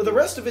 Yeah, but the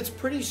rest of it's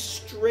pretty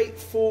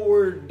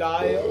straightforward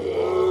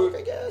dialogue,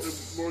 I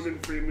guess. Morgan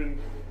Freeman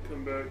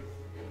come back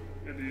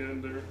at the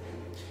end there.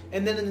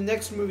 And then in the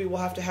next movie, we'll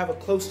have to have a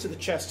close to the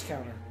chest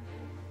counter.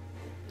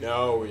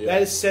 Oh, yeah.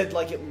 That is said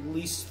like at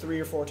least 3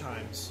 or 4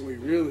 times. Wait,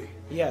 really?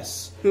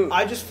 Yes.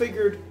 I just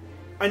figured,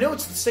 I know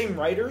it's the same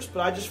writers,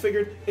 but I just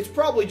figured it's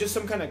probably just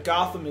some kind of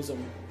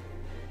Gothamism.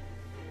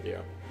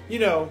 Yeah. You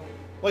know,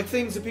 like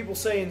things that people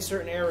say in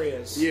certain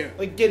areas. Yeah.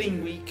 Like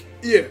getting weak.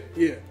 Yeah,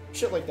 yeah.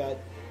 Shit like that.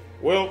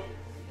 Well,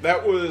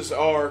 that was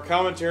our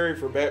commentary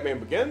for Batman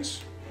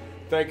Begins.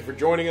 Thank you for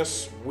joining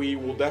us. We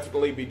will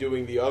definitely be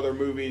doing the other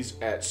movies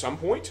at some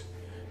point.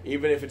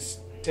 Even if it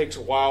takes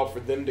a while for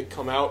them to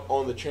come out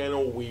on the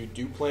channel, we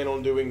do plan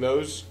on doing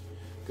those.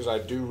 Because I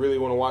do really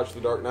want to watch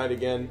The Dark Knight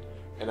again.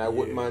 And I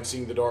wouldn't mind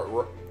seeing The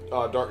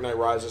Dark Knight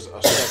Rises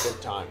a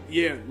second time.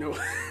 Yeah, no.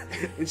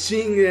 And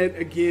seeing that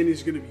again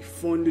is going to be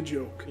fun to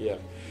joke. Yeah.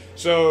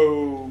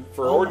 So,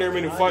 for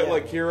Ordinary Men Who Fight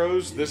Like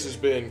Heroes, this has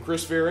been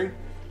Chris Fearing.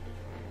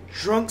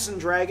 Drunks and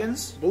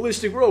Dragons.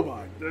 Ballistic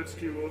Robot. That's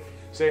Key-Wolf.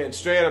 Saying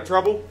stay out of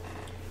trouble.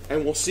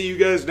 And we'll see you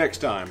guys next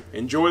time.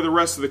 Enjoy the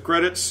rest of the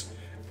credits.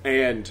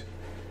 And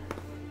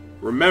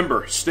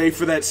remember, stay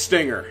for that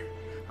stinger.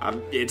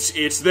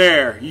 It's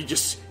there.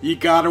 You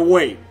gotta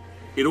wait.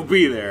 It'll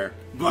be there.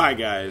 Bye,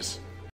 guys.